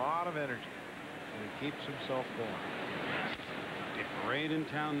has a lot of energy, and he keeps himself going. A parade in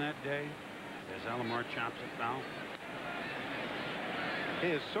town that day as Alomar chops it foul. He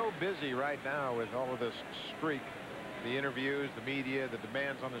is so busy right now with all of this streak, the interviews, the media, the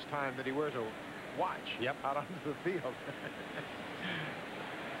demands on his time, that he wears a watch out onto the field.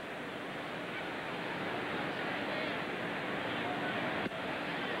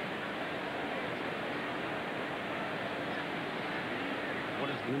 What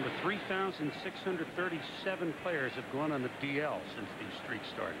is Remember, 3,637 players have gone on the DL since these streaks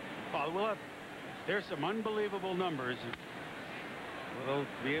started. Oh, there's some unbelievable numbers we'll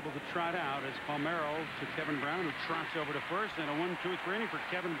be able to trot out as Palmeiro to Kevin Brown, who trots over to first, and a 1-2-3 inning for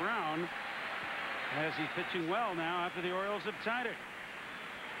Kevin Brown as he's pitching well now after the Orioles have tied it.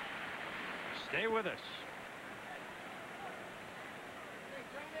 Stay with us.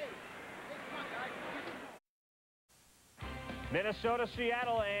 Minnesota,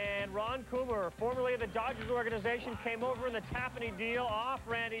 Seattle, and Ron Coomer, formerly of the Dodgers organization, came over in the Tapani deal off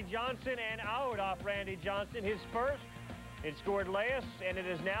Randy Johnson and out off Randy Johnson. His first, it scored Leas, and it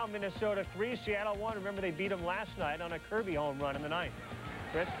is now Minnesota 3, Seattle 1. Remember, they beat him last night on a Kirby home run in the ninth.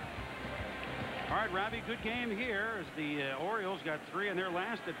 Chris? All right, Robbie, good game here as the Orioles got 3 in their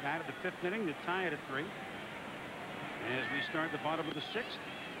last at bat of the 5th inning to tie it at 3. As we start the bottom of the 6th.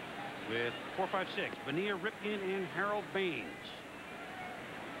 With 4-5-6, Bonilla, Ripken, and Harold Baines.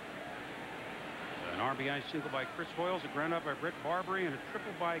 An RBI single by Chris Hoyles, a ground out by Brett Barbary, and a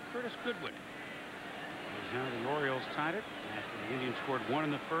triple by Curtis Goodwin. As now the Orioles tied it after the Indians scored 1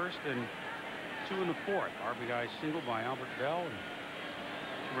 in the first and 2 in the fourth. RBI single by Albert Bell, and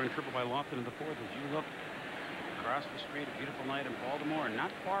run triple by Lofton in the fourth. As you look across the street, a beautiful night in Baltimore, and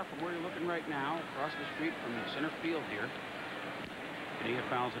not far from where you're looking right now, across the street from the center field here. Bonilla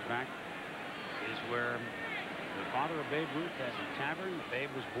fouls it back. Is where the father of Babe Ruth has a tavern.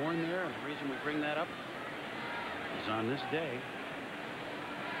 Babe was born there, and the reason we bring that up is on this day,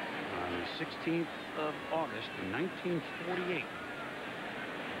 on the 16th of August in 1948,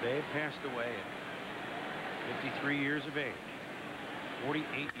 Babe passed away at 53 years of age, 48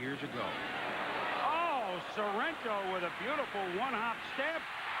 years ago. Oh, Sorrento with a beautiful one-hop step,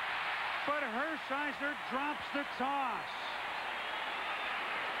 but Hershiser drops the toss.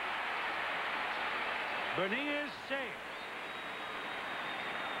 Bonilla is safe.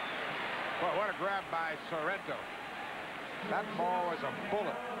 Well, what a grab by Sorrento. That ball was a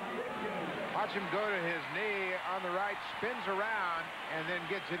bullet. Watch him go to his knee on the right, spins around, and then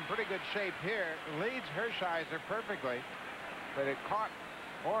gets in pretty good shape here. Leads Hershiser perfectly, but it caught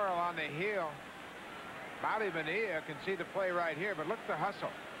Orel on the heel. Bobby Bonilla can see the play right here, but look at the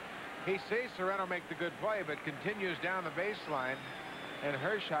hustle. He sees Sorrento make the good play, but continues down the baseline, and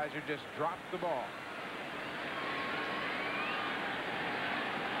Hershiser just dropped the ball.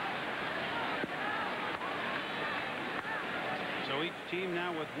 So each team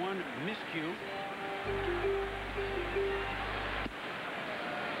now with one miscue.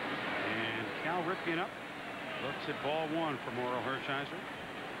 And Cal Ripken up. Looks at ball 1 from Orel Hershiser.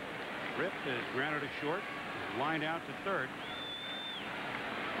 Rip is grounded to short. Lined out to third.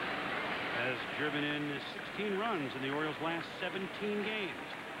 Has driven in 16 runs in the Orioles' last 17 games.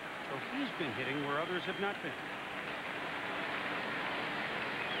 So he's been hitting where others have not been.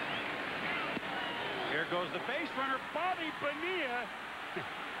 Here goes the base runner, Bobby Bonilla.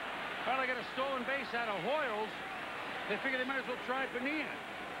 Well, they got a stolen base out of Hoyles. They figure they might as well try Bonilla.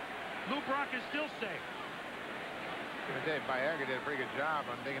 Lou Brock is still safe. Dave Baerga did a pretty good job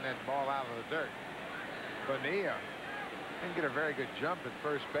on digging that ball out of the dirt. Bonilla didn't get a very good jump at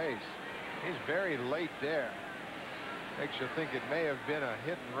first base. He's very late there. Makes you think it may have been a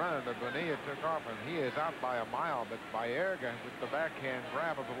hit and run, but Bonilla took off, and he is out by a mile. But Baerga, with the backhand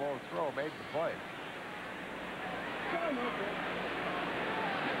grab of the low throw, made the play. You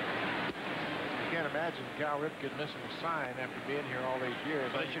can't imagine Cal Ripken missing a sign after being here all these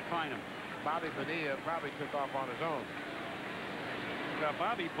years. They should find him. Bobby Bonilla probably took off on his own. Now,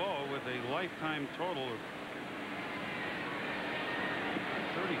 Bobby Bo with a lifetime total of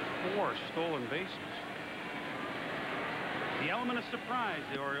 34 stolen bases. The element of surprise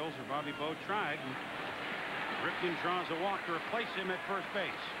the Orioles or Bobby Bo tried. Ripken draws a walk to replace him at first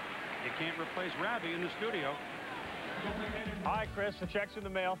base. You can't replace Ravi in the studio. Hi, Chris. The check's in the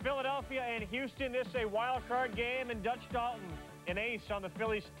mail. Philadelphia and Houston. This is a wild card game, and Dutch Dalton, an ace on the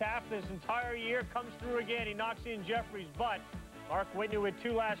Phillies staff this entire year, comes through again. He knocks in Jeffries, but Mark Whitney with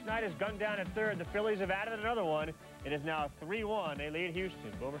 2 last night is gunned down at third. The Phillies have added another one. It is now 3-1. They lead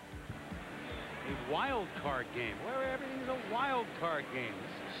Houston. Boomer. A wild card game. Well, everything's a wild card game.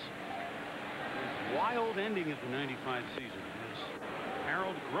 This is a wild ending of the '95 season. As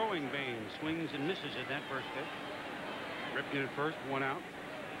Harold Growing Baines swings and misses at that first pitch. Ripken at first, 1 out.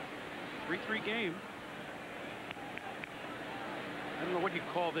 3-3 game. I don't know what you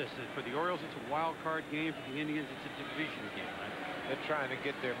call this. For the Orioles, it's a wild card game. For the Indians, it's a division game. Right? They're trying to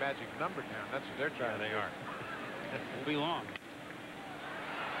get their magic number down. That's what they're trying to do. They are. Won't be long.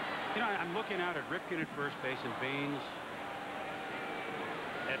 You know, I'm looking out at Ripken at first base and Baines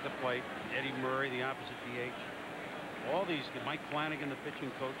at the plate. Eddie Murray, the opposite DH. All these, Mike Flanagan, the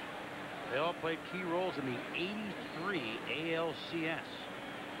pitching coach, they all played key roles in the '83 ALCS.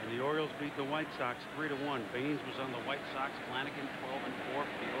 And the Orioles beat the White Sox 3-1. Baines was on the White Sox. Flanagan 12-4 for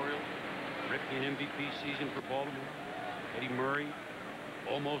the Orioles. Ripken MVP season for Baltimore. Eddie Murray,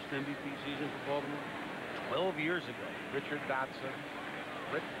 almost MVP season for Baltimore. 12 years ago. Richard Dotson,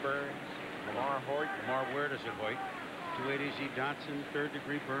 Rick Burns, Lamar Hoyt. Lamar, where does it Hoyt? 280Z Dotson, third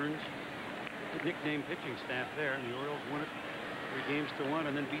degree Burns. Good nickname pitching staff there. And the Orioles won it 3-1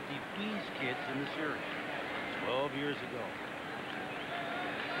 and then beat the Ease Kids in the series. 12 years ago.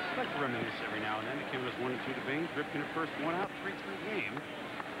 I like to reminisce every now and then. The count is 1-2 to Baines. Ripken at first, 1 out, 3-3 game.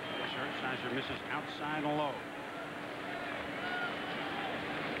 Hershiser misses outside and low.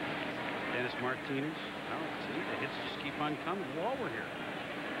 Dennis Martinez. Oh, see, the hits just keep on coming. While we're here.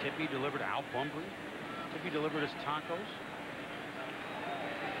 Tippy delivered Al Bumbry. Tippy delivered his tacos.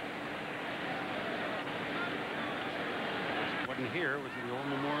 Wasn't here. It was in the old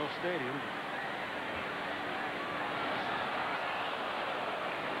Memorial Stadium.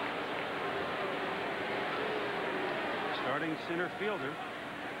 Starting center fielder.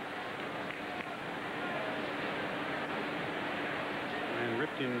 And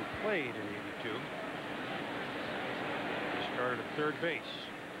Ripken played in '82. He started at third base.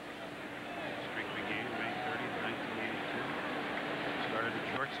 Spring began May 30th, 1982. Started at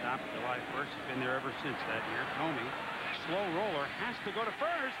shortstop July 1st. He's been there ever since that year. Comey, slow roller, has to go to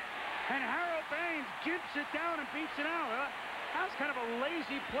first. And Harold Baines gets it down and beats it out. That was kind of a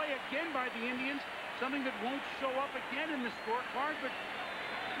lazy play again by the Indians. Something that won't show up again in the scorecard, but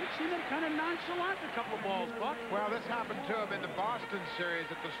you've seen them kind of nonchalant a couple of balls, Buck. Well, this happened to them in the Boston series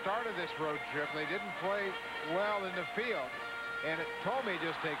at the start of this road trip. They didn't play well in the field, and Tomey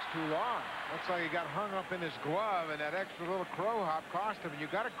just takes too long. Looks like he got hung up in his glove, and that extra little crow hop cost him. And you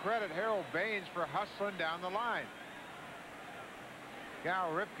got to credit Harold Baines for hustling down the line.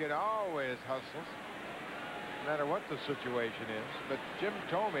 Cal Ripken always hustles, no matter what the situation is. But Jim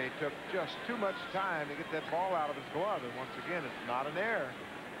Tomey took just too much time to get that ball out of his glove. And once again, it's not an error,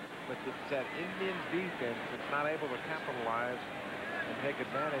 but it's that Indians defense that's not able to capitalize and take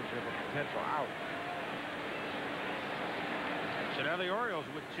advantage of a potential out. So now the Orioles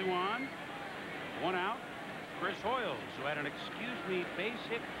with 2 on, 1 out. Chris Hoyles, who had an excuse-me base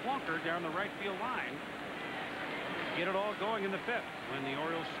hit clunker down the right field line, get it all going in the 5th when the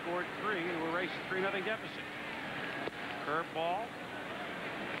Orioles scored 3 to erase a 3-0 deficit. Curveball.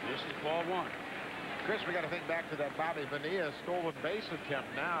 This is ball 1. Chris, we got to think back to that Bobby Bonilla stolen base attempt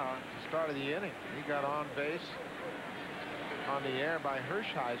now at the start of the inning. He got on base on the air by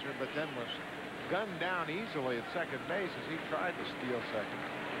Hershiser, but then was gunned down easily at second base as he tried to steal second.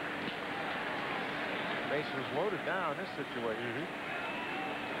 Base was loaded down in this situation.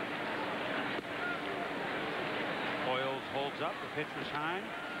 Hoyles holds up. The pitch was high.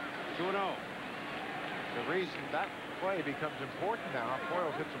 2-0. The reason that play becomes important now, if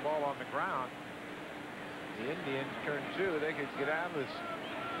Hoyles hits the ball on the ground, the Indians turn 2. They could get out of this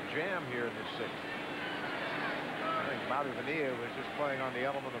jam here in the 6th. I think Bobby Bonilla was just playing on the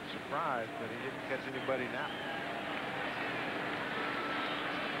element of surprise, but he didn't catch anybody now.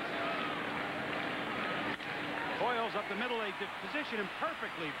 Hoyles up the middle. They position him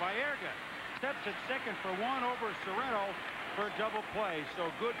perfectly. Baerga steps at second for 1 over Sorrento for a double play.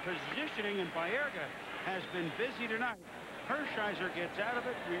 So good positioning, and Baerga has been busy tonight. Hershiser gets out of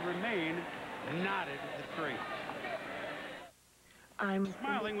it. We remain knotted at 3. I'm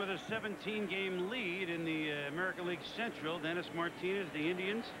smiling with a 17-game lead in the American League Central. Dennis Martinez, the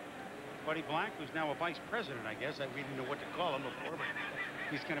Indians. Buddy Black, who's now a vice president, I guess. We didn't know what to call him before, but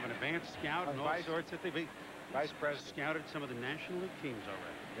he's kind of an advanced scout and all sorts of things. Vice president. Scouted some of the National League teams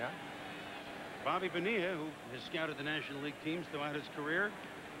already. Yeah. Bobby Bonilla, who has scouted the National League teams throughout his career,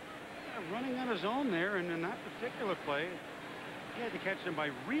 running on his own there, and in that particular play, he had to catch them by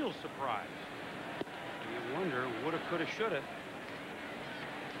real surprise. You wonder, woulda, coulda, shoulda.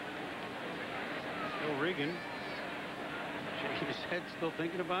 Bill Regan shaking his head, still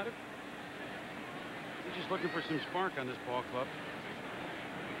thinking about it. He's just looking for some spark on this ball club.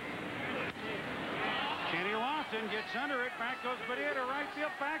 Kenny Lofton gets under it. Back goes Bonilla to right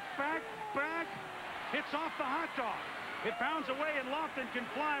field. Back. Hits off the hot dog. It bounds away, and Lofton can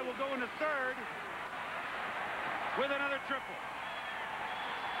fly. Will go into 3rd with another triple.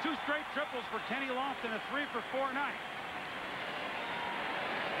 2 straight triples for Kenny Lofton. A 3 for 4 night.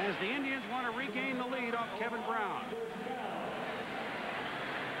 As the Indians want to regain the lead off Kevin Brown.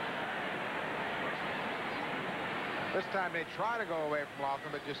 This time they try to go away from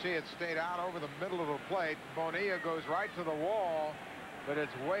Lofton, but you see it stayed out over the middle of the plate. Bonilla goes right to the wall, but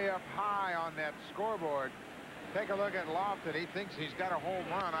it's way up high on that scoreboard. Take a look at Lofton. He thinks he's got a home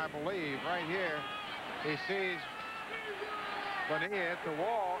run, I believe, right here. He sees Bonilla hit the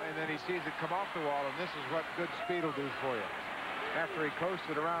wall, and then he sees it come off the wall, and this is what good speed will do for you. After he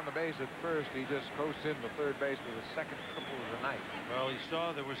coasted around the base at first, he just coasts into third base with his second triple of the night. Well, he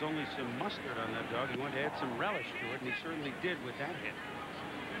saw there was only some mustard on that dog. He wanted to add some relish to it, and he certainly did with that hit.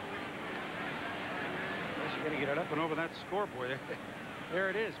 Guess you're going to get it up and over that scoreboard. There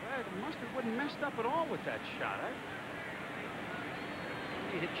it is. Well, the mustard wasn't messed up at all with that shot.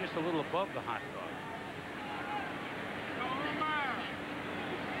 He hit just a little above the hot dog.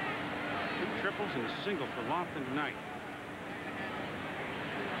 2 triples and a single for Lofton tonight.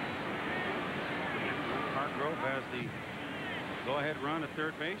 Hargrove has the go-ahead run at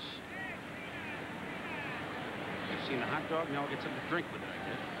third base. You've seen the hot dog. Now we'll get something to drink with it, I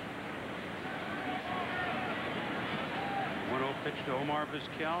guess. 1-0 pitch to Omar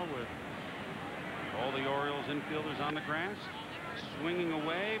Vizquel with all the Orioles infielders on the grass. Swinging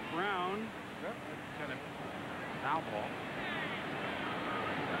away, Brown. Yep, kind of Foul ball.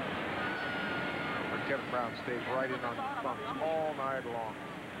 but Kevin Brown stays right in on his thumbs all night long.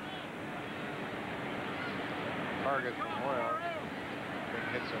 Target from Orel.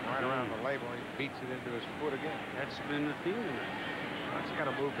 Hits him right around the label. He beats it into his foot again. That's been the theme tonight. That's the kind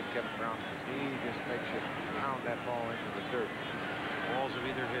of movement Kevin Brown has. He just makes you pound that ball into the dirt. Balls have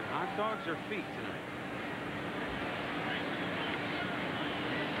either hit hot dogs or feet tonight.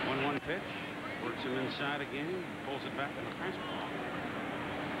 1-1 pitch. Works him inside again. Pulls it back on the fastball.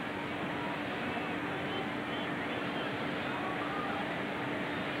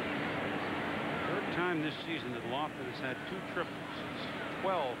 Third time this season that Lofton has had 2 triples. It's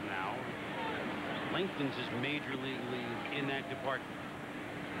 12 now. Lengthens his major league lead in that department.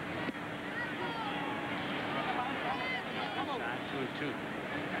 Side 2-2.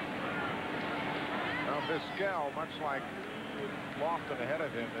 Now Vizquel, much like Lofton ahead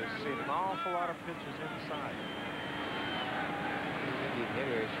of him, has seen an awful lot of pitches inside. These Indian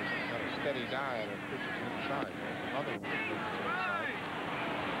hitters have got a steady diet of pitches inside. Another one pitches inside.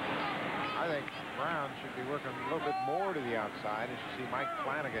 I think Brown should be working a little bit more to the outside. As you see Mike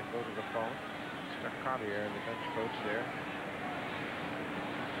Flanagan go to the phone. Chuck Collier, the bench coach there.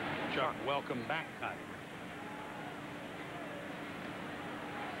 Chuck, welcome back, Collier.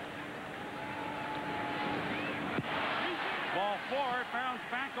 Ball 4, it bounds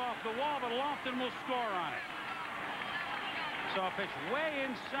back off the wall, but Lofton will score on it. So a pitch way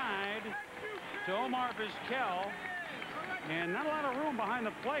inside to Omar Vizquel, and not a lot of room behind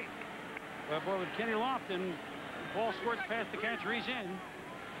the plate. But boy, with Kenny Lofton, ball squirts past the catcher, he's in.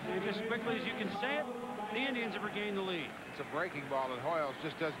 And just as quickly as you can say it, the Indians have regained the lead. It's a breaking ball that Hoyles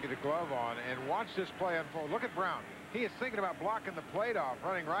just doesn't get a glove on. And watch this play unfold. Look at Brown. He is thinking about blocking the plate off,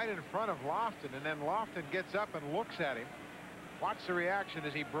 running right in front of Lofton, and then Lofton gets up and looks at him. Watch the reaction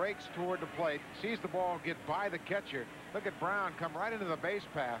as he breaks toward the plate, sees the ball get by the catcher. Look at Brown come right into the base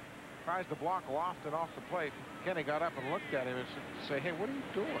path, tries to block Lofton off the plate. Kenny got up and looked at him and said, hey, what are you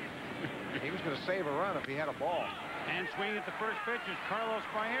doing? He was going to save a run if he had a ball. And swinging at the first pitch is Carlos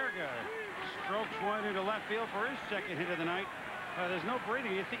Baerga. Strokes one into left field for his second hit of the night. There's no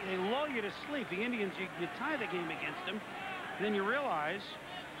breathing. They lull you to sleep. The Indians, you tie the game against them. And then you realize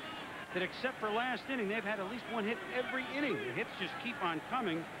that except for last inning, they've had at least one hit every inning. The hits just keep on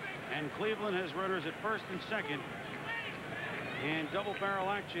coming. And Cleveland has runners at first and second. And double barrel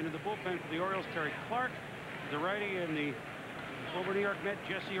action in the bullpen for the Orioles. Terry Clark, the righty, and the former New York Met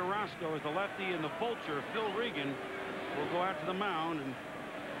Jesse Orozco is the lefty, and the vulture Phil Regan will go out to the mound. And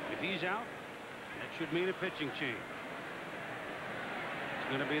if he's out, that should mean a pitching change. It's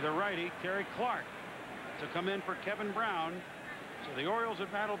going to be the righty, Terry Clark, to come in for Kevin Brown. So the Orioles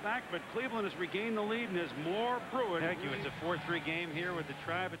have battled back, but Cleveland has regained the lead and has more brewing. Thank you. It's a 4-3 game here with the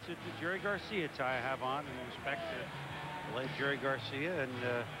Tribe. It's a Jerry Garcia tie I have on in respect to the late Jerry Garcia. And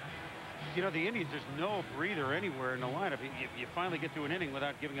you know, the Indians, there's no breather anywhere in the lineup. You finally get to an inning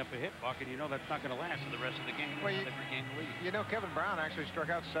without giving up a hit, Buck, and you know that's not going to last for the rest of the game. Well, They've regained the lead. You know, Kevin Brown actually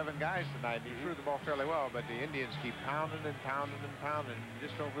struck out 7 guys tonight. He threw the ball fairly well, but the Indians keep pounding and pounding and pounding. You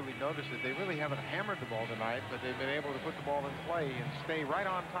just don't really notice it. They really haven't hammered the ball tonight, but they've been able to put the ball in play and stay right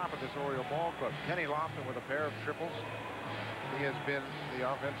on top of this Oriole ball club. Kenny Lofton with a pair of triples. He has been the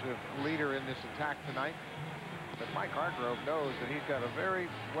offensive leader in this attack tonight. But Mike Hargrove knows that he's got a very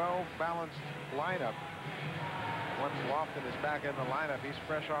well-balanced lineup. Once Lofton is back in the lineup, he's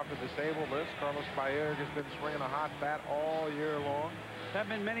fresh off the disabled list. Carlos Baerga has been swinging a hot bat all year long. There have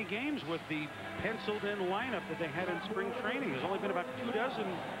been many games with the penciled-in lineup that they had in spring training. There's only been about 2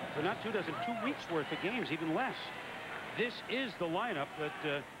 weeks worth of games, even less. This is the lineup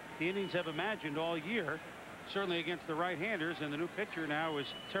that the Indians have imagined all year. certainly against the right-handers. And the new pitcher now is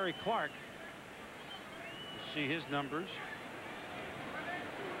Terry Clark. Let's see his numbers.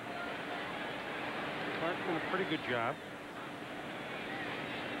 Clark's done a pretty good job.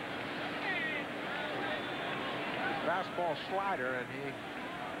 Fastball slider, and he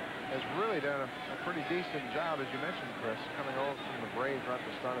has really done a pretty decent job, as you mentioned, Chris, coming over from the Braves right at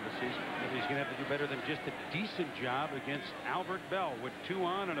the start of the season. And he's going to have to do better than just a decent job against Albert Bell with 2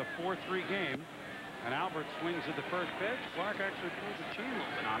 on in a 4-3 game. And Albert swings at the first pitch. Clark actually pulls the chain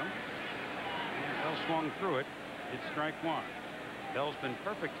open on him. And Bell swung through it. It's strike 1. Bell's been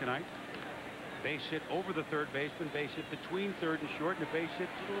perfect tonight. Base hit over the third baseman, base hit between third and short, and a base hit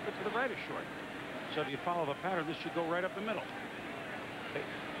a little bit to the right of short. So if you follow the pattern, this should go right up the middle. Okay.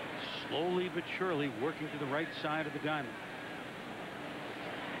 Slowly but surely working to the right side of the diamond.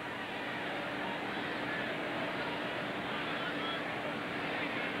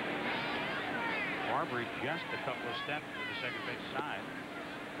 Barbary just a couple of steps to the second base side.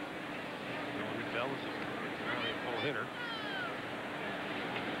 Bell is apparently a full hitter.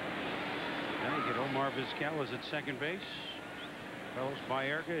 Now you get Omar Vizquel at second base. Carlos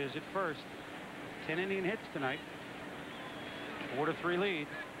Baerga is at first. 10 inning hits tonight. 4-3 lead.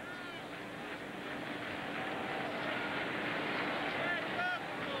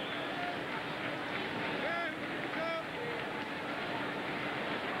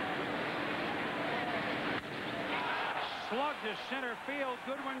 Slug to center field.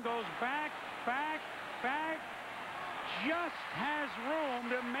 Goodwin goes back. Just has room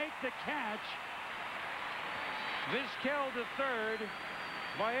to make the catch. Vizquel to third.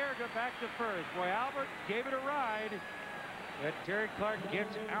 Baerga back to first. Boy, Albert gave it a ride. But Terry Clark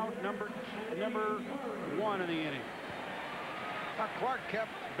gets out number 1 in the inning. Now, Clark kept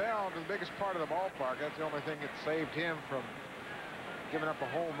Bell to the biggest part of the ballpark. That's the only thing that saved him from giving up a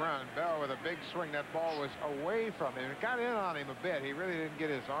home run. Bell with a big swing. That ball was away from him. It got in on him a bit. He really didn't get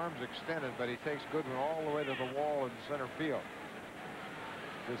his arms extended, but he takes Goodwin all the way to the wall in center field.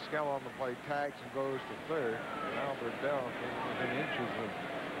 Vizquel on the plate tags and goes to third. And Albert Bell came within inches of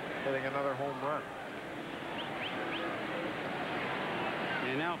hitting another home run.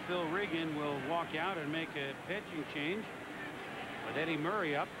 And now Phil Regan will walk out and make a pitching change with Eddie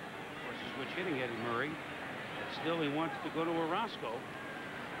Murray up. Of course, a switch hitting Eddie Murray. But still, he wants to go to Orozco.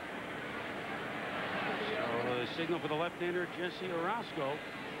 So the signal for the left-hander, Jesse Orozco.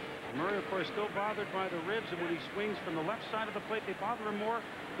 Murray, of course, still bothered by the ribs, and when he swings from the left side of the plate, they bother him more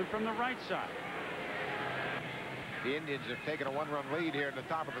than from the right side. The Indians have taken a 1-run lead here in the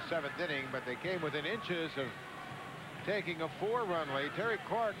top of the 7th inning, but they came within inches of taking a 4-run lead. Terry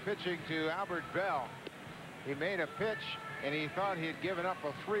Clark pitching to Albert Bell. He made a pitch, and he thought he had given up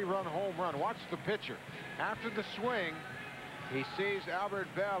a 3-run home run. Watch the pitcher. After the swing, he sees Albert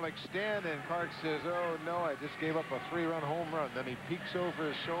Bell extend, and Clark says, "Oh, no, I just gave up a 3-run home run." Then he peeks over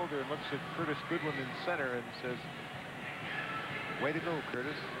his shoulder and looks at Curtis Goodwin in center and says, "Way to go,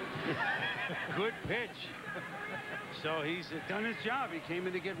 Curtis." Good pitch. So he's done his job. He came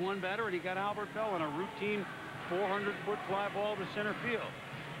in to get one batter, and he got Albert Bell on a routine 400-foot fly ball to center field.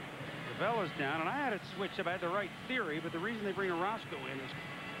 The Bell is down, and I had it switched up. I had the right theory, but the reason they bring Orozco in is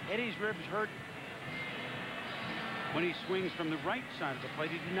Eddie's ribs hurt when he swings from the right side of the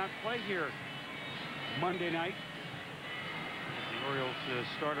plate. He did not play here Monday night. The Orioles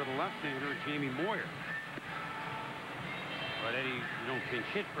started a left-hander, Jamie Moyer. But Eddie, you don't pinch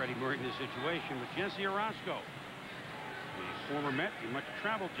hit for Eddie Murray in this situation with Jesse Orozco. The former Met, the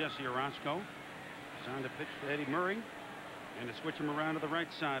much-traveled Jesse Orozco, is on to pitch to Eddie Murray and to switch him around to the right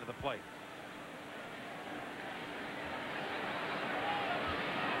side of the plate.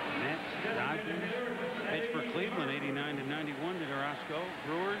 Mets, Dodgers, pitch for Cleveland, 89-91 to Orozco.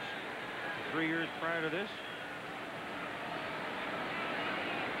 Brewers, 3 years prior to this.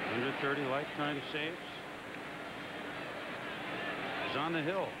 130 lifetime saves. Is on the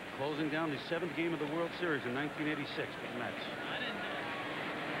hill, closing down the 7th game of the World Series in 1986 for the Mets.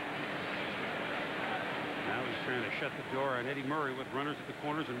 Now he's trying to shut the door on Eddie Murray with runners at the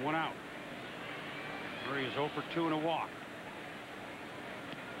corners and 1 out. Murray is 0 for 2 and a walk.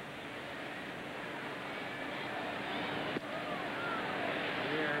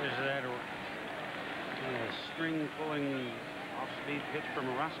 Here is that string pulling off-speed pitch from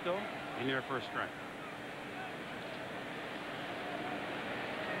Orozco in there for a strike.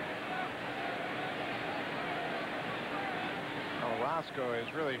 Orozco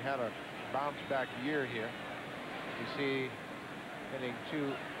has really had a bounce-back year here. You see, hitting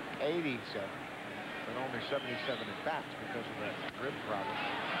 .287, but only 77 at bats because of that rib problem.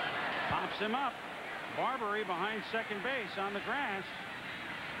 Pops him up. Barbary behind second base on the grass.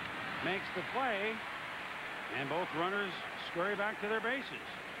 Makes the play. And both runners scurry back to their bases.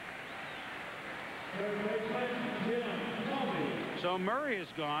 So Murray is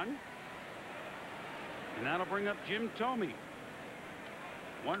gone. And that'll bring up Jim Thome.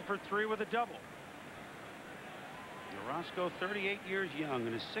 1 for 3 with a double. Orozco, 38 years young,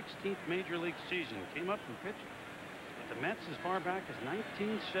 in his 16th major league season, came up and pitched at the Mets as far back as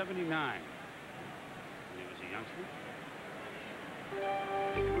 1979 when he was a youngster.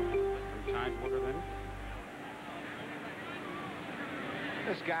 From Tidewater then.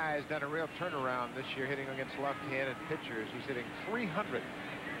 This guy has done a real turnaround this year, hitting against left-handed pitchers. He's hitting 300,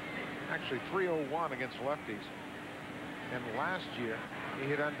 actually 301 against lefties. And last year, he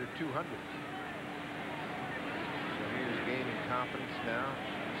hit under 200. So he is gaining confidence now.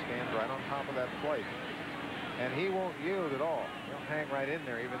 He stands right on top of that plate. And he won't yield at all. He'll hang right in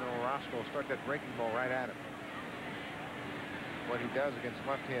there, even though Orozco will start that breaking ball right at him. What he does against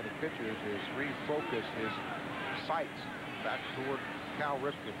left-handed pitchers is refocus his sights back toward Cal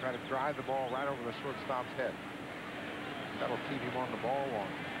Ripken, try to drive the ball right over the shortstop's head. That'll keep him on the ball long.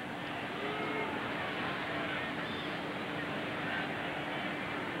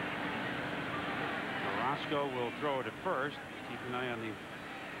 Orozco will throw it at first. Keep an eye on the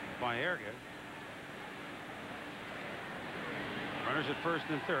Baerga. Runners at first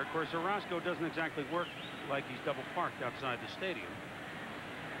and third. Of course, Orozco doesn't exactly work like he's double parked outside the stadium.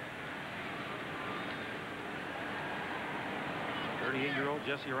 .38-year-old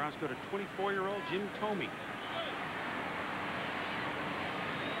Jesse Orozco to 24-year-old Jim Thome.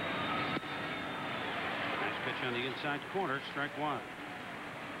 Nice pitch on the inside corner, strike one.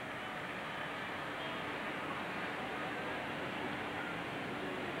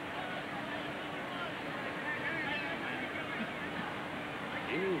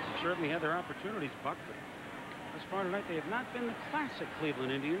 Indians have certainly had their opportunities, Buck, but thus far tonight they have not been the classic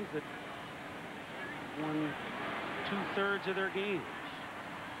Cleveland Indians that won 2/3 of their games.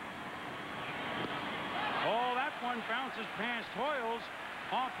 Oh, that one bounces past Hoyles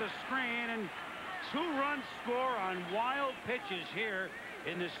off the screen, and 2-run score on wild pitches here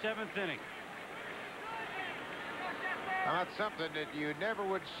in the 7th inning. Now, that's something that you never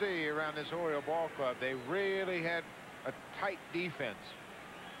would see around this Oriole ball club. They really had a tight defense.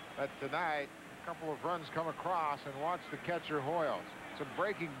 But tonight, a couple of runs come across, and watch the catcher Hoyles. It's a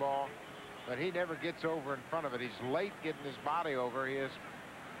breaking ball, but he never gets over in front of it. He's late getting his body over. He is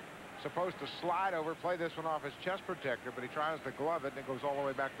supposed to slide over, play this one off his chest protector, but he tries to glove it, and it goes all the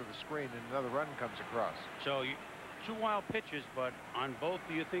way back to the screen, and another run comes across. So 2 wild pitches, but on both,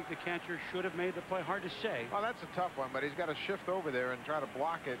 do you think the catcher should have made the play? Hard to say. Well, that's a tough one, but he's got to shift over there and try to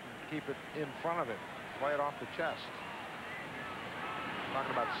block it and keep it in front of it. Play it off the chest.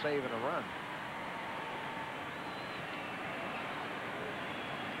 Talking about saving a run.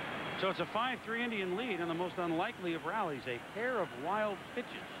 So it's a 5-3 Indian lead on the most unlikely of rallies, a pair of wild pitches.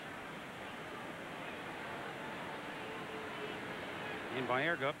 And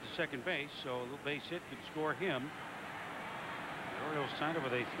Baerga up to second base, so a little base hit could score him. The Orioles tied it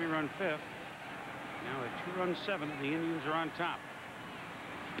with a 3-run 5th. Now a 2-run 7th, and the Indians are on top.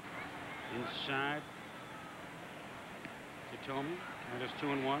 Inside to Thome. That is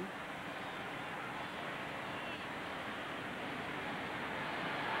 2-1.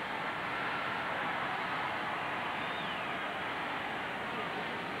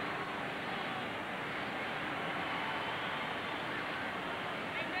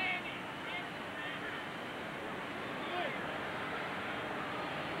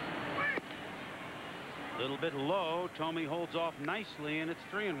 A little bit low. Thome holds off nicely, and it's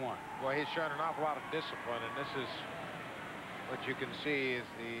 3-1. Well, he's shown an awful lot of discipline, and this is what you can see is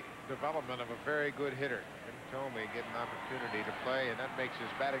the development of a very good hitter. Jim Thome getting an opportunity to play, and that makes his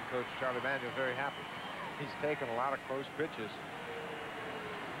batting coach, Charlie Manuel, very happy. He's taken a lot of close pitches.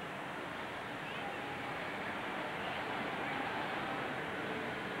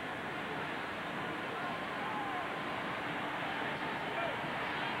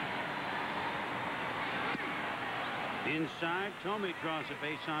 Inside, Thome draws a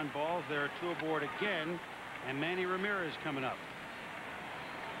base on balls. There are 2 aboard again, and Manny Ramirez coming up.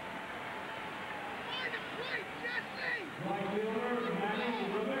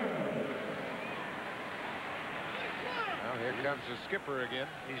 Well, here comes the skipper again.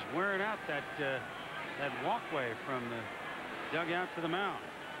 He's wearing out that walkway from the dugout to the mound.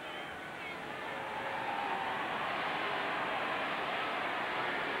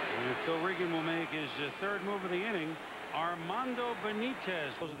 And Phil Regan will make his 3rd move of the inning. Armando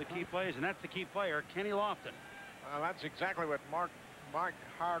Benitez. Those are the key plays, and that's the key player, Kenny Lofton. Well, that's exactly what Mike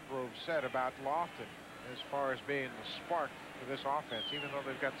Hargrove said about Lofton as far as being the spark for this offense. Even though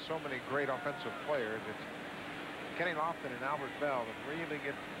they've got so many great offensive players, it's Kenny Lofton and Albert Bell that really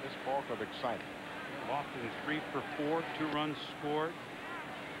get this ball club excited. Lofton 3 for 4, 2 runs scored,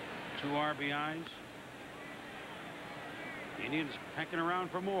 2 RBIs. The Indians pecking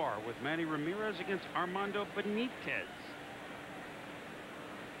around for more with Manny Ramirez against Armando Benitez.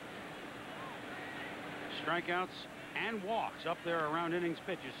 Strikeouts and walks up there around innings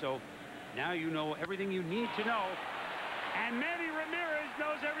pitches. So now you know everything you need to know. And Manny Ramirez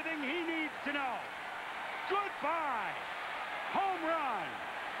knows everything he needs to know. Goodbye. Home run.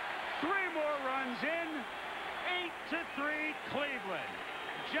 3 more runs in. 8-3 Cleveland.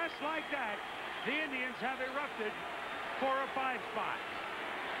 Just like that, the Indians have erupted for a 5 spot.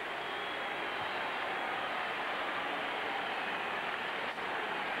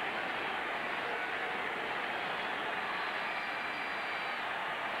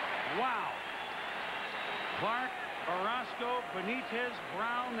 Wow. Clark, Orozco, Benitez,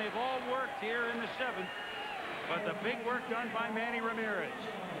 Brown, they've all worked here in the 7th. But the big work done by Manny Ramirez.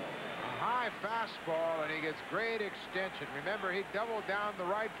 A high fastball, and he gets great extension. Remember, he doubled down the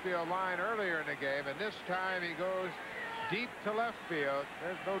right field line earlier in the game, and this time he goes deep to left field.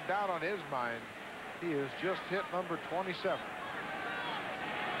 There's no doubt on his mind. He has just hit number 27.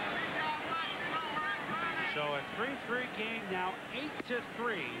 So a 3-3 game now,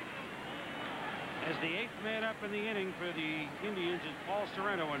 8-3. As the 8th man up in the inning for the Indians is Paul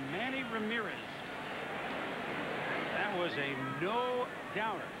Sorrento, and Manny Ramirez. That was a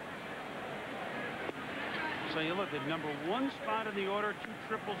no-doubter. So you look at number 1 spot in the order, 2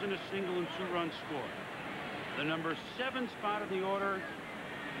 triples and a single and 2 runs scored. The number 7 spot in the order,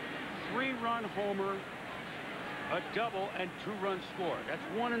 3-run homer, a double, and 2 runs scored. That's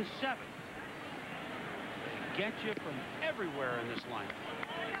 1 and 7. They get you from everywhere in this lineup.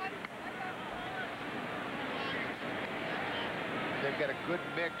 They've got a good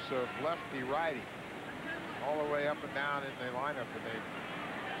mix of lefty-righty all the way up and down in the lineup, and they've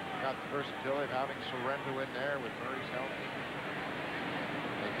got the versatility of having Sorrento in there with Murray's healthy.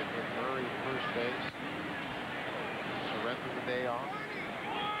 They can put Murray first base, Sorrento the day off.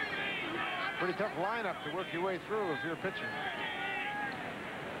 Pretty tough lineup to work your way through if you're a pitcher.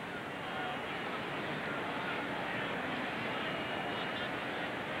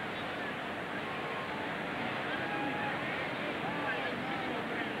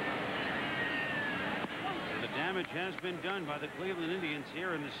 Damage has been done by the Cleveland Indians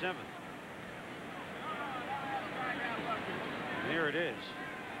here in the 7th. There it is.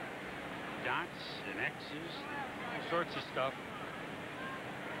 Dots and X's, all sorts of stuff.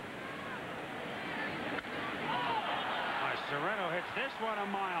 Sorrento hits this one a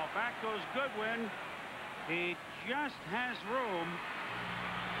mile. Back goes Goodwin. He just has room.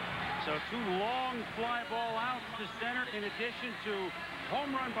 So 2 long fly ball outs to center in addition to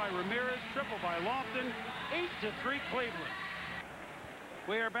home run by Ramirez, triple by Lofton. 8-3 Cleveland.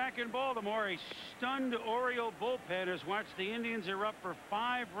 We are back in Baltimore. A stunned Oriole bullpen has watched the Indians erupt for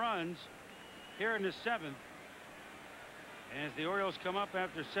 5 runs here in the 7th. As the Orioles come up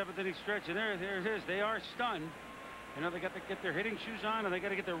after 7th inning stretch, and there it is. They are stunned. You know, they got to get their hitting shoes on, and they got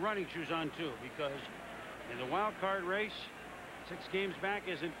to get their running shoes on too, because in the wild card race, 6 games back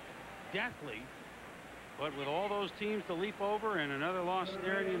isn't deathly. But with all those teams to leap over and another loss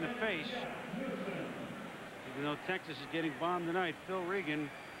staring you in the face, even though Texas is getting bombed tonight, Phil Regan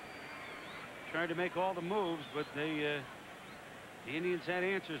tried to make all the moves, but the Indians had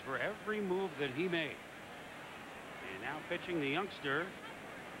answers for every move that he made. And now pitching the youngster,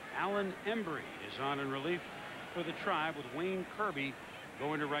 Alan Embry is on in relief for the Tribe with Wayne Kirby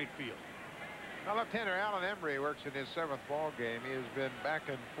going to right field. Now, left-hander Alan Embry works in his 7th ball game. He has been back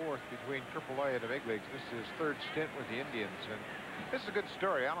and forth between AAA and the big leagues. This is his 3rd stint with the Indians, and this is a good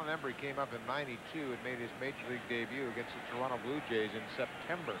story. Alan Embry came up in '92 and made his major league debut against the Toronto Blue Jays in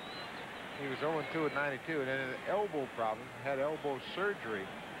September. He was 0-2 at '92, and then an elbow problem, had elbow surgery,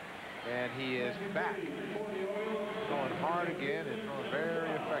 and he is back, going hard again and throwing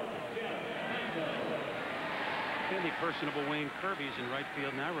very effective. And the personable Wayne Kirby is in right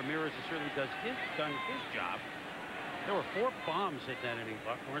field now. Ramirez has certainly done his job. There were 4 bombs hit that inning,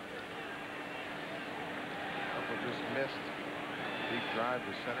 Buck, weren't there? Couple just missed. Deep drive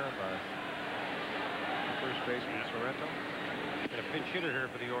to center by first baseman Sorrento. Got a pinch hitter here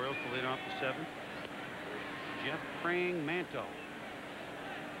for the Orioles to lead off the 7th. Jeff Praying Manto.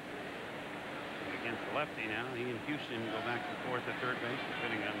 Against the lefty now. He and Houston go back and forth at third base,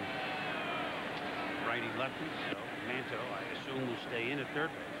 depending on righty-lefty. So Manto, I assume, will stay in at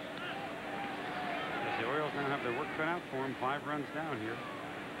third base. As the Orioles now have their work cut out for them, 5 runs down here,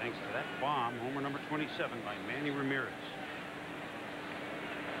 thanks to that bomb, homer number 27 by Manny Ramirez.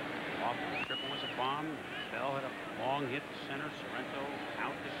 Off the triple was was a bomb. Bell had a long hit to center. Sorrento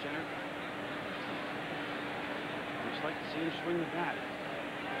out to center. Looks like to see him swing the bat.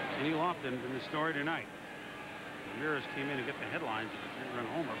 Kenny Lofton in the story tonight. Ramirez came in and got the headlines of the 3-run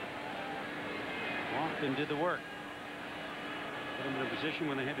homer. Lofton did the work. Put him in a position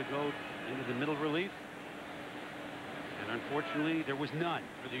when they had to go into the middle relief. And unfortunately, there was none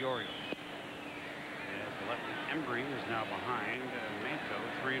for the Orioles. As the lefty Embry is now behind Manto,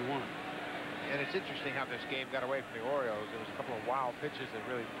 3-1. And it's interesting how this game got away from the Orioles. There was a couple of wild pitches that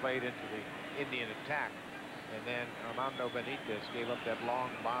really played into the Indian attack. And then Armando Benitez gave up that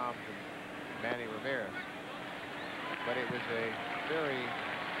long bomb to Manny Ramirez. But it was a very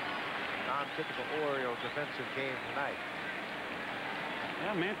non-typical Orioles defensive game tonight.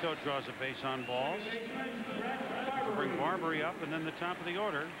 Yeah, Manto draws a base on balls. To bring Barbary up, and then the top of the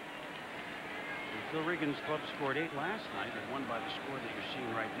order. And Phil Regan's club scored 8 last night and won by the score that you're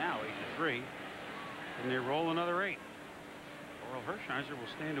seeing right now, 8-3. And they roll another 8. Orel Hershiser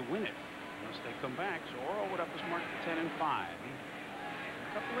will stand to win it unless they come back. So Orel would up his mark to 10-5. A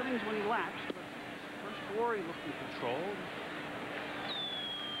couple innings when he lapsed, but first 4 he looked in control.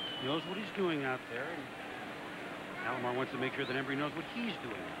 Knows what he's doing out there. And Alomar wants to make sure that Embry knows what he's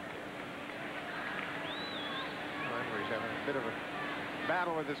doing. Well, Embry's having a bit of a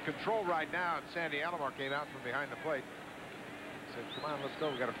battle with his control right now, and Sandy Alomar came out from behind the plate. Said, come on, let's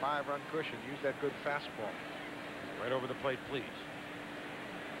go. We got a 5-run cushion. Use that good fastball. Right over the plate, please.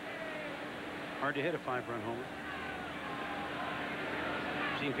 Hard to hit a 5-run homer.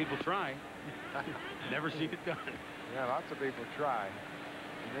 Seen people try. Never seen it done. Yeah, lots of people try.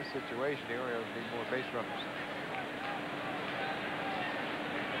 In this situation, the Orioles need more base runners.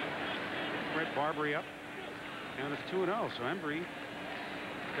 Brett Barbary up. And it's 2-0. So Embry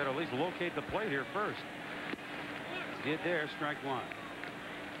got to at least locate the plate here first. Did there, strike 1.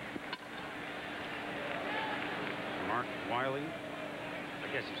 Mark Wiley.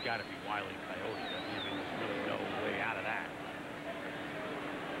 I guess he's got to be Wiley Coyote. I mean, there's really no way out of that.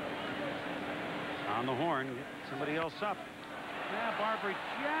 On the horn, get somebody else up. Yeah, Barbary.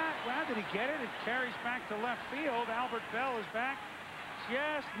 Yeah, well, did he get it? It carries back to left field. Albert Bell is back.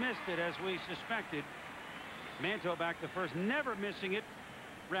 Just missed it, as we suspected. Manto back to first, never missing it.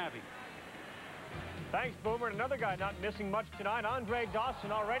 Ravi. Thanks, Boomer. And another guy not missing much tonight, Andre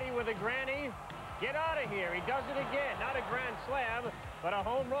Dawson, already with a granny. Get out of here. He does it again. Not a grand slam, but a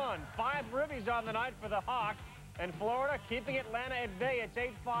home run. 5 ribbies on the night for the Hawks. And Florida keeping Atlanta at bay. It's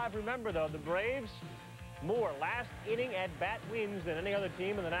 8-5. Remember, though, the Braves, more last inning at bat wins than any other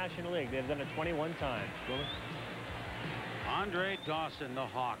team in the National League. They've done it 21 times. Boomer. Andre Dawson, the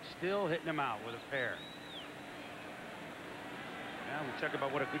Hawks, still hitting him out with a pair. Now we'll talk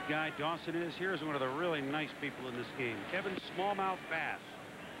about what a good guy Dawson is. Here's one of the really nice people in this game, Kevin Smallmouth Bass.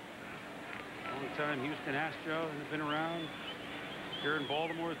 Long time Houston Astro has been around. Here in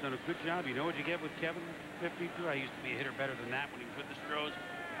Baltimore has done a good job. You know what you get with Kevin 52. I used to be a hitter better than that when he was with the Stros.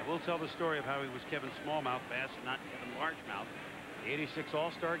 I will tell the story of how he was Kevin Smallmouth Bass and not Kevin Largemouth. The 86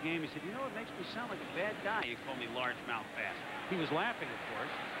 All-Star game, he said, you know, it makes me sound like a bad guy. You call me Largemouth Bass. He was laughing, of course.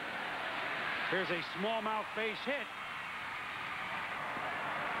 Here's a smallmouth base hit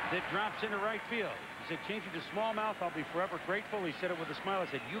that drops into right field. He said, change it to smallmouth. I'll be forever grateful. He said it with a smile. I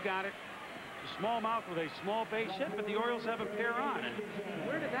said, you got it. Smallmouth with a small base hit, but the Orioles have a pair on. And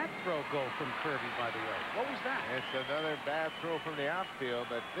where did that throw go from Kirby, by the way? What was that? It's another bad throw from the outfield,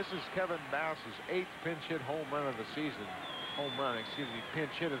 but this is Kevin Bass's 8th pinch hit home run of the season.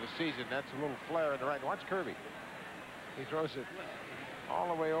 Pinch hit of the season. That's a little flare in the right. Watch Kirby. He throws it all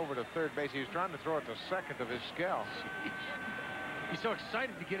the way over to third base. He was trying to throw it to second of his scale. He's so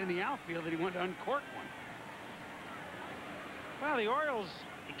excited to get in the outfield that he wanted to uncork one. Well, the Orioles,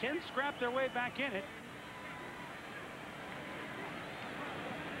 they can scrap their way back in it.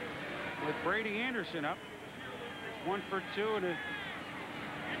 With Brady Anderson up. It's 1 for 2 and a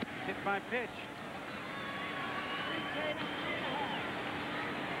hit by pitch.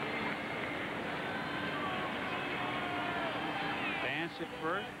 Bass at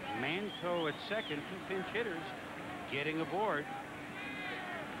first, Manto at second, 2 pinch hitters getting aboard.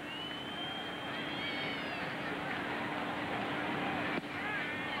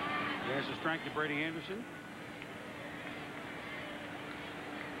 There's a strike to Brady Anderson.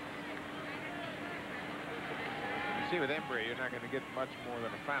 You see with Embry, you're not going to get much more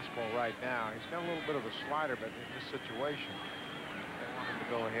than a fastball right now. He's got a little bit of a slider, but in this situation, they want him to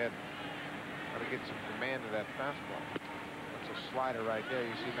go ahead, try to get some command of that fastball. That's a slider right there.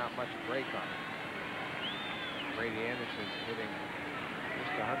 You see not much break on it. Brady Anderson's hitting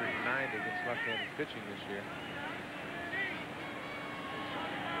just 190 against left-handed pitching this year.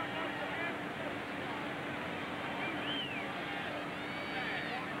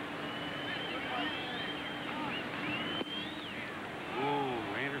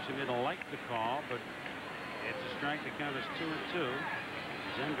 Anderson didn't like the call, but it's a strike. The count is 2-2.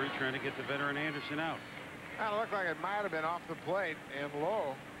 Embry trying to get the veteran Anderson out. That looked like it might have been off the plate and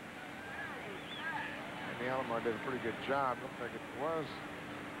low. And the Alomar did a pretty good job. Looked like it was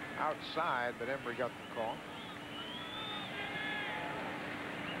outside, but Embry got the call.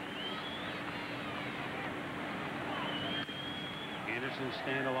 Anderson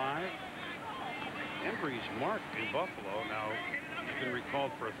staying alive. Embry's marked in Buffalo. Now he's been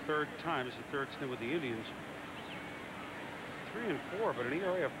recalled for a third time. It's the third stint with the Indians. 3-4, but an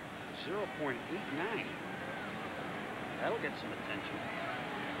ERA of 0.89. That'll get some attention.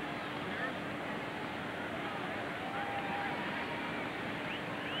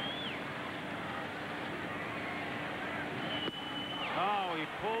 Oh, he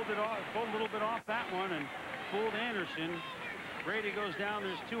pulled it off, pulled a little bit off that one and fooled Anderson. Brady goes down.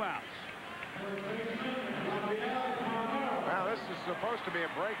 There's 2 outs. Well, this is supposed to be a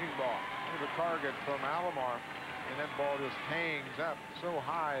breaking ball. The target from Alomar, and that ball just hangs up so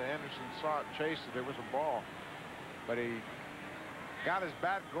high. Anderson saw it, chased it. There was a ball, but he got his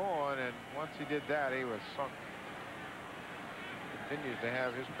bat going, and once he did that, he was sunk. Continues to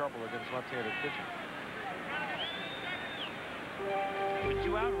have his trouble against left-handed pitching. With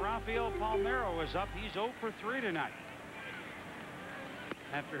 2 out, Rafael Palmeiro is up. He's 0 for 3 tonight,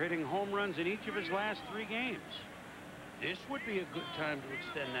 after hitting home runs in each of his last 3 games. This would be a good time to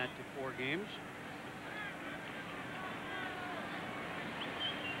extend that to 4 games.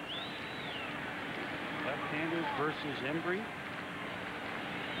 Left-handers versus Embry.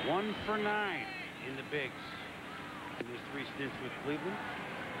 1 for 9 in the bigs in his 3 stints with Cleveland.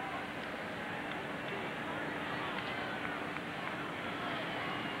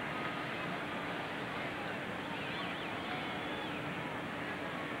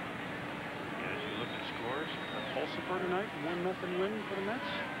 For tonight, 1-0 win for the Mets.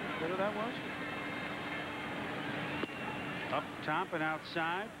 Whatever that was. Up top and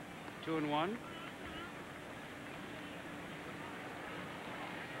outside, 2-1.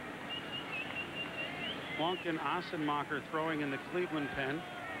 Plunk and Ossenmacher throwing in the Cleveland pen.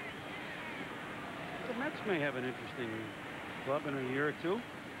 The Mets may have an interesting club in a year or 2. Those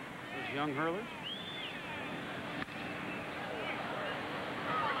young hurlers.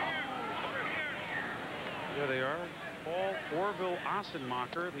 There they are. Paul Orville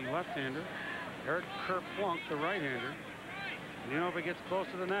Ossenmacher, the left-hander. Eric Kerplunk, the right-hander. You know, if it gets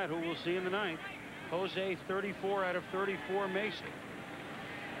closer than that, who we'll see in the 9th? Jose, 34 out of 34, Mason.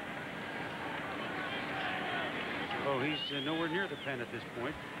 Oh, he's nowhere near the pen at this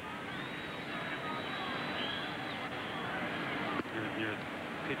point. Near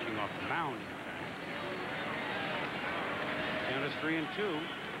pitching off the mound. Count is 3-2.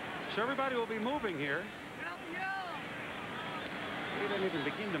 So everybody will be moving here. We don't even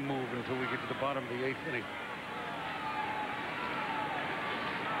begin to move until we get to the bottom of the 8th inning.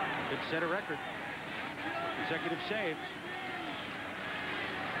 Could set a record. Consecutive saves.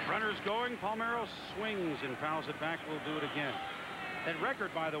 Runners going. Palmeiro swings and fouls it back. We'll do it again. That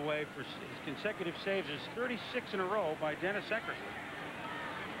record, by the way, for his consecutive saves is 36 in a row by Dennis Eckersley.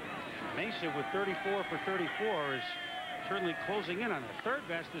 Mesa with 34 for 34 is certainly closing in on it. Third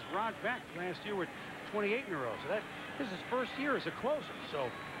best is Rod Beck last year with 28 in a row. So this is his first year as a closer. So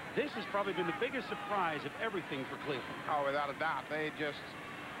this has probably been the biggest surprise of everything for Cleveland. Oh, without a doubt. They just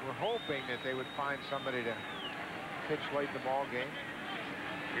were hoping that they would find somebody to pitch late in the ball game.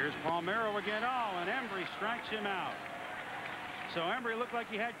 Here's Palmeiro again. Oh, and Embry strikes him out. So Embry looked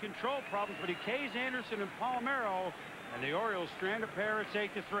like he had control problems, but he K's Anderson and Palmeiro, and the Orioles strand a pair. It's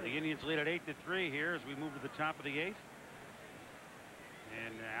 8-3. The Indians lead at 8-3 here as we move to the top of the 8th.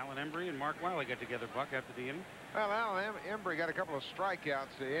 And Alan Embry and Mark Wiley got together, Buck, after the inning. Well, Alan Embry got a couple of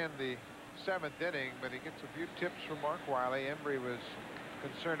strikeouts to end the 7th inning, but he gets a few tips from Mark Wiley. Embry was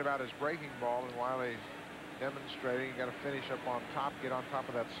concerned about his breaking ball, and Wiley demonstrating he got to finish up on top, get on top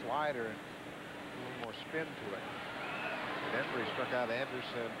of that slider, and a little more spin to it. And Embry struck out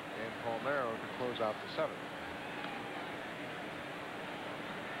Anderson and Palmeiro to close out the 7th.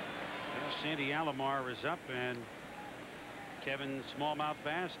 Well, Sandy Alomar is up, and Kevin Smallmouth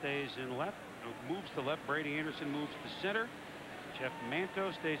Bass stays in left, moves to left. Brady Anderson moves to center. Jeff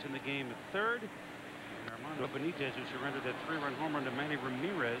Manto stays in the game at third. And Armando Benitez, who surrendered that 3-run home run to Manny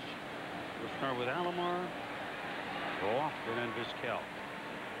Ramirez, will start with Alomar, Lofton, and Vizquel.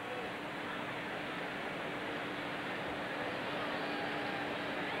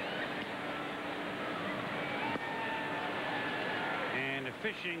 And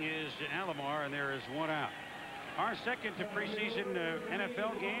fishing is Alomar, and there is 1 out. Our second to preseason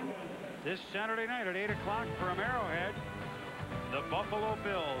NFL game this Saturday night at 8 o'clock from Arrowhead. The Buffalo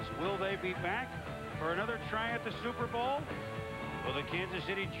Bills Orioles. Will they be back for another try at the Super Bowl? Will the Kansas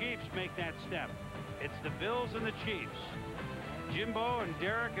City Chiefs make that step? It's the Bills and the Chiefs. Jimbo and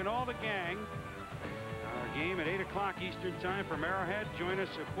Derek and all the gang. Our game at 8 o'clock Eastern time from Arrowhead. Join us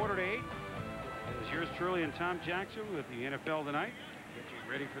at 7:45. It is yours truly and Tom Jackson with the NFL tonight. Get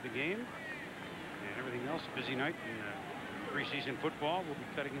you ready for the game and everything else. A busy night in preseason football. We'll be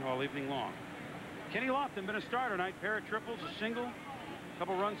cutting it all evening long. Kenny Lofton been a starter tonight. Pair of triples, a single, a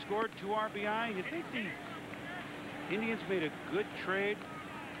couple runs scored, 2 RBI. You think the Indians made a good trade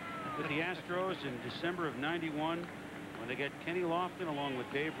with the Astros in December of '91 when they got Kenny Lofton along with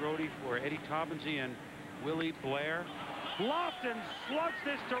Dave Brody for Eddie Taubensee and Willie Blair. Lofton slugs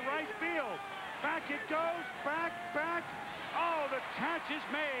this to right field. Back it goes, back. Oh, the catch is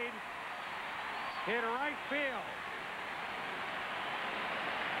made. Hit right field.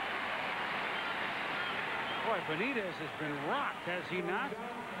 Boy, Benitez has been rocked, has he not?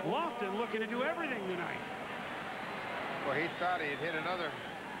 Lofton looking to do everything tonight. Well, he thought he'd hit another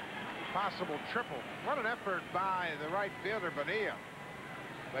possible triple. What an effort by the right fielder, Bonilla.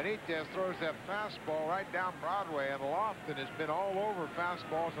 Benitez throws that fastball right down Broadway, and Lofton has been all over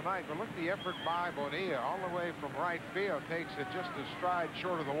fastballs tonight. But look at the effort by Bonilla all the way from right field. Takes it just a stride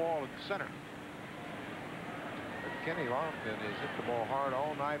short of the wall at the center. But Kenny Lofton has hit the ball hard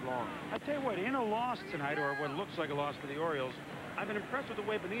all night long. I tell you what, in a loss tonight, or what looks like a loss for the Orioles, I've been impressed with the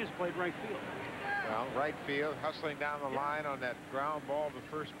way Benitez played right field. Well, right field, hustling down the line on that ground ball to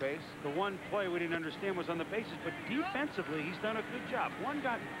first base. The one play we didn't understand was on the bases, but defensively, he's done a good job. One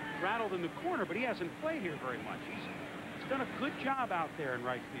got rattled in the corner, but he hasn't played here very much. He's done a good job out there in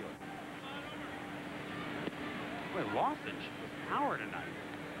right field. Boy, Lofton's with power tonight.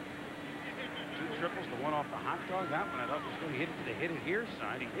 2 triples, the one off the hot dog. That one I thought was going to hit it to the hit it here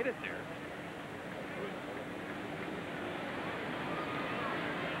side. He hit it there.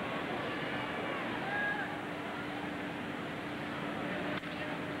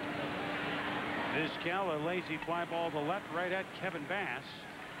 Vizquel, a lazy fly ball to left, right at Kevin Bass.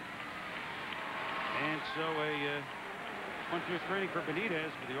 And so a 1-2-3 inning for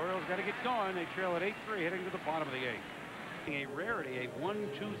Benitez, but the Orioles got to get going. They trail at 8-3, heading to the bottom of the 8th. A rarity, a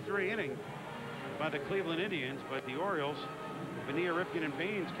 1-2-3 inning by the Cleveland Indians, but the Orioles, Bonilla, Ripken, and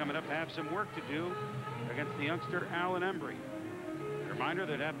Baines coming up have some work to do against the youngster Alan Embry. Reminder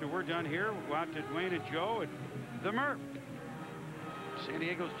that after we're done here, we'll go out to Dwayne and Joe at the Murph. San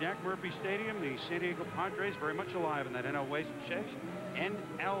Diego's Jack Murphy Stadium. The San Diego Padres very much alive in that NL West chase.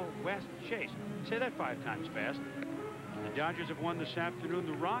 NL West chase. Say that 5 times fast. The Dodgers have won this afternoon.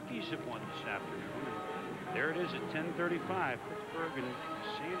 The Rockies have won this afternoon. And there it is at 10:35. Pittsburgh and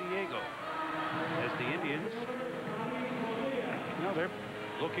San Diego. As the Indians, well, they're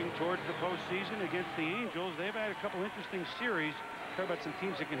looking towards the postseason against the Angels. They've had a couple interesting series. Talk about some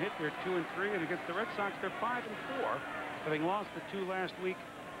teams that can hit. They're 2-3, and against the Red Sox, they're 5-4. Having lost the 2 last week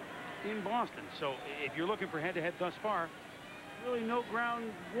in Boston. So if you're looking for head-to-head thus far, really no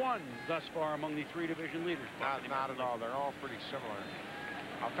ground won thus far among the 3 division leaders. Not at all. They're all pretty similar.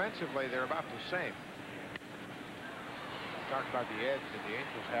 Offensively, they're about the same. Talk about the edge that the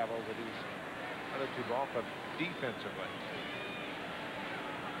Angels have over these other 2 ball clubs defensively.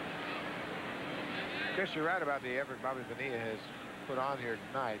 I guess you're right about the effort Bobby Bonilla has put on here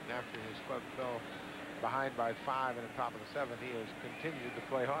tonight. And after his club fell behind by 5 in the top of the 7th, he has continued to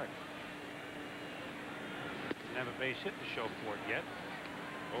play hard. Didn't have a base hit to show for it yet.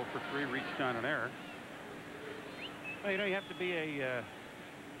 0 for 3, reached on an error. Well, you know, you have to be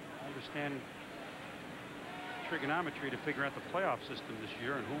understand trigonometry to figure out the playoff system this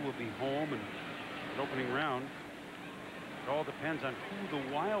year and who will be home and an opening round. It all depends on who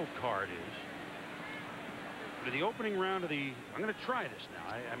the wild card is. But the opening round of the, I'm going to try this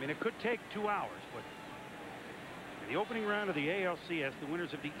now. I mean, it could take 2 hours, but in the opening round of the ALCS, the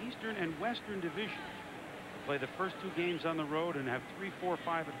winners of the Eastern and Western divisions play the first 2 games on the road and have 3, 4,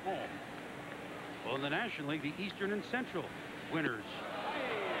 5 at home. Well, in the National League, the Eastern and Central winners.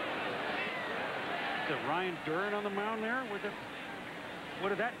 Is it Ryan Duran on the mound there? What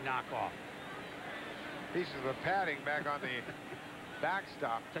did that knock off? Pieces of padding back on the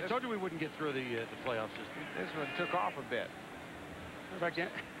backstop. I told you we wouldn't get through the playoff system. This one took off a bit. In fact,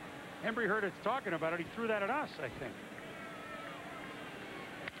 Embry heard us talking about it. He threw that at us, I think.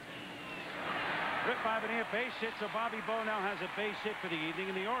 Ripped by Bonilla, base hit, so Bobby Bowe now has a base hit for the evening,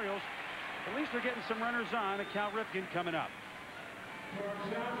 and the Orioles, at least they're getting some runners on. A Cal Ripken coming up.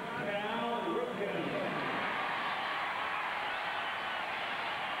 Cal Ripken.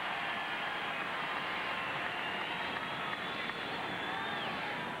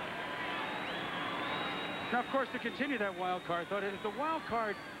 Now, of course, to continue that wild card thought, if the wild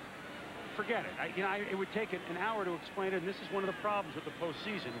card, forget it. It would take an hour to explain it, and this is one of the problems with the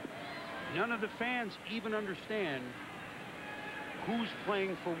postseason. None of the fans even understand who's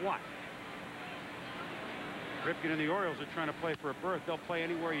playing for what. Ripken and the Orioles are trying to play for a berth. They'll play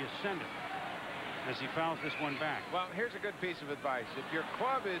anywhere you send it, as he fouls this one back. Well, here's a good piece of advice. If your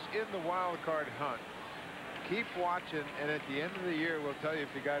club is in the wild card hunt, keep watching, and at the end of the year, we'll tell you if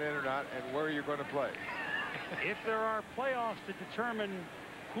you got in or not and where you're going to play. If there are playoffs to determine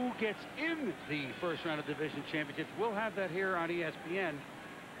who gets in the first round of division championships, we'll have that here on ESPN.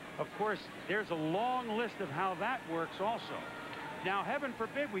 Of course, there's a long list of how that works also. Now, heaven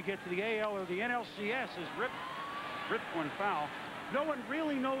forbid we get to the AL or the NLCS as ripped one foul. No one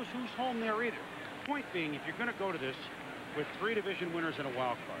really knows who's home there either. Point being, if you're going to go to this with 3 division winners and a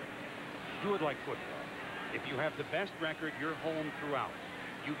wild card, do it like football. If you have the best record, you're home throughout.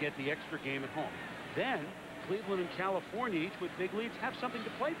 You get the extra game at home. Then Cleveland and California, each with big leads, have something to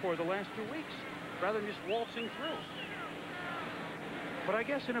play for the last 2 weeks, rather than just waltzing through. But I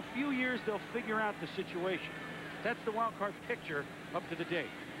guess in a few years, they'll figure out the situation. That's the wild card picture up to the date.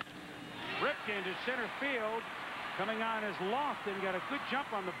 Ripken to center field. Coming on is Lofton. Got a good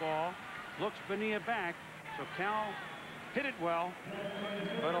jump on the ball. Looks Bonilla back. So Cal hit it well,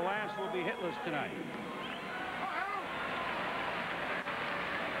 but alas, will be hitless tonight.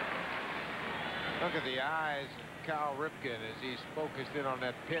 Look at the eyes of Cal Ripken as he's focused in on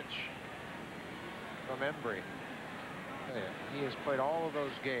that pitch from Embry. He has played all of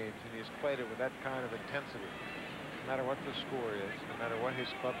those games, and he's played it with that kind of intensity. No matter what the score is, no matter what his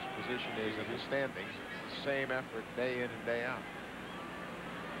club's position is in the standings, same effort day in and day out.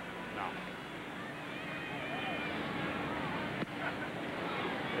 No.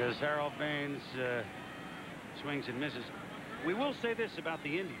 As Harold Baines swings and misses. We will say this about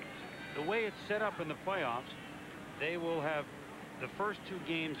the Indians. The way it's set up in the playoffs, they will have the first 2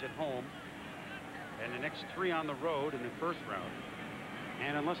 games at home and the next 3 on the road in the first round.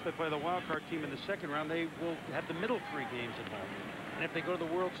 And unless they play the wild card team in the second round, they will have the middle 3 games at home. And if they go to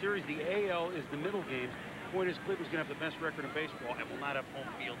the World Series, the AL is the middle games. The point is, Cleveland's going to have the best record in baseball and will not have home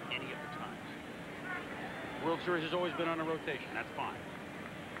field any of the times. World Series has always been on a rotation. That's fine.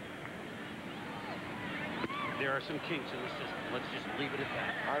 There are some kinks in the system. Let's just leave it at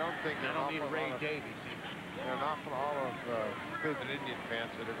that. I don't think I don't mean Ray Davies. There are an awful lot of Cleveland Indian fans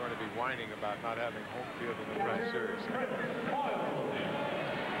that are going to be whining about not having home field in the World Series.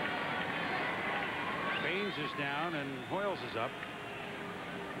 Baines is down and Hoyles is up.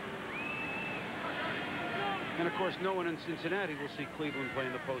 And of course, no one in Cincinnati will see Cleveland play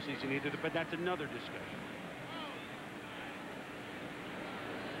in the postseason either, but that's another discussion.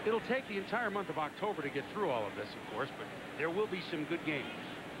 It'll take the entire month of October to get through all of this, of course, but there will be some good games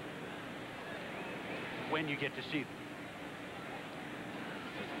when you get to see them.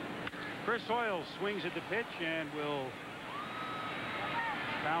 Chris Hoyles swings at the pitch and will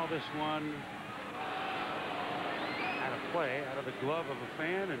foul this one out of play, out of the glove of a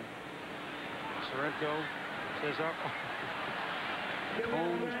fan, and Sorrento says, oh,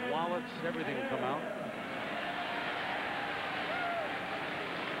 combs, wallets, everything will come out.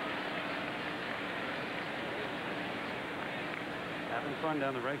 Having fun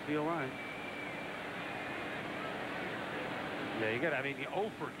down the right field line. Yeah, you got, I mean,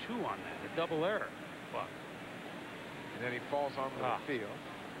 0 for 2 on that, a double error. But And then he falls onto the field.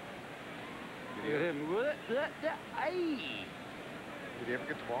 Look at him. Did he ever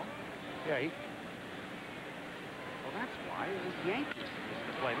get the ball? Yeah, well, that's why it was Yankees used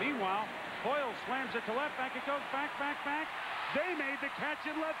to play. Meanwhile, Hoyle slams it to left. Back it goes. Back. They made the catch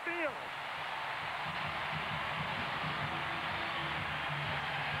in left field.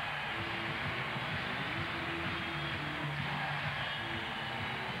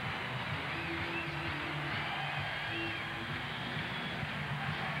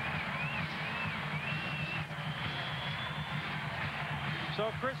 So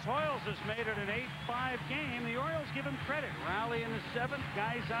Chris Hoyles has made it an 8-5 game. The Orioles give him credit. Rally in the 7th,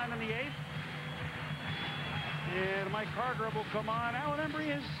 guys on in the 8th. And Mike Hargrove will come on. Alan Embry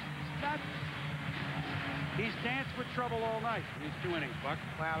is not. He's danced with trouble all night in these 2 innings, Buck.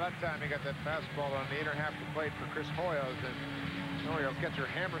 Well, that time he got that fastball on the inner half of the plate for Chris Hoyles, and the Orioles catcher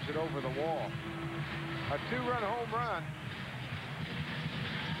hammers it over the wall. A 2-run home run.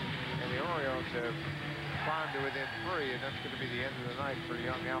 And the Orioles have climbed to within 3, and that's going to be the end of the night for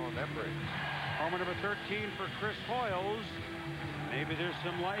young Alan Embry. Homer number 13 for Chris Hoyles. Maybe there's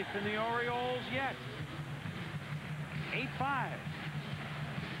some life in the Orioles yet. 8-5.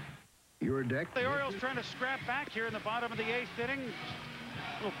 Your deck. The Orioles trying to scrap back here in the bottom of the 8th inning.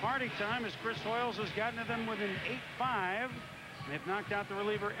 Little party time as Chris Hoyles has gotten to them within 8-5. They've knocked out the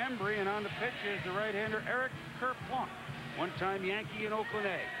reliever Embry, and on the pitch is the right-hander Eric Kerplunk, one-time Yankee in Oakland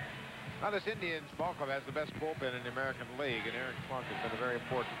A. Now, this Indians ball club has the best bullpen in the American League, and Eric Kerplunk has been a very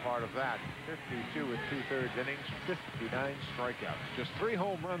important part of that. 52 2/3 innings, 59 strikeouts, just 3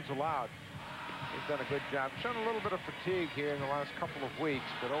 home runs allowed. He's done a good job. Shown a little bit of fatigue here in the last couple of weeks,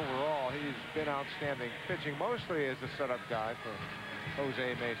 but overall he's been outstanding, pitching mostly as a setup guy for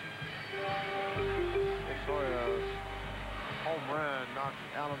Jose Mason. This home run knocked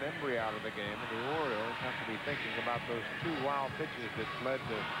Alan Embry out of the game, and the Orioles have to be thinking about those 2 wild pitches that led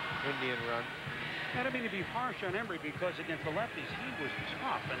to Indian run. I don't mean to be harsh on Embry, because against the lefties he was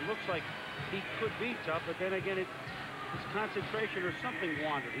tough and looks like he could be tough, but then again his concentration or something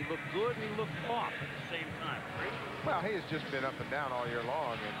wandered. He looked good and he looked off at the same time. Well, he has just been up and down all year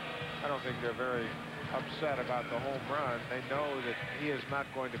long, and I don't think they're very upset about the home run. They know that he is not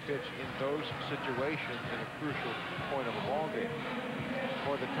going to pitch in those situations in a crucial point of a ball game.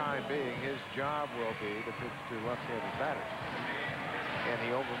 For the time being, his job will be to pitch to left-handed batters, and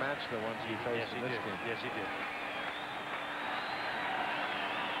he overmatched the ones he faced in this game. Yes, he did.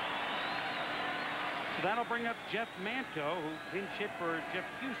 So that'll bring up Jeff Manto, who pinch hit for Jeff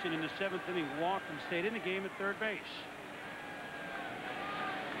Houston in the 7th inning, walked and stayed in the game at third base.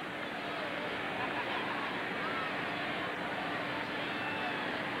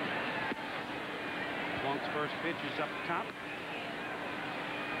 Plunk's first pitch is up top.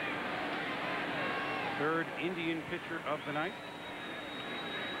 Third Indian pitcher of the night.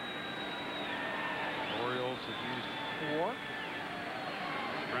 The Orioles have used 4.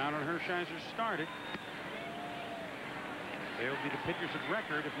 Brown and Hershiser started. They'll be the pitchers of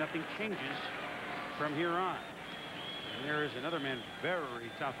record if nothing changes from here on. And there is another man very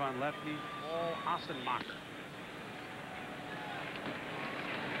tough on lefty, Paul Ossenmacher.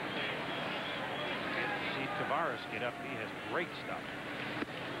 See Tavares get up. He has great stuff.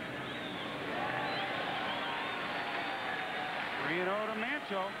 3-0 to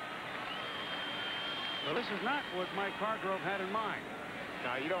Manto. Well, this is not what Mike Hargrove had in mind.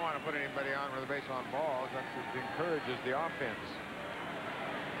 Now, you don't want to put anybody on with a base on balls. That encourages the offense.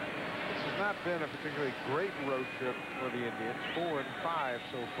 This has not been a particularly great road trip for the Indians. 4-5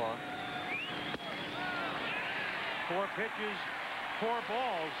 so far. 4 pitches, 4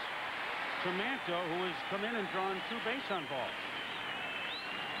 balls to Manto, who has come in and drawn 2 base on balls.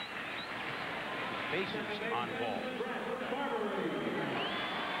 Bases on balls.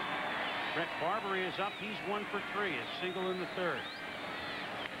 Brett Barbery is up. He's 1 for 3. A single in the 3rd.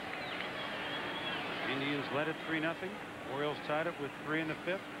 Indians led it 3-0. Orioles tied it with 3 in the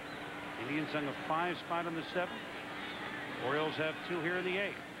 5th. Indians hung a 5 spot in the 7th. Orioles have 2 here in the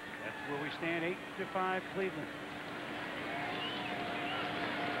 8th. That's where we stand. 8-5 Cleveland.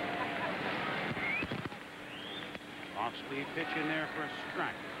 Off-speed pitch in there for a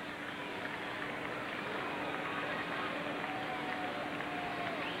strike.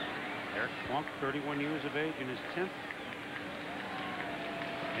 Eric Plunk, 31 years of age, in his 10th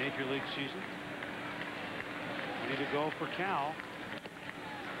Major League season. Ready to go for Cal.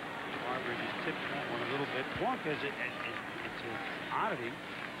 Barber just tipped that one a little bit. Plunk, it's an oddity.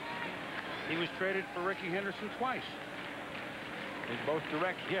 He was traded for Ricky Henderson twice. In both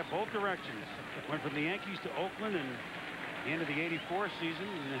directions. Yeah, both directions. Went from the Yankees to Oakland in the end of the '84 season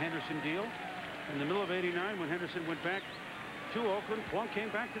in the Henderson deal. In the middle of '89, when Henderson went back to Oakland, Plunk came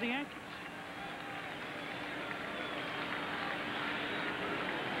back to the Yankees.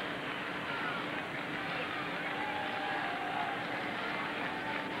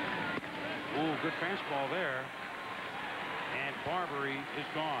 Ooh, good fastball there. And Barbery is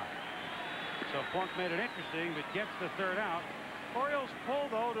gone. So Plunk made it interesting, but gets the 3rd out. Orioles pull,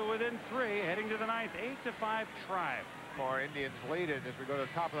 though, to within 3, heading to the 9th. 8-5 Tribe. For Indians lead it as we go to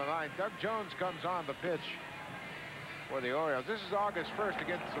the top of the 9th. Doug Jones comes on the pitch for the Orioles. This is August 1st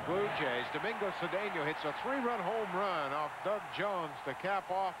against the Blue Jays. Domingo Cedeno hits a 3-run home run off Doug Jones to cap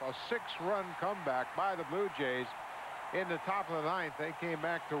off a 6-run comeback by the Blue Jays. In the top of the 9th, they came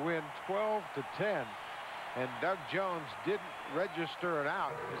back to win 12-10. And Doug Jones didn't register it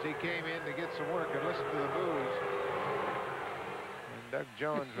out as he came in to get some work and listen to the boos. And Doug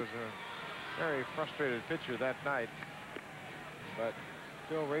Jones was a very frustrated pitcher that night. But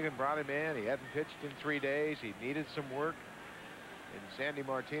Phil Regan brought him in. He hadn't pitched in 3 days. He needed some work. And Sandy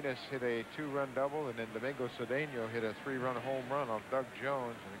Martinez hit a 2-run double, and then Domingo Cedeno hit a 3-run home run off Doug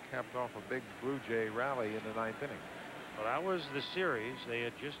Jones, and it capped off a big Blue Jay rally in the 9th inning. Well, that was the series. They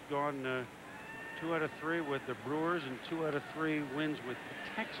had just gone 2 out of 3 with the Brewers and 2 out of 3 wins with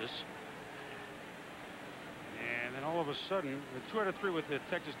Texas. And And all of a sudden, the 2 out of 3 with the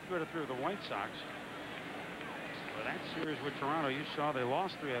Texas, 2 out of 3 with the White Sox. Well, that series with Toronto, you saw they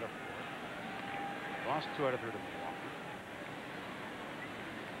lost 3 out of 4. Lost 2 out of 3 to Milwaukee.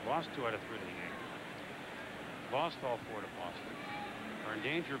 Lost 2 out of 3 to the Yankees. Lost all 4 to Boston. Are in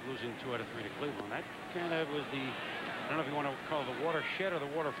danger of losing 2 out of 3 to Cleveland. That kind of was the, I don't know if you want to call it the watershed or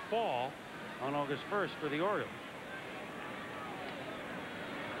the waterfall on August 1st for the Orioles.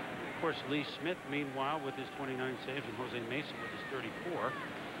 Of course, Lee Smith, meanwhile, with his 29 saves, and Jose Mesa with his 34. The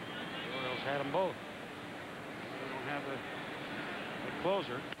Orioles had them both. They don't have a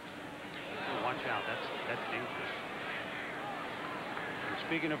closer. Oh, watch out. That's dangerous. And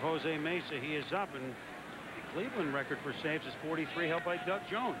speaking of Jose Mesa, he is up, and the Cleveland record for saves is 43, held by Doug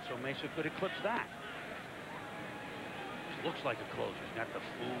Jones, so Mesa could eclipse that. This looks like a closer. He's got the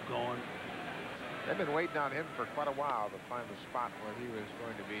flu going. They've been waiting on him for quite a while to find the spot where he was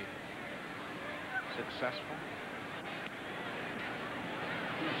going to be successful.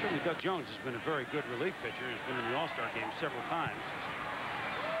 Well, certainly Doug Jones has been a very good relief pitcher. He's been in the All-Star game several times.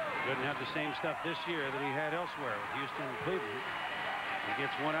 Doesn't have the same stuff this year that he had elsewhere with Houston and Cleveland. He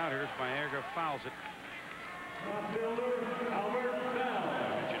gets one out here as Viagra fouls it. Mention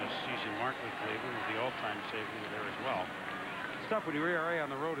a season mark with Cleveland with the all-time save leader there as well. Stuff when your ERA on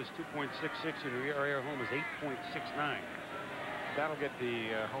the road is 2.66 and your ERA at home is 8.69. That'll get the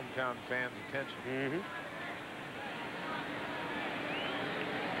hometown fans' attention.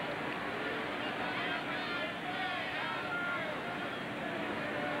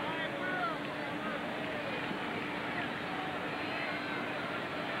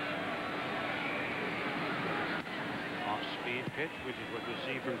 Off-speed pitch, which is what you'll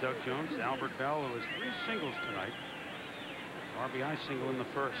see from Doug Jones. Albert Bell, who has 3 singles tonight. RBI single in the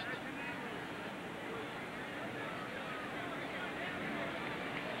first.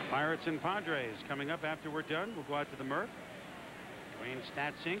 Pirates and Padres coming up after we're done. We'll go out to the Murph. Wayne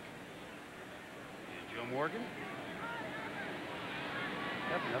Statsink and Joe Morgan.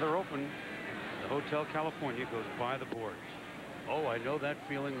 Yep, another open. The Hotel California goes by the boards. Oh, I know that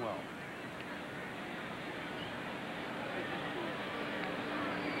feeling well.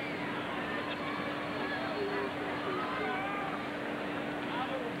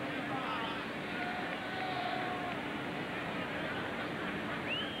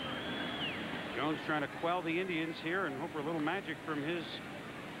 Jones trying to quell the Indians here and hope for a little magic from his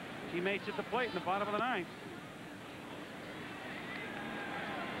teammates at the plate in the bottom of the 9th.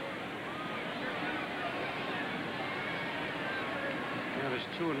 Now there's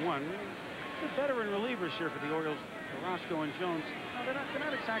 2 and 1. The veteran relievers here for the Orioles, Roscoe and Jones. No, they're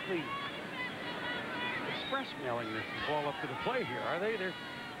not exactly express mailing this ball up to the plate here, are they? They're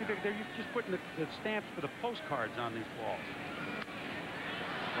just putting the stamps for the postcards on these balls.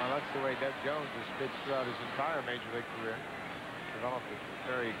 Well, that's the way Doug Jones has pitched throughout his entire Major League career. Developed a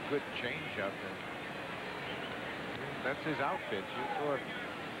very good changeup. That's his out pitch. You throw it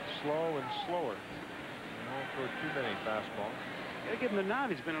slow and slower. You won't throw too many fastballs. Gotta give him the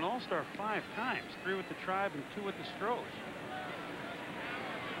nod. He's been an All-Star 5 times. 3 with the Tribe and 2 with the Stros.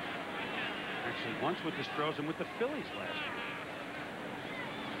 Actually, once with the Stros and with the Phillies last year.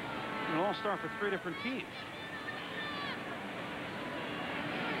 An All-Star for 3 different teams.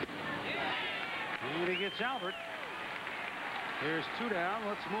 And he gets Albert. Here's 2 down.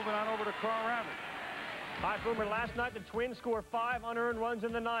 Let's move it on over to Carl Rabbit. Hi, Boomer. Last night, the Twins scored 5 unearned runs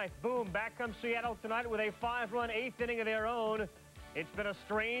in the 9th. Boom. Back comes Seattle tonight with a 5-run 8th inning of their own. It's been a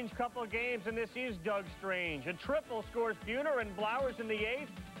strange couple of games, and this is Doug Strange. A triple scores Buhner and Blowers in the 8th.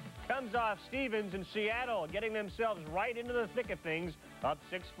 Comes off Stevens, and Seattle getting themselves right into the thick of things. Up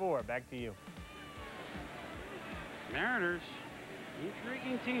 6-4. Back to you. Mariners.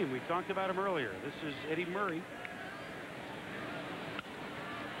 Intriguing team. We talked about him earlier. This is Eddie Murray.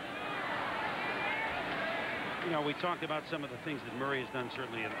 You know, we talked about some of the things that Murray has done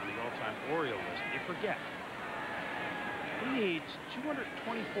certainly on the all-time Oriole list. You forget. He needs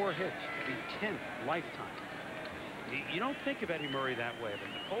 224 hits to be 10th lifetime. You don't think of Eddie Murray that way, but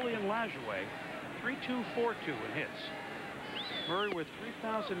Napoleon Lajoie, 3.242 in hits. Murray with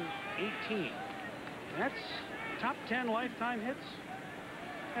 3,018. That's top 10 lifetime hits.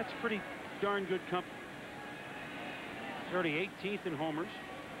 That's pretty darn good company. He's already 18th in homers,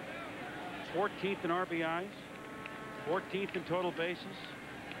 14th in RBIs, 14th in total bases.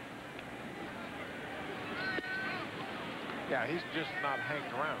 Yeah, he's just not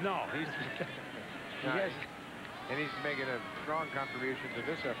hanging around. No, he's and he's making a strong contribution to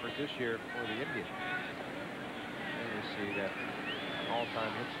this effort this year for the Indians. And you see that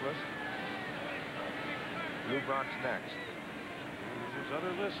all-time hits list. Lou Brock's next. There's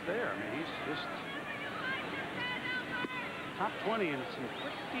other lists there. I mean, he's just Top 20 in some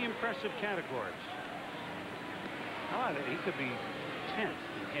pretty impressive categories. How about it? He could be 10th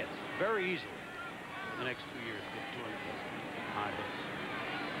in hits very easily in the next 2 years. Get 200 high hits.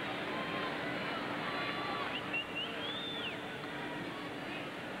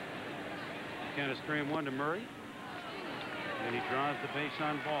 Count is 3-1 to Murray. And he draws the base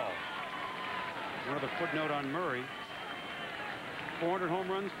on balls. Another footnote on Murray. 400 home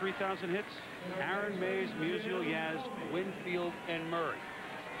runs, 3,000 hits. Aaron, Mays, Musial, Yaz, Winfield, and Murray.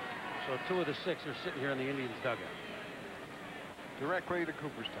 So 2 of the 6 are sitting here in the Indians dugout. Directly to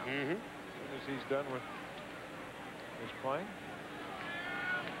Cooperstown. As soon as he's done with his playing,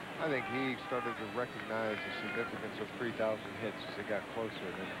 I think he started to recognize the significance of 3,000 hits as they got closer.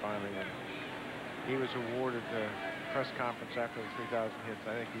 And then finally, when he was awarded the press conference after the 3,000 hits,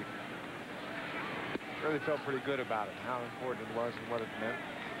 I think he really felt pretty good about it, how important it was and what it meant.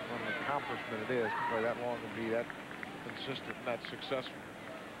 What an accomplishment it is to play that long and be that consistent and that successful.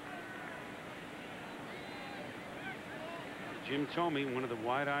 Jim Thome, one of the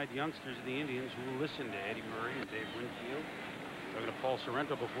wide-eyed youngsters of the Indians who listened to Eddie Murray and Dave Winfield. Talking to Paul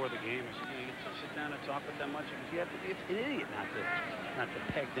Sorrento before the game. I said, you get to sit down and talk with them much? Because you have to be an idiot not to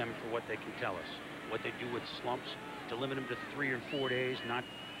peg them for what they can tell us. What they do with slumps, to limit them to 3 or 4 days, not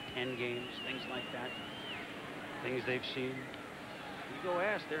 10 games, things like that. Things they've seen. You go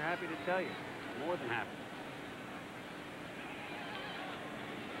ask, they're happy to tell you. More than happy.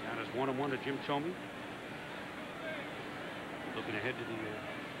 Now it's 1-1 to Jim Thome. Looking ahead to the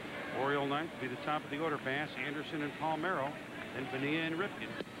Oriole ninth, be the top of the order. Bass, Anderson, and Palmeiro. Then Bonilla and Ripken.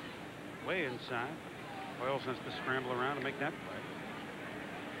 Way inside. Hoyles has to scramble around to make that play.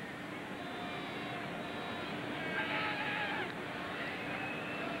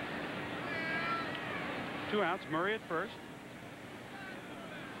 Two outs. Murray at first.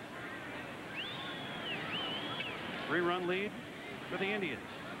 3-run lead for the Indians.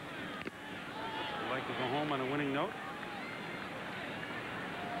 They'd like to go home on a winning note.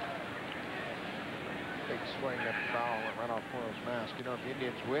 Big swing at the foul went right off Hoyle's mask. You know, if the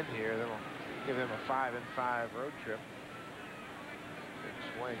Indians win here, that'll give them a 5-5 road trip. Big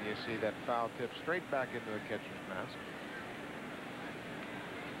swing. You see that foul tip straight back into the catcher's mask.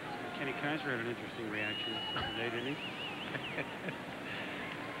 Kenny Kaiser had an interesting reaction today, didn't he?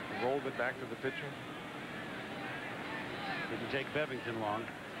 Rolled it back to the pitcher. Didn't take Bevington long.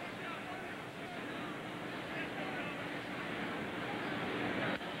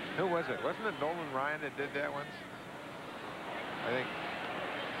 Who was it? Wasn't it Nolan Ryan that did that once? I think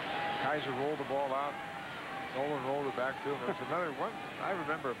Kaiser rolled the ball out. Nolan rolled it back to him. There's another one. I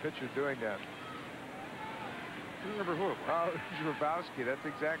remember a pitcher doing that. I don't remember who it was. Oh, Rabowski. That's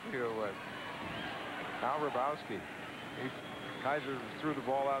exactly who it was. Al Rabowski. Kaiser threw the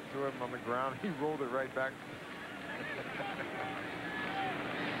ball out to him on the ground. He rolled it right back.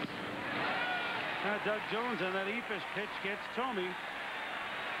 Now Doug Jones on that Eephus pitch gets Thome.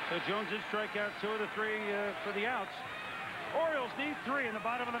 So Jones did strike out 2 of the 3 for the outs. Orioles need 3 in the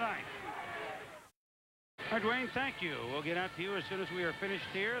bottom of the 9th. All right, Dwayne, thank you. We'll get out to you as soon as we are finished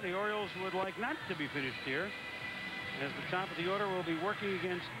here. The Orioles would like not to be finished here, as the top of the order will be working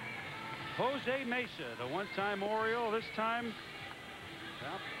against Jose Mesa, the one-time Oriole. This time,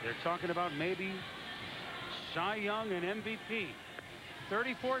 well, they're talking about maybe Cy Young and MVP.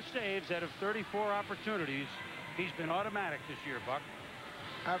 34 saves out of 34 opportunities. He's been automatic this year, Buck.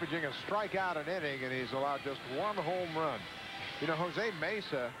 Averaging a strikeout an inning, and he's allowed just 1 home run. You know, Jose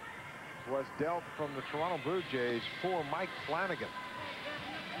Mesa was dealt from the Toronto Blue Jays for Mike Flanagan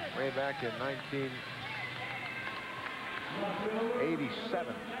way back in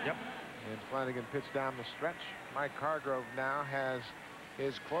 1987. Yep. And Flanagan pitched down the stretch. Mike Hargrove now has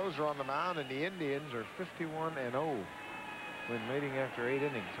his closer on the mound, and the Indians are 51-0 when leading after 8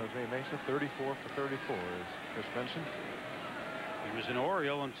 innings. Jose Mesa 34 for 34, as Chris mentioned. He was an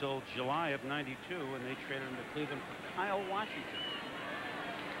Oriole until July of '92, and they traded him to Cleveland for Kyle Washington.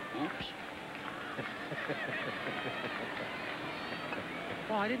 Oops.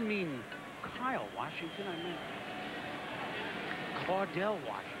 Well, I didn't mean Kyle Washington. I meant Claudel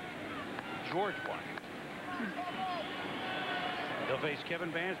Washington. George Washington. They'll face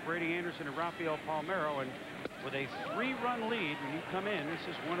Kevin Vance, Brady Anderson, and Rafael Palmeiro, and with a 3-run lead, when you come in, this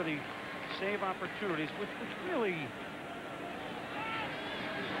is one of the save opportunities, which really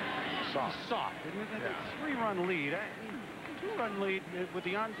soft, isn't it? Yeah. A 3-run lead. 2-run lead with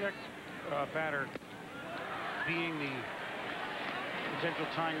the on-deck batter being the potential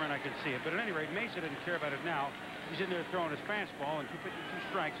tying run. I can see it. But at any rate, Mesa didn't care about it now. He's in there throwing his fastball and 2 pitches,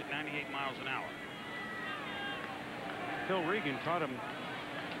 2 strikes at 98 miles an hour. Phil Regan taught him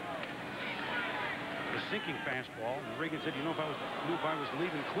the sinking fastball. And Reagan said, you know, if I knew if I was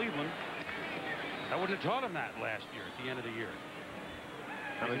leaving Cleveland, I wouldn't have taught him that last year at the end of the year.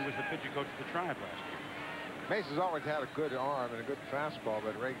 Reagan was the pitching coach of the Tribe last year. Mace has always had a good arm and a good fastball,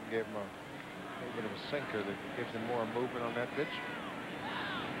 but Reagan gave him a little bit of a sinker that gives him more movement on that pitch.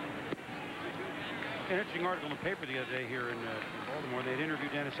 An interesting article in the paper the other day here in Baltimore. They had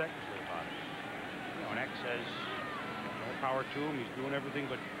interviewed Dennis Eckersley about it. You know, and Eck says, all power to him. He's doing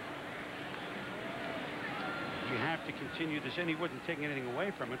everything, but you have to continue this. And he wasn't taking anything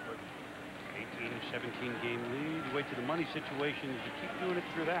away from it, but 18 or 17 game lead. You wait to the money situations. You keep doing it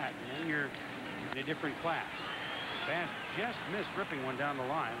through that, and then you're in a different class. Bass just missed ripping one down the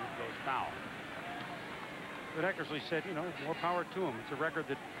line. It goes foul. But Eckersley said, you know, more power to him. It's a record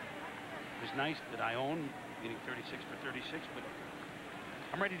that is nice that I own, getting 36 for 36, but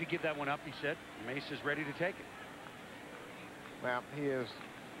I'm ready to give that one up, he said. Mace is ready to take it. Well, he has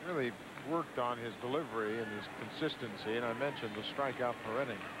really worked on his delivery and his consistency, and I mentioned the strikeout per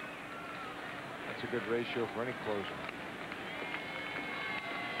inning. That's a good ratio for any closer.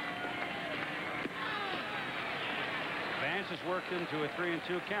 Bass has worked into a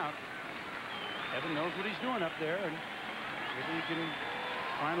 3-2 count. Evan knows what he's doing up there, and maybe he can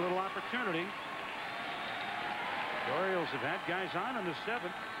find a little opportunity. The Orioles have had guys on in the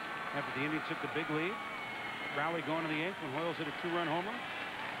 7th after the Indians took the big lead. Rally going to the 8th when Hoyles hit a 2-run homer.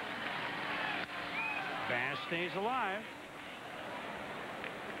 Bass stays alive.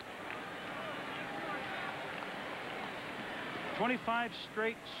 "25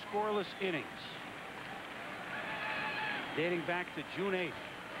 straight scoreless innings, dating back to June 8th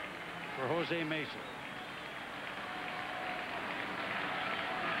for Jose Mesa.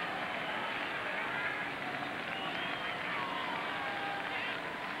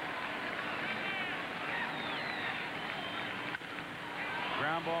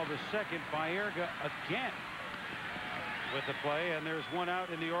 Ground ball to second. Baerga again with the play, and there's one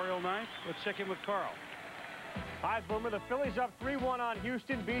out in the Oriole ninth. Let's check in with Carl. Hi, Boomer. The Phillies up 3-1 on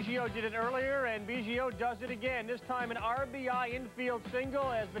Houston. Biggio did it earlier, and Biggio does it again. This time an RBI infield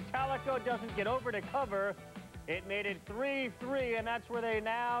single as Vitalico doesn't get over to cover. It made it 3-3, and that's where they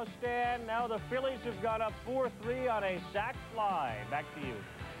now stand. Now the Phillies have gone up 4-3 on a sac fly. Back to you.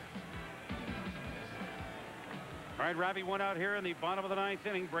 All right, Robbie, one out here in the bottom of the 9th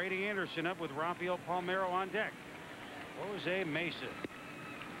inning. Brady Anderson up with Rafael Palmeiro on deck. Jose Mesa.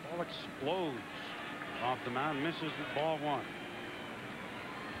 Ball explodes off the mound, misses with ball 1.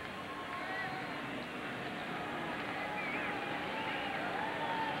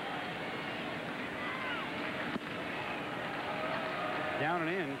 Down and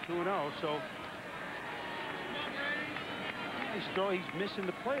in, 2-0. So he's missing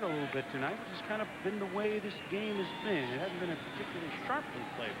the plate a little bit tonight, which has kind of been the way this game has been. It hasn't been a particularly sharply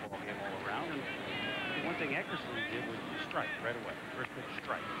played ball game all around. And the one thing Eckersley did was strike right away. First pitch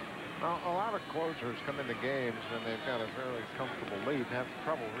strike. Well, a lot of closers come into games when they've got a fairly comfortable lead and have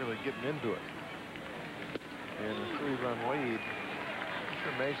trouble really getting into it. In a 3-run lead, I'm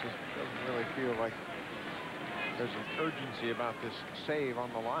sure Mesa doesn't really feel like there's an urgency about this save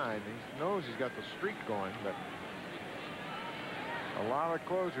on the line. He knows he's got the streak going, but a lot of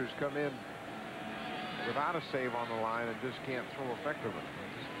closers come in without a save on the line and just can't throw effectively. They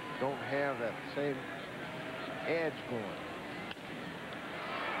just don't have that same edge going.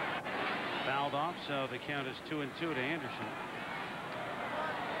 Fouled off, so the count is 2-2 to Anderson.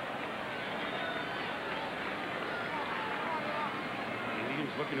 Indians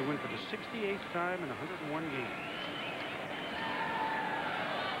looking to win for the 68th time in 101 games.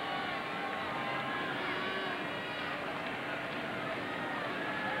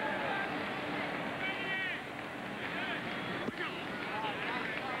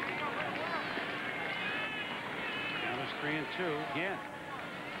 Count is 3-2 again.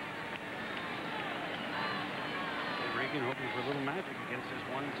 Reagan hoping for a little magic against his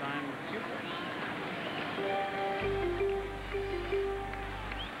one-time Cupid.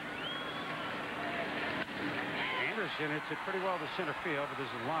 Anderson hits it pretty well to center field, but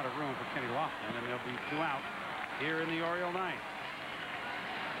there's a lot of room for Kenny Lofton, and there'll be 2 out here in the Oriole ninth.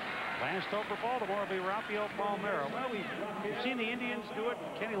 Last hope for Baltimore will be Rafael Palmeiro. Well, we've seen the Indians do it.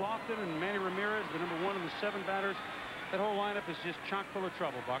 Kenny Lofton and Manny Ramirez, the number 1 and the 7 batters. That whole lineup is just chock full of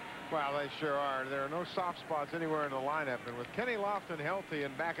trouble, Buck. Well, they sure are. There are no soft spots anywhere in the lineup. And with Kenny Lofton healthy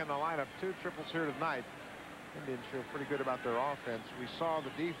and back in the lineup, 2 triples here tonight, Indians feel pretty good about their offense. We saw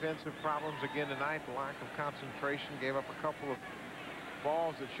the defensive problems again tonight. The lack of concentration, gave up a couple of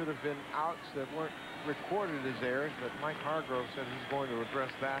balls that should have been outs that weren't recorded as errors. But Mike Hargrove said he's going to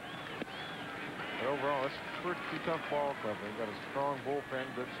address that. But overall, it's a pretty tough ball club. They've got a strong bullpen,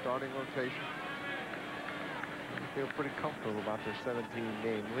 good starting rotation. feel pretty comfortable about their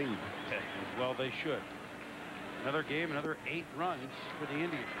 17-game lead. Well, they should. Another game, another 8 runs for the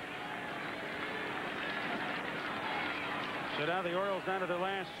Indians. So now the Orioles down to their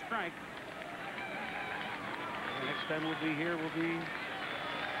last strike. The next time we'll be here will be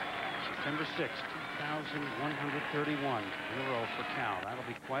September 6th, 2,131 in a row for Cal. That'll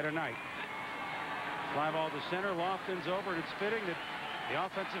be quite a night. Fly ball to center. Lofton's over, and it's fitting that the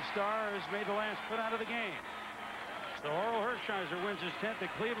offensive star has made the last put out of the game. So Orel Hershiser wins his 10th. The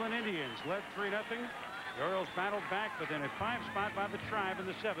Cleveland Indians led 3-0. The Orioles battled back, but then a 5 spot by the Tribe in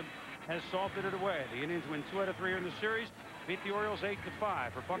the 7th has salted it away. The Indians win 2 out of 3 in the series, beat the Orioles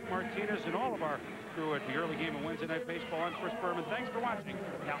 8-5. For Buck Martinez and all of our crew at the early game of Wednesday Night Baseball, I'm Chris Berman. Thanks for watching.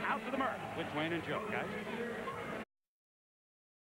 Now out to the Murph with Dwayne and Joe, guys.